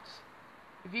rods.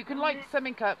 If you can light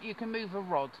something up, you can move a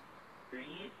rod.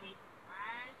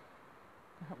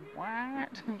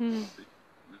 What?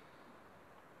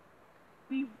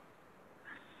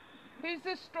 Who's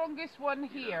the strongest one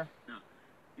here?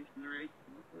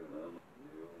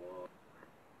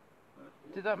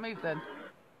 Did that move then?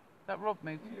 That rod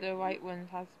moved? The right one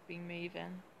has been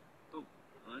moving.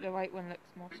 The right one looks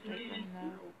more straight than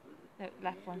the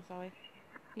left one, sorry.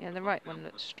 Yeah, the right one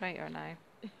looks straighter now.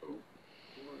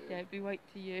 Yeah, it'd be right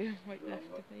to you, right left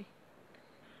to me.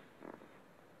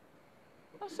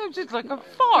 That sounded like a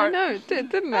fart. No, it did,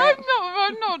 didn't it?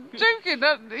 I'm not joking.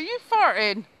 Are you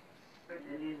farting?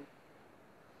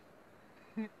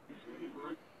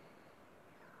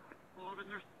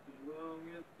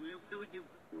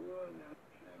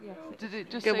 Yes, Did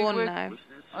it just Go say on we're... now.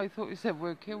 I thought it said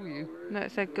we'll kill you. No,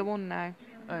 it said go on now.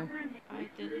 Oh. I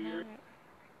didn't know it.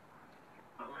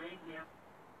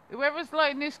 Whoever's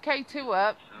lighting this K2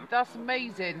 up, that's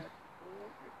amazing.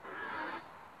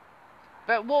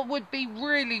 But what would be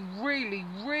really, really,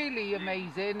 really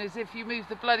amazing is if you move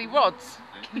the bloody rods.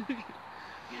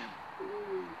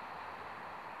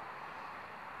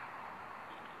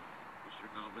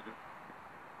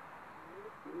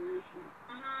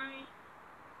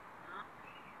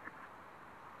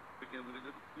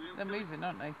 They're moving,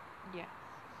 aren't they? Yes.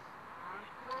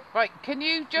 Right, can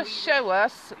you just show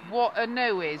us what a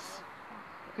no is?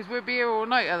 Because we'll be here all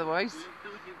night otherwise.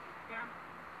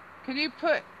 Can you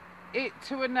put it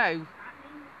to a no?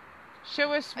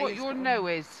 Show us what your no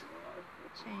is.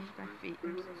 Change my feet.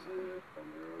 I'm so sorry.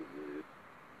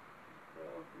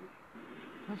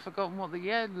 I've forgotten what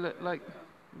the end looked like.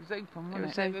 It was open, It wasn't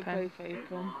was it? They were open. both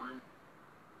open.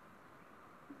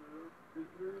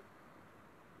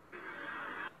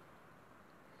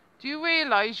 Do you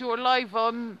realise you're live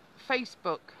on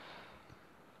Facebook?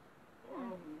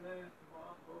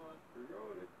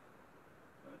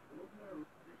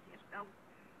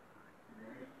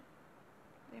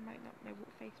 might not know what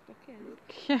Facebook is.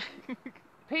 Yeah.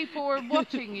 People are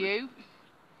watching you.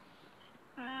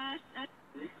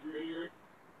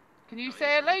 Can you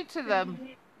say hello to them?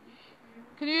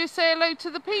 Can you say hello to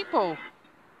the people?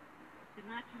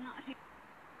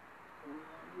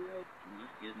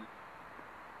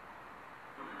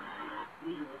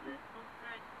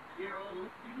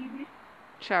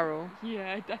 Cheryl.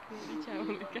 Yeah, definitely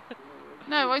Cheryl again.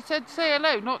 No, I said say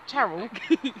hello, not Cheryl.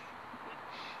 Just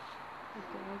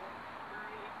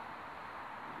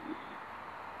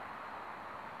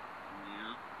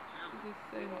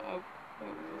so not out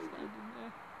standing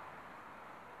there.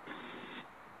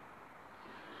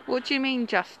 What do you mean,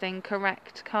 Justin?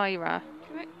 Correct, Kyra.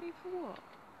 Correct me for what?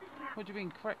 What do you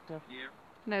mean, corrector?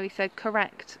 No, he said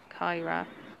correct, Kyra.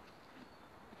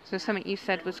 So something you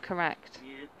said was correct.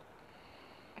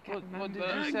 I can't What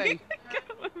remember. did you say?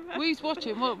 We's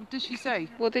watching. What did she say?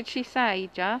 What did she say,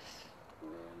 Jess?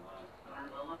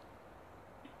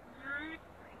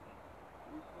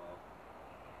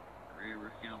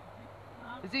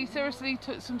 Has he seriously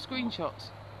took some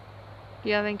screenshots?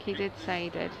 Yeah, I think he did say he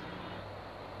did.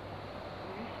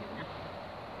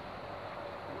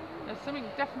 There's something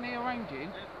definitely around you.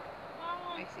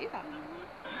 I see that.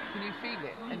 Can you feel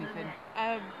it? Anything?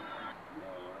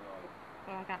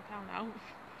 Well, I can't tell now.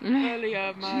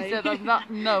 Earlier, my... She said I'm that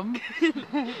numb.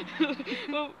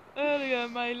 Well, earlier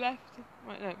my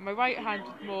my right hand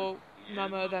was more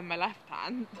number than my left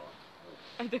hand.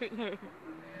 I don't know.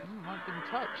 I've been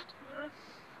touched.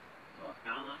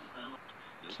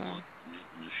 So.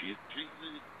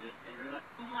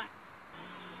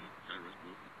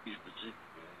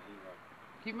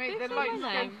 You made the This lights is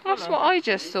my go name. That's fuller. what I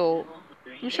just thought.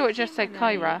 I'm sure it just said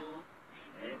Kyra.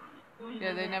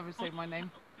 Yeah, they never say my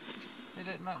name. They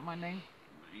don't like my name.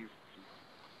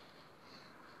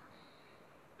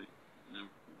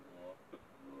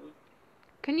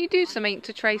 Can you do something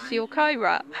to Tracy or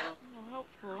Kyra? Not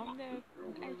helpful. I'm the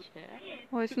edge here.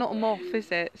 Well, it's not a moth,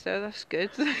 is it? So that's good.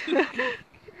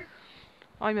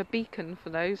 I'm a beacon for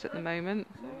those at the moment.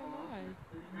 So am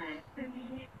I.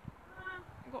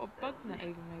 I've got a bug net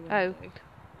over my Oh. window.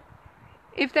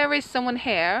 If there is someone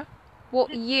here,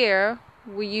 what year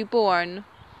were you born?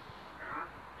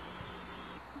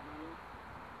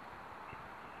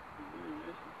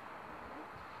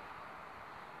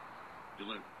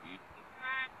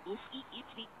 Oh.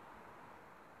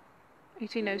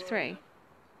 1803.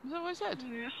 Is that what I said?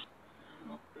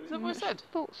 Is that what I said?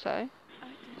 Thought so.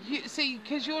 You see,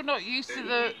 because you're not used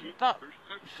to that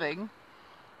thing,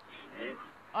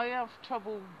 I have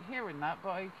trouble hearing that, but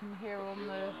I can hear on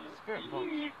the spirit box.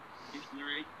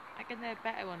 I can hear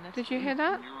better on this. Did you hear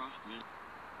that?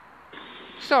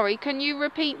 Sorry, can you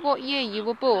repeat what year you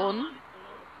were born? Do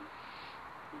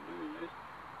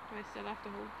I still have to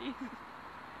hold these?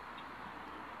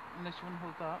 Unless you want to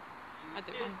hold that. I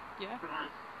don't mind. Yeah?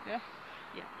 Yeah?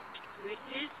 Yeah.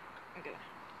 I'm gonna.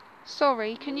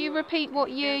 Sorry, can you repeat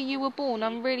what year you were born?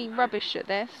 I'm really rubbish at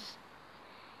this.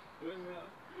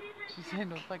 She's saying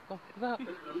no, thank God for that.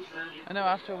 I know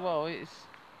after a while it's...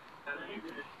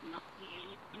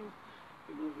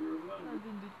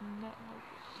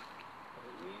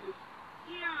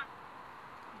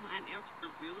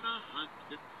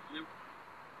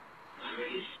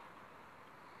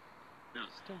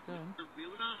 Still going.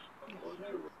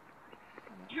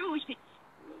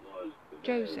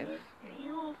 Joseph.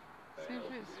 See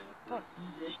if it's button.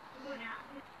 No,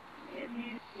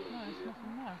 it's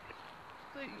nothing there.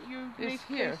 So you It's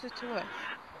here. closer to us.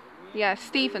 Yeah,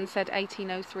 Stephen said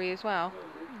 1803 as well.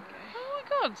 Oh my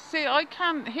God! See, I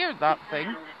can't hear that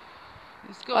thing.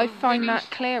 It's got I a find really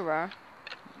that clearer.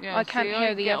 Yeah, I can't see, hear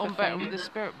I the get other on better thing. with the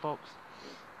spirit box.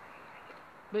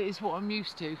 But it's what I'm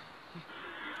used to.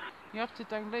 You have to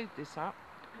download this app.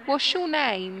 What's your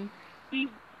name? I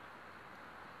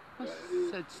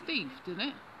said Steve, didn't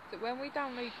it? So when we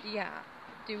download the app,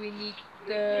 do we need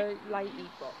the lightly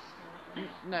box?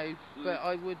 No, but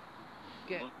I would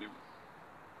get...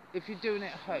 If you're doing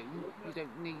it at home, you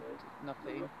don't need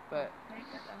nothing, but...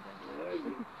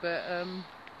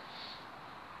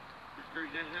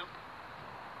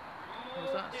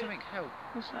 Was that something help?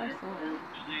 That's what I thought.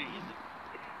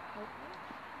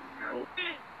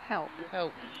 Help.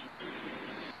 Help.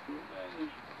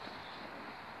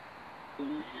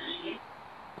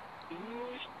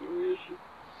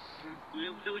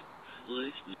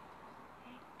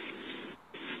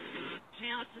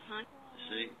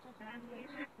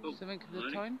 Something of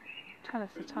the time? Tell us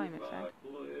the time it said.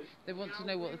 They want to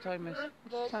know what the time is.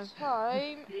 The Time.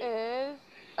 time is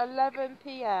 11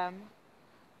 p.m.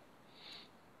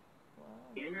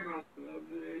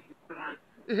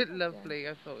 Lovely,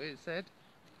 I thought it said.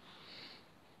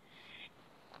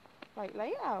 quite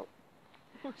late out.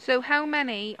 So how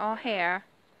many are here?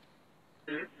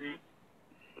 It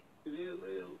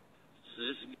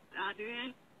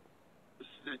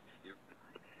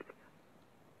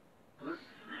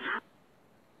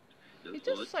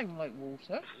does sound like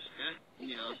water.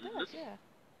 It does, yeah.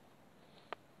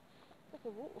 It's like a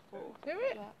waterfall. There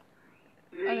like it? that.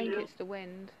 I think it's the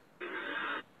wind.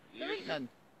 There ain't none.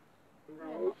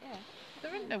 Yeah.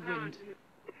 There ain't no wind.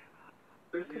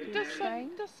 Could be It the does train.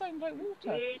 sound like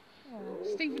water. Yeah.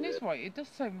 Stephen is right, it does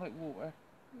sound like water.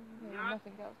 Yeah,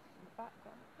 nothing else in the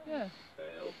background. Yeah.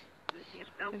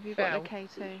 Have you got Bell. the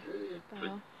K2?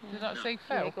 Bell. Did that say Yeah,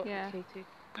 fell? you got Yeah. the K2.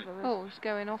 Oh, it's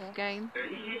going off again.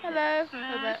 Hello. So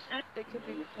that it could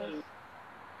be close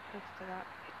to that.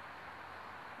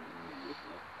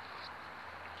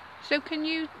 So can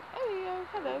you... Oh, yeah,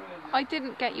 hello. I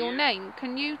didn't get your name.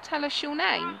 Can you tell us your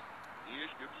name?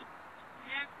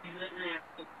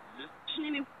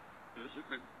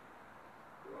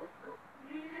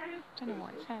 Don't know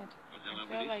what it said. I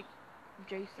feel like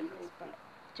Joseph, but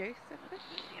Joseph?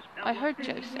 I heard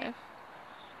Joseph.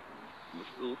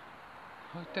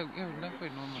 I don't hear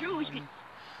nothing on that one.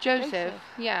 Joseph. Joseph.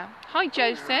 Yeah. Hi,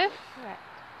 Joseph. Correct.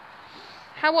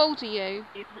 How old are you?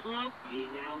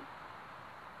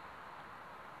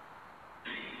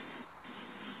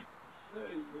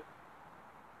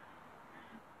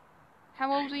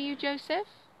 How old are you, Joseph?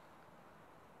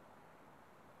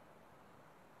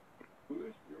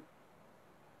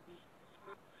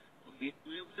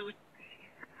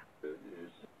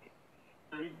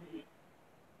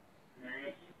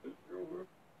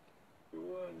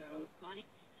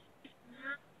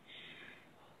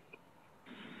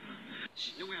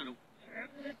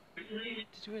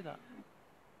 Did you hear that?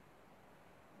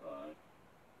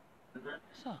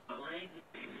 What's that?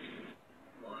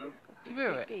 Can you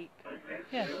hear it? Beep.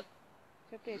 Yeah.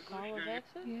 Could be a car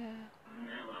reverser. Yeah.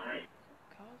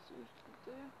 Cars used to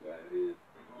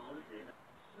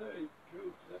do.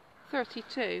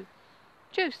 32.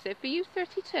 Joseph, are you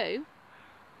 32?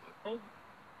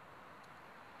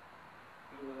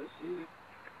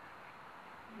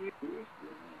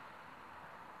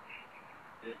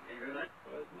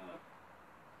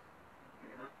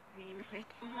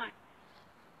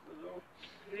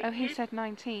 Oh, he said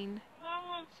 19.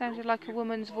 Sounded like a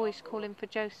woman's voice calling for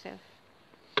Joseph.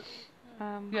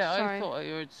 Yeah, sorry. I thought I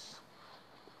heard.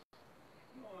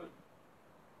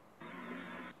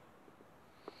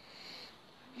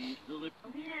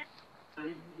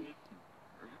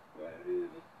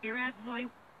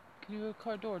 Can you hear a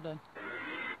car door then?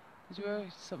 Did you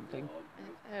hear something?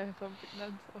 Something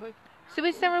then, sorry. So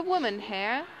is there a woman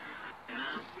here?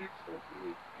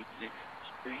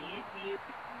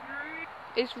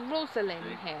 Is Rosalind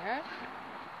here?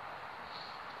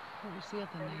 What was the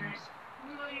other names?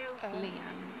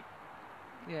 Leanne.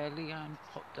 Yeah, Leanne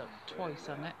popped up twice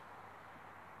on it.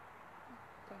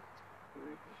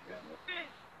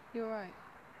 You're right.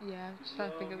 Yeah, I'm just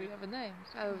trying to think of the other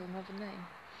names. Oh, another name.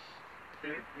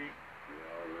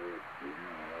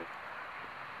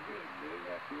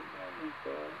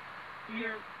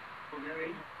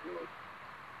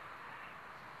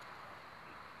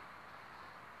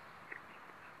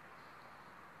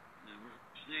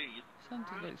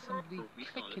 Sounded like somebody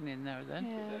clicking in there then.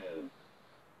 Yeah.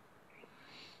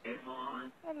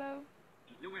 Hello.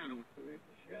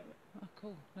 Oh,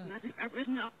 cool. Look.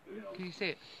 Can you see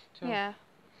it? Cheryl? Yeah.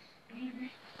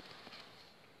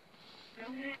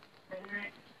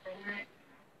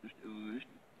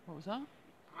 What was that?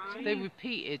 They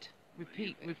repeated.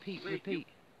 Repeat, repeat, repeat.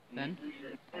 Then.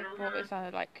 I thought it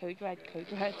sounded like code red, code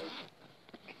red.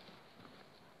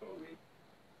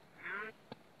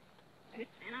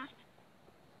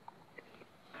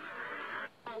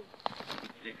 I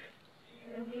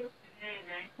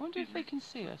wonder if they can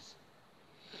see us.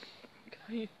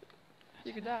 You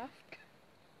could ask.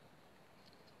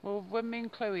 Well, when me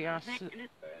and Chloe asked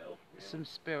some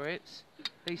spirits,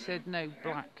 they said no,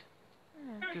 black.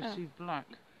 Just see black.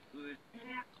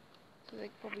 So they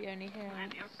could probably only hear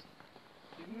us.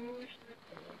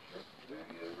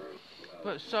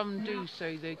 But some do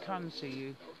say they can see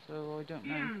you, so I don't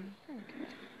know.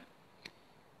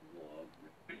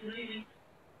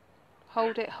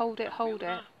 Hold it, hold it, hold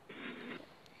it.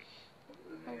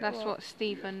 That's what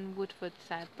Stephen Woodford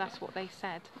said. That's what they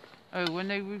said. Oh, when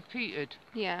they repeated?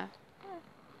 Yeah.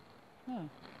 Oh.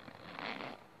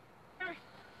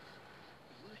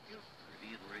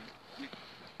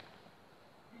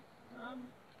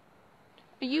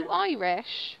 Are you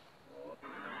Irish?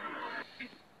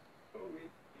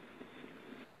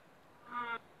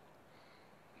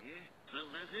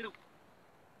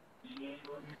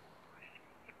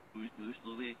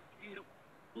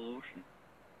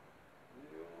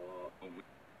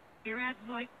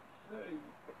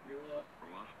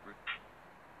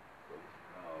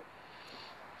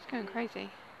 It's going crazy.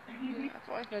 Yeah, I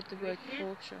thought I heard the word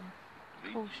caution.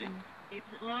 Caution.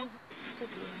 Could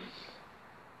be.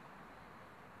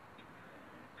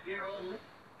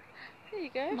 There you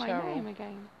go, My Cheryl. name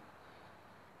again.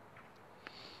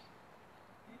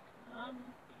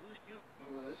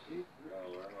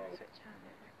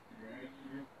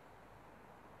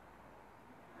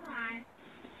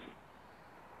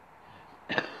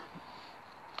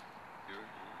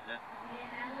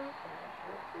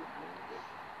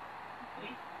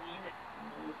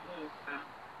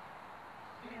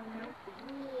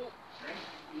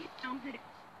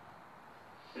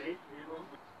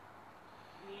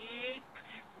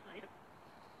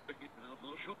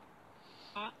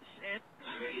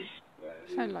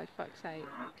 Sound like fuck's sake.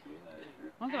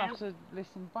 I'm going to have to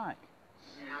listen back.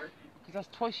 Because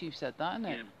that's twice you've said that,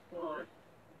 isn't it?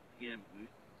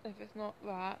 If it's not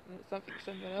that, then it's something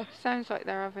similar. Sounds like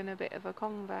they're having a bit of a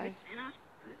convo.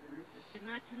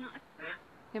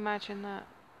 Imagine that.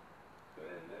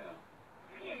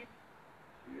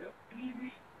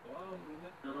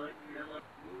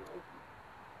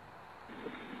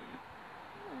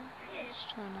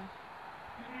 Just trying to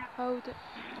hold it.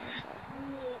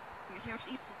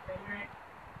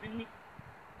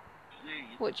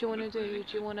 What do you want to do?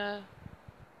 Do you want to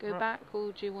go back,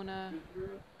 or do you want to...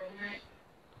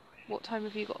 What time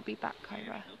have you got to be back,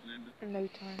 Kyra? No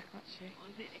time, actually.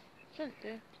 Shouldn't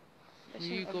do. They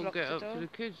You shouldn't have got to locked get the up door. for the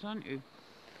kids, aren't you?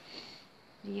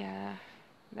 Yeah,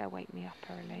 they'll wake me up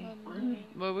early.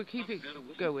 Well, we'll keep it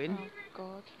going. Oh,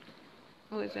 God.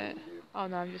 What is it? Oh,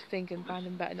 no, I'm just thinking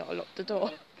Brandon better not lock the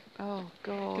door. Oh,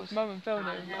 God. Because Mum and Phil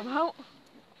know I'm out.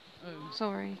 Oh,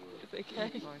 Sorry. It's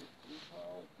okay. fine.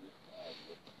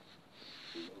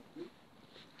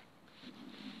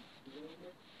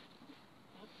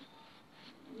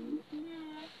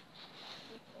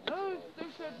 Oh, they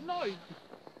said no.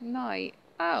 Night.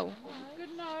 Oh,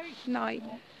 Good night. night.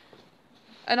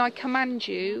 And I command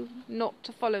you not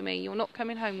to follow me. You're not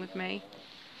coming home with me.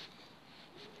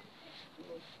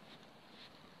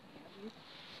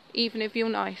 Even if you're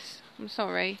nice. I'm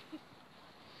sorry.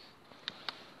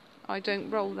 I don't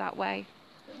roll that way.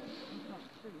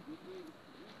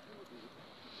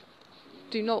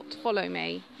 Do not follow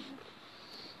me.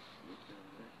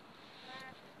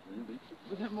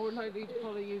 But they're more likely to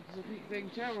follow you because I keep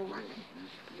saying Cheryl.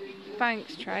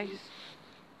 Thanks, Trace.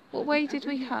 What way did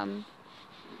we come?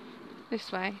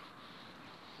 This way.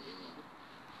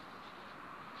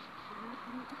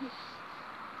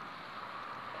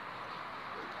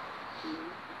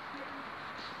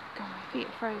 God, my feet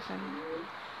are frozen.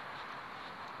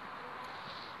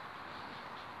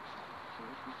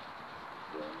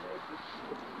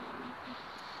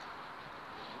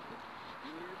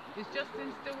 Is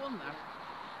Justin still on there?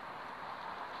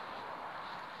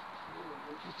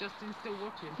 Is Justin still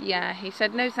watching? Yeah, he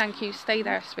said no thank you, stay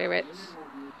there, spirits.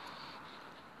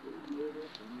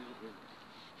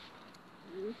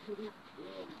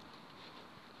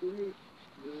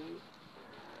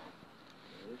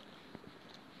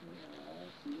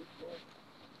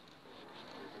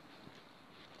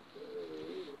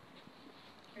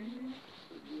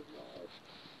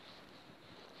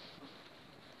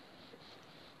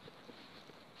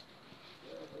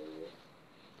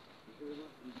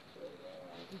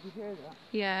 Did you hear that?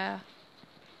 Yeah.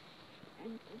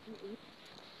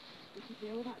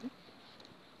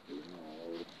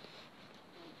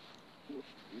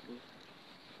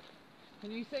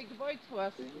 Can you say goodbye to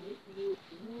us?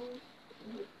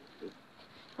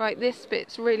 Right, this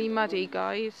bit's really muddy,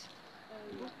 guys.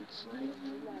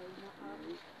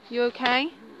 You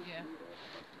okay? Yeah.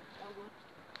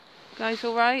 Guys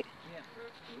alright?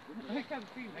 Yeah. I can't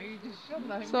see now, you just shot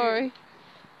that. Sorry.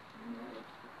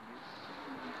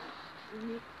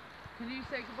 Can you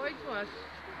say goodbye to us?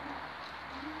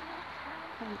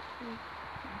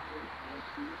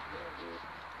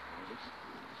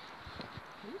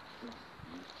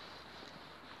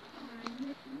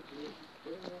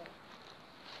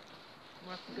 We'll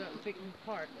have to go and pick them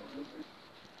apart.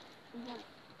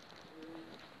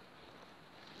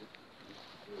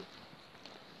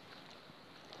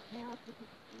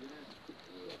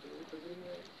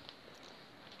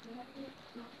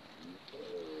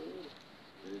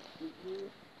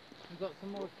 We've got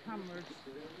some more cameras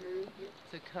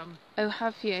to come. Oh,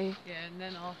 have you? Yeah, and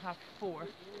then I'll have 4.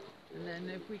 And then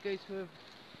if we go to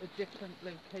a different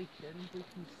location, we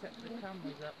can set the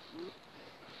cameras up.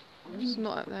 It's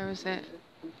not up there, is it?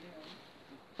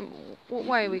 What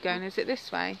way are we going? Is it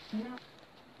this way?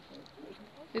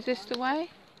 Is this the way?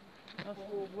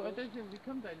 Well, I don't think we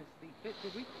come down a steep bit,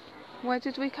 did we? Where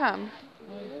did we come?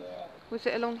 Was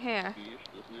it along here?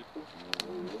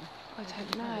 I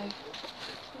don't know.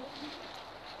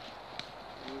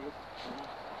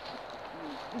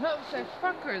 That said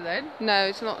fucker then. No,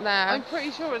 it's not there. I'm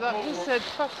pretty sure that just said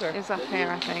fucker. It's up here,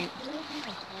 I think.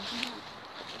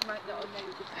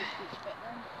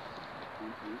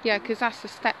 Yeah, because that's the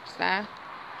steps there.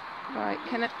 Right,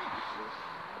 can it...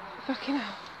 Fucking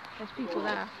hell. There's people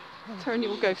there. Turn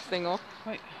your ghost thing off.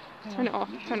 Wait, hang Turn on. it off,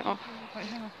 turn it off. Wait,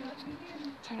 hang on.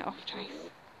 Turn it off, Trace.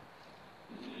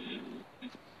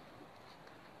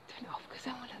 Turn it off, because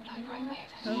then we'll look like right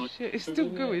weird. Oh shit, it's still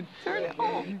going. Turn it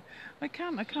off. I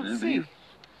can't see.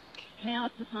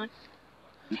 Now's the time.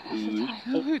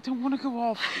 Oh, I don't want to go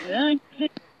off. You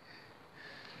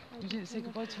didn't say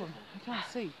goodbye to him. I can't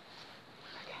see.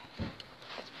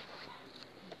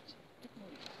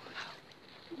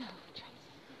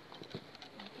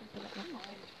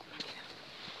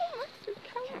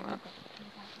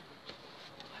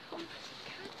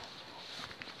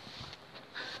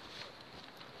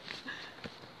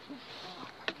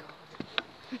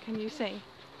 Can you see?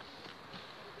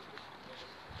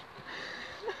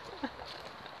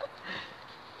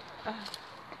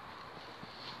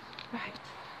 Right.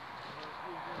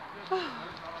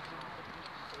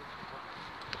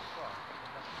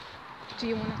 Do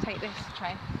you want to take this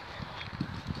tray?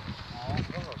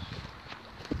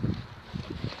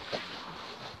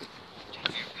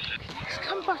 It's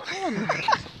come back on.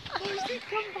 Why has it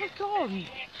come back on?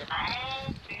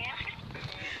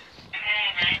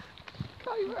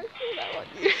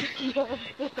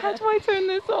 How do I turn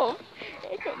this off?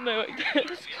 I got no idea.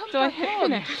 It's come Do I back hit on.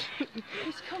 finish?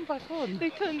 It's come back on. They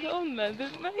turned it on then,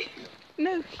 didn't they?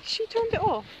 No, she turned it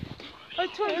off. I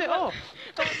turned it off.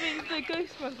 That means the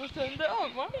ghost must have turned it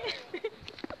on, right?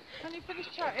 Can you finish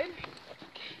chatting?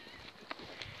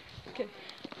 Okay.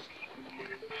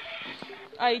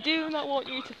 I do not want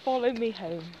you to follow me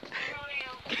home.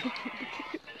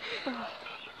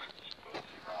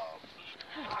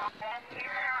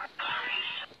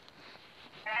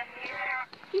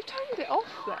 You turned it off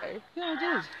though. Yeah,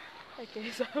 I did.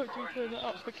 Okay, so how do you turn it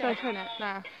off? Shall I turn it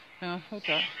now? Yeah, hold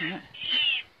that. Yeah.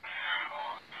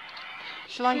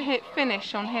 Shall I hit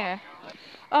finish on here?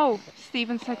 Oh,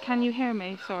 Stephen said, can you hear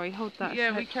me? Sorry, hold that.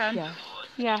 Yeah, we can. Yeah.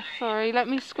 Yeah, sorry, let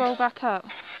me scroll back up.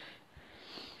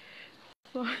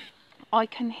 Sorry. I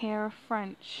can hear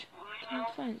French.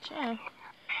 French, oh.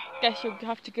 Guess you'll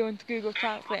have to go into Google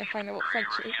Translate and find out what French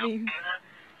it means.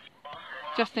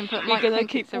 Justin put You're might gonna think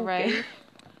keep it's a walking.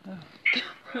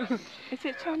 rave. Is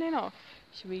it turning off?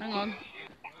 Should we Hang on.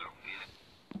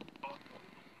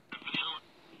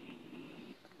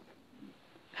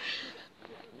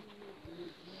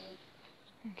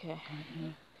 Okay.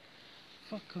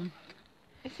 Fuck 'em.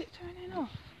 Is it turning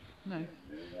off? No.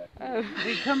 Oh.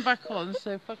 It come back on,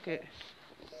 so fuck it.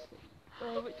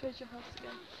 Which way's your house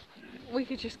again? We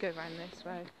could just go round this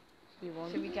way if you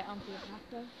want. Should we get onto the path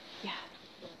then? Yeah.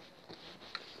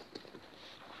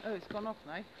 Oh, it's gone off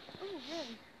now. Oh,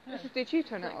 really? Did you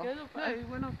turn it off? No, it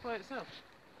went off by itself.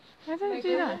 How did it do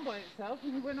It went that? on by itself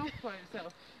and it went off by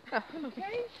itself.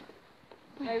 Okay.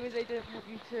 Maybe they didn't want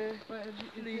you to Well, have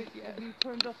you, leave have yet. you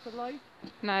turned off the light?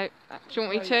 No. Do you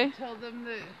want me Right, to? Tell them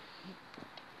that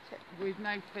we've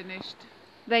now finished.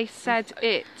 They said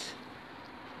it.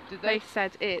 Did They they?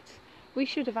 said it. We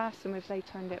should have asked them if they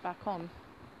turned it back on.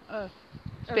 Oh.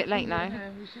 It's a bit late now. Yeah,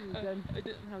 we should have done. I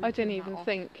didn't know. I didn't even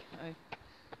think.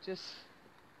 Just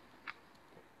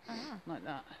like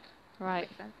that. Right.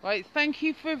 Right, thank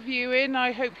you for viewing.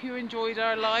 I hope you enjoyed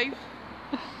our live.